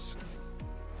across.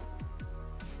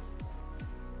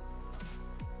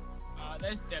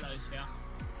 There's Dillos here.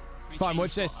 It's fine,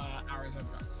 watch this. Arrows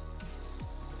over.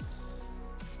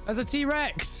 There's a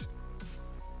T-Rex.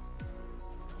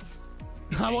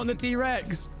 I want the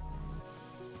T-Rex.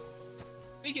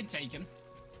 We could take him.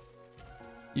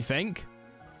 You think?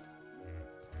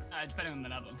 Depending on the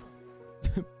level.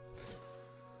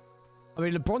 I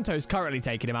mean, LeBronto's currently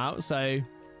taking him out, so...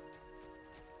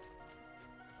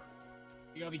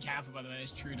 You gotta be careful, by the way.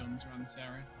 There's Trudons around this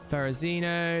area.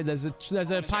 Ferrazino.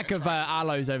 There's a pack of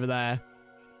aloes over there.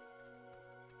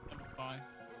 Level 5.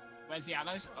 Where's the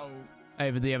aloes? Oh.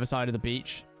 Over the other side of the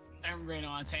beach. I don't really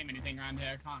want to tame anything around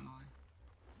here, can't I?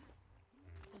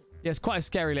 Yeah, it's quite a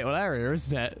scary little area,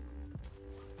 isn't it?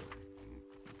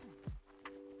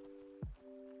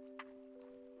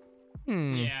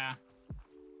 Yeah.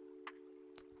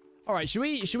 All right, should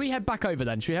we head back over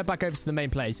then? Should we head back over to the main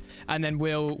place, and then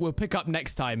we'll pick up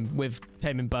next time with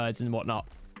taming birds and whatnot.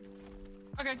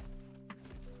 Okay.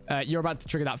 You're about to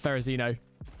trigger that Ferrazino.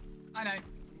 I know.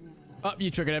 Oh, you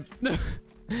triggered him.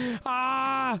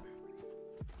 Ah!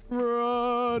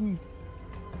 Run!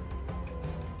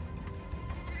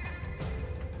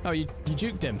 Oh, you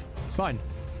juked him. It's fine.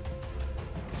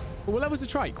 What level's the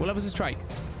trike? What level's the trike?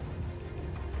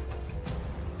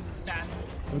 10.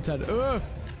 I'm 10.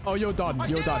 Oh, you're done.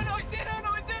 You're done. I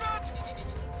didn't!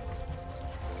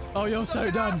 Oh, you're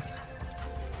so done. Close.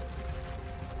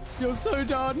 You're so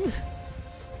done.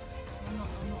 I'm not.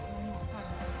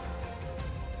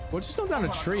 We'll just knock down a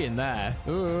tree in there.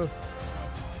 Oh,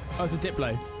 it's a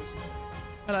Diplo.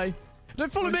 Hello.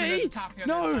 Don't follow me.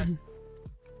 No.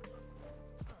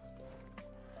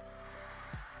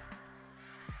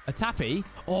 A tappy?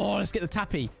 Oh, let's get the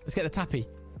tappy. Let's get the tappy.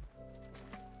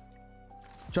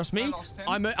 Trust me,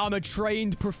 I'm a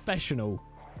trained professional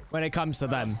when it comes to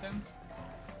them.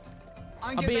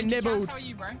 I'm being nibbled. How are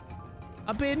you, bro?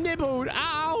 I'm being nibbled.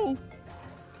 Ow!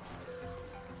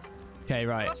 Okay,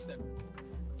 right.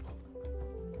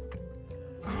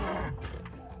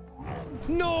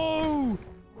 No!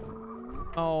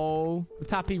 Oh, the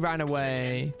tappy ran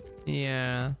away.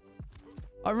 Yeah.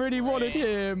 I really wanted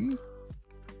him.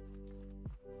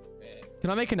 Can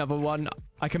I make another one?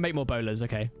 I can make more bowlers.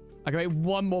 Okay. I can make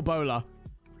one more bowler.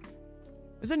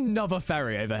 There's another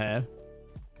ferry over here.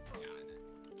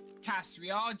 Cass, we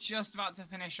are just about to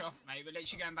finish off, mate. We're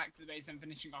literally going back to the base and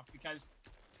finishing off because,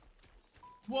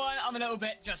 one, I'm a little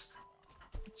bit just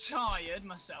tired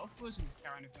myself. Wasn't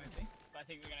carrying anything, but I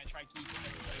think we're going to try keeping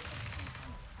everybody.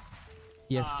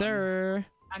 Yes, sir.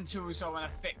 And two, also I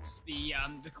want to fix the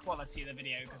quality of the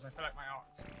video because I feel like my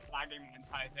art's lagging the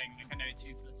entire thing. Like I know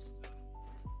Toothless is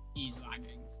he's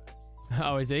lagging. So.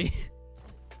 Oh, is he?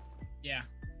 Yeah.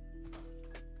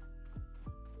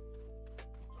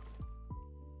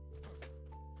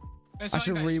 I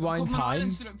should rewind time.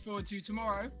 To look forward to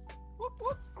tomorrow. Whoop,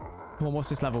 whoop. Come on, what's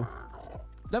this level?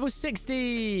 Level 60.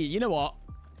 You know what?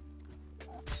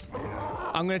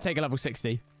 I'm going to take a level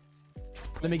 60.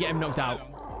 Let me get him knocked out.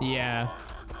 Yeah.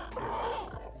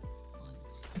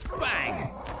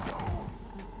 Bang.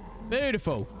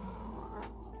 Beautiful.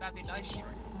 That'd be nice.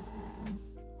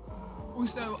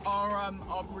 Also,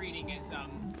 our breeding is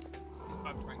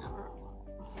bugged right now.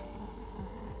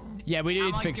 Yeah, we do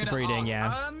need to fix the breeding,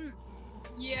 yeah.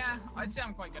 Yeah, I'd say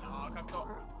I'm quite good at ARK. I've got...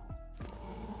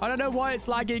 I don't know why it's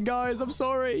lagging, guys. I'm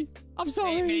sorry. I'm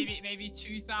sorry. Maybe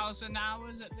 2,000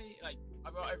 hours at least. Like,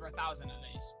 I've got over 1,000 at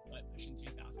least. Like, pushing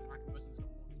 2,000. I reckon Wilson's got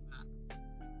more than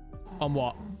that. On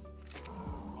what?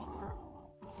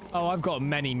 Oh, I've got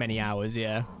many, many hours,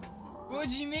 yeah. What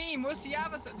do you mean? What's the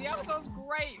avatar? The avatar's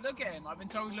great. Look at him. I've been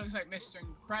told he looks like Mr.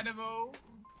 Incredible.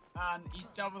 And he's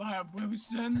double Herb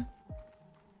Wilson.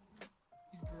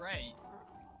 He's great.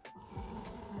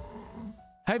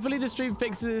 Hopefully the stream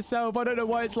fixes itself. I don't know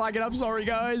why it's lagging. I'm sorry,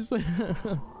 guys.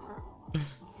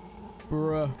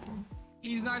 Bruh.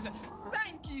 He's nice.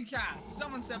 Thank you, Cass.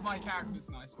 Someone said my character's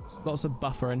nice. Lots of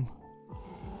buffering.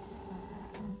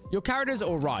 Your character's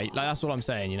all right. Like, that's what I'm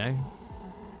saying, you know?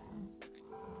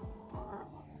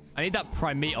 I need that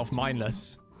prime meat off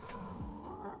mindless.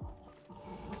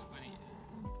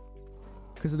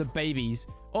 Because of the babies.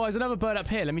 Oh, there's another bird up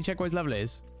here. Let me check what his level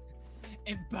is.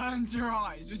 It burns your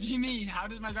eyes. What do you mean? How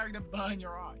does my character burn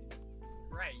your eyes?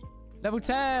 Great. Level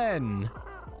 10.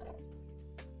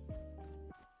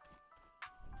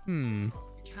 You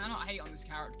cannot hate on this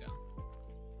character.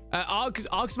 Ark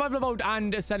Survival Evolved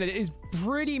and Ascended is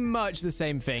pretty much the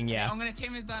same thing, yeah. I'm going to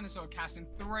team with Dinosaur Cast in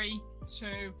 3,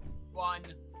 2, 1.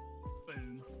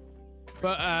 Boom.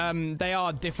 But they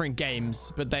are different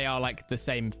games, but they are like the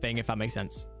same thing, if that makes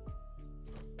sense.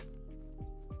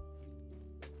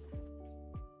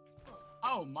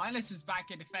 Oh, Mindless is back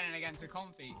here defending against a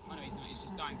Comfy. Oh no, he's not. He's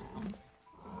just dying to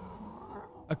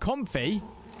a Comfy. A Comfy?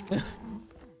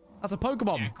 That's a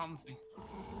Pokemon. Yeah, Comfy.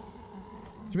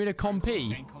 Do you mean a Compy?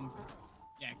 Saying Comfy.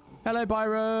 Yeah, Comfy. Hello,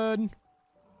 Byron.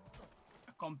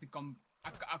 A Compy,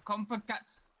 a Compacat.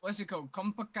 What's it called?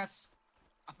 Compacus.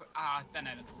 I don't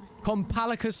know.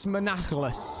 Compalicus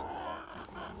Monachilus.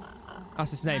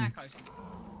 That's his name. Close.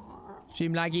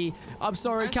 Stream laggy. I'm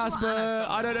sorry, Casper.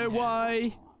 I don't know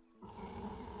why.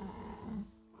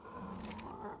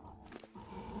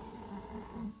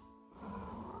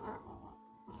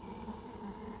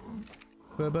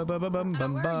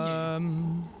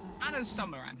 Bum. Anna's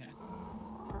somewhere around here.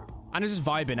 Anna's just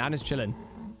vibing. Anna's chilling.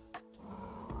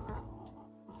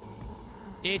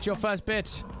 Eat your first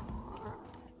bit.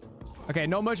 Okay,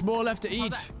 not much more left to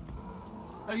eat.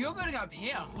 Oh, you're building up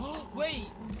here.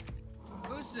 Wait.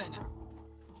 Listen.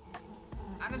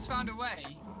 Anna's found a way.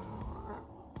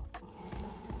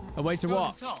 A way to Go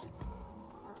what? to the top.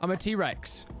 I'm a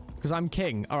T-Rex. Because I'm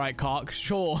king. All right, Kark.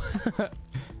 Sure.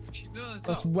 She built at the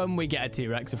That's top. when we get a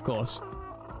T-Rex, of course.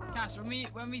 Cass,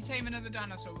 when we tame another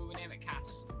dinosaur, we will name it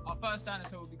Cass. Our first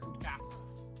dinosaur will be called Cass.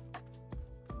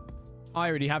 I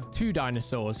already have 2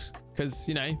 dinosaurs. Because,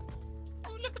 you know.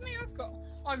 Oh, look at me!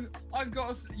 I've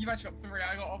got. You've actually got 3.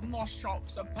 I got a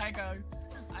Moschops, a Pego,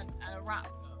 and a Raptor.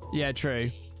 Yeah, true.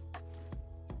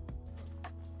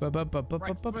 Right,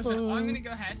 listen, I'm gonna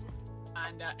go ahead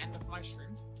and end off my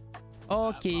stream.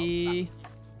 Okay. In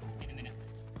a minute.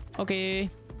 Okay.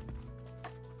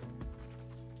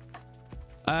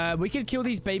 We could kill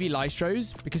these baby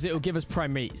Lystros because it will give us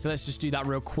prime meat. So let's just do that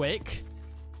real quick.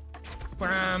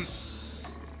 Bam.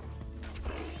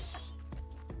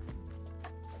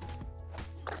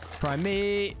 Prime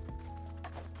meat.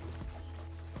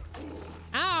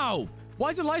 Ow! Why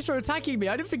is the Lystro attacking me?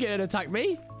 I didn't think it would attack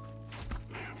me.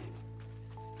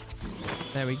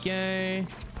 There we go.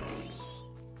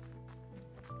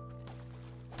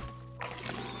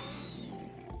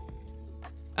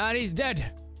 And he's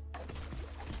dead.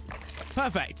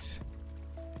 Perfect.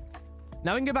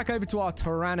 Now we can go back over to our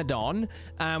Pteranodon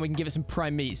and we can give it some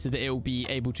prime meat so that it will be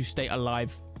able to stay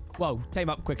alive. Well, tame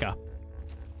up quicker.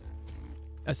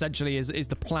 Essentially is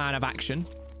the plan of action.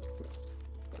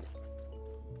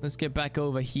 Let's get back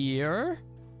over here.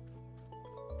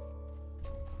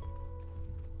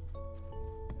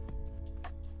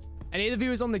 Any of the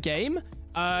viewers on the game?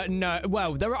 No.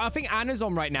 Well, I think Anna's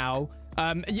on right now.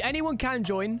 Anyone can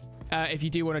join. If you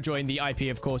do want to join, the IP,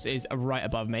 of course, is right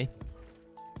above me.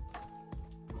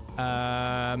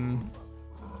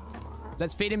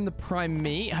 Let's feed him the prime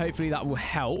meat. Hopefully that will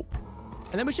help.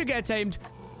 And then we should get tamed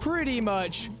pretty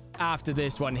much after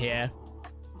this one here.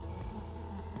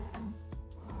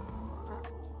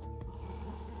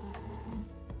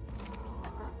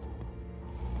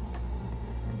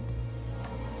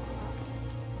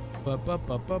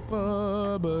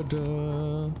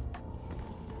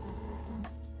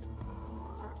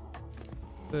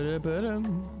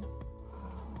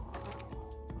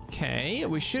 Okay,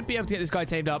 we should be able to get this guy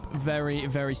tamed up very,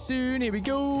 very soon. Here we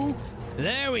go.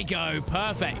 There we go.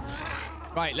 Perfect.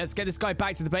 Right, let's get this guy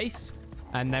back to the base,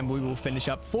 and then we will finish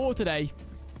up for today.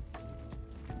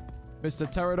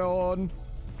 Mr. Pteranodon.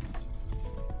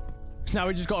 Now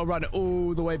we just got to run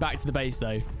all the way back to the base,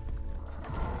 though.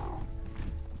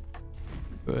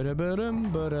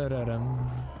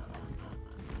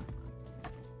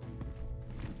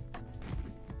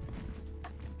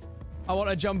 I want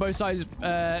a jumbo-sized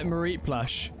Mareep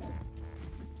plush.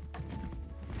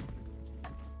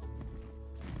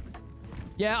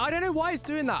 Yeah, I don't know why it's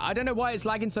doing that. I don't know why it's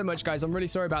lagging so much, guys. I'm really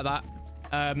sorry about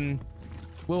that.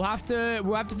 We'll have to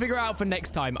figure it out for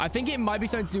next time. I think it might be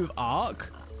something to do with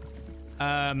ARK.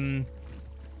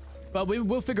 But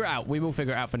we'll figure it out. We will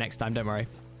figure it out for next time. Don't worry.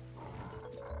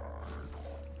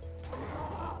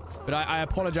 But I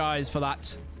apologize for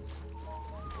that.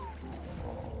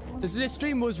 This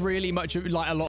stream was really much like a lot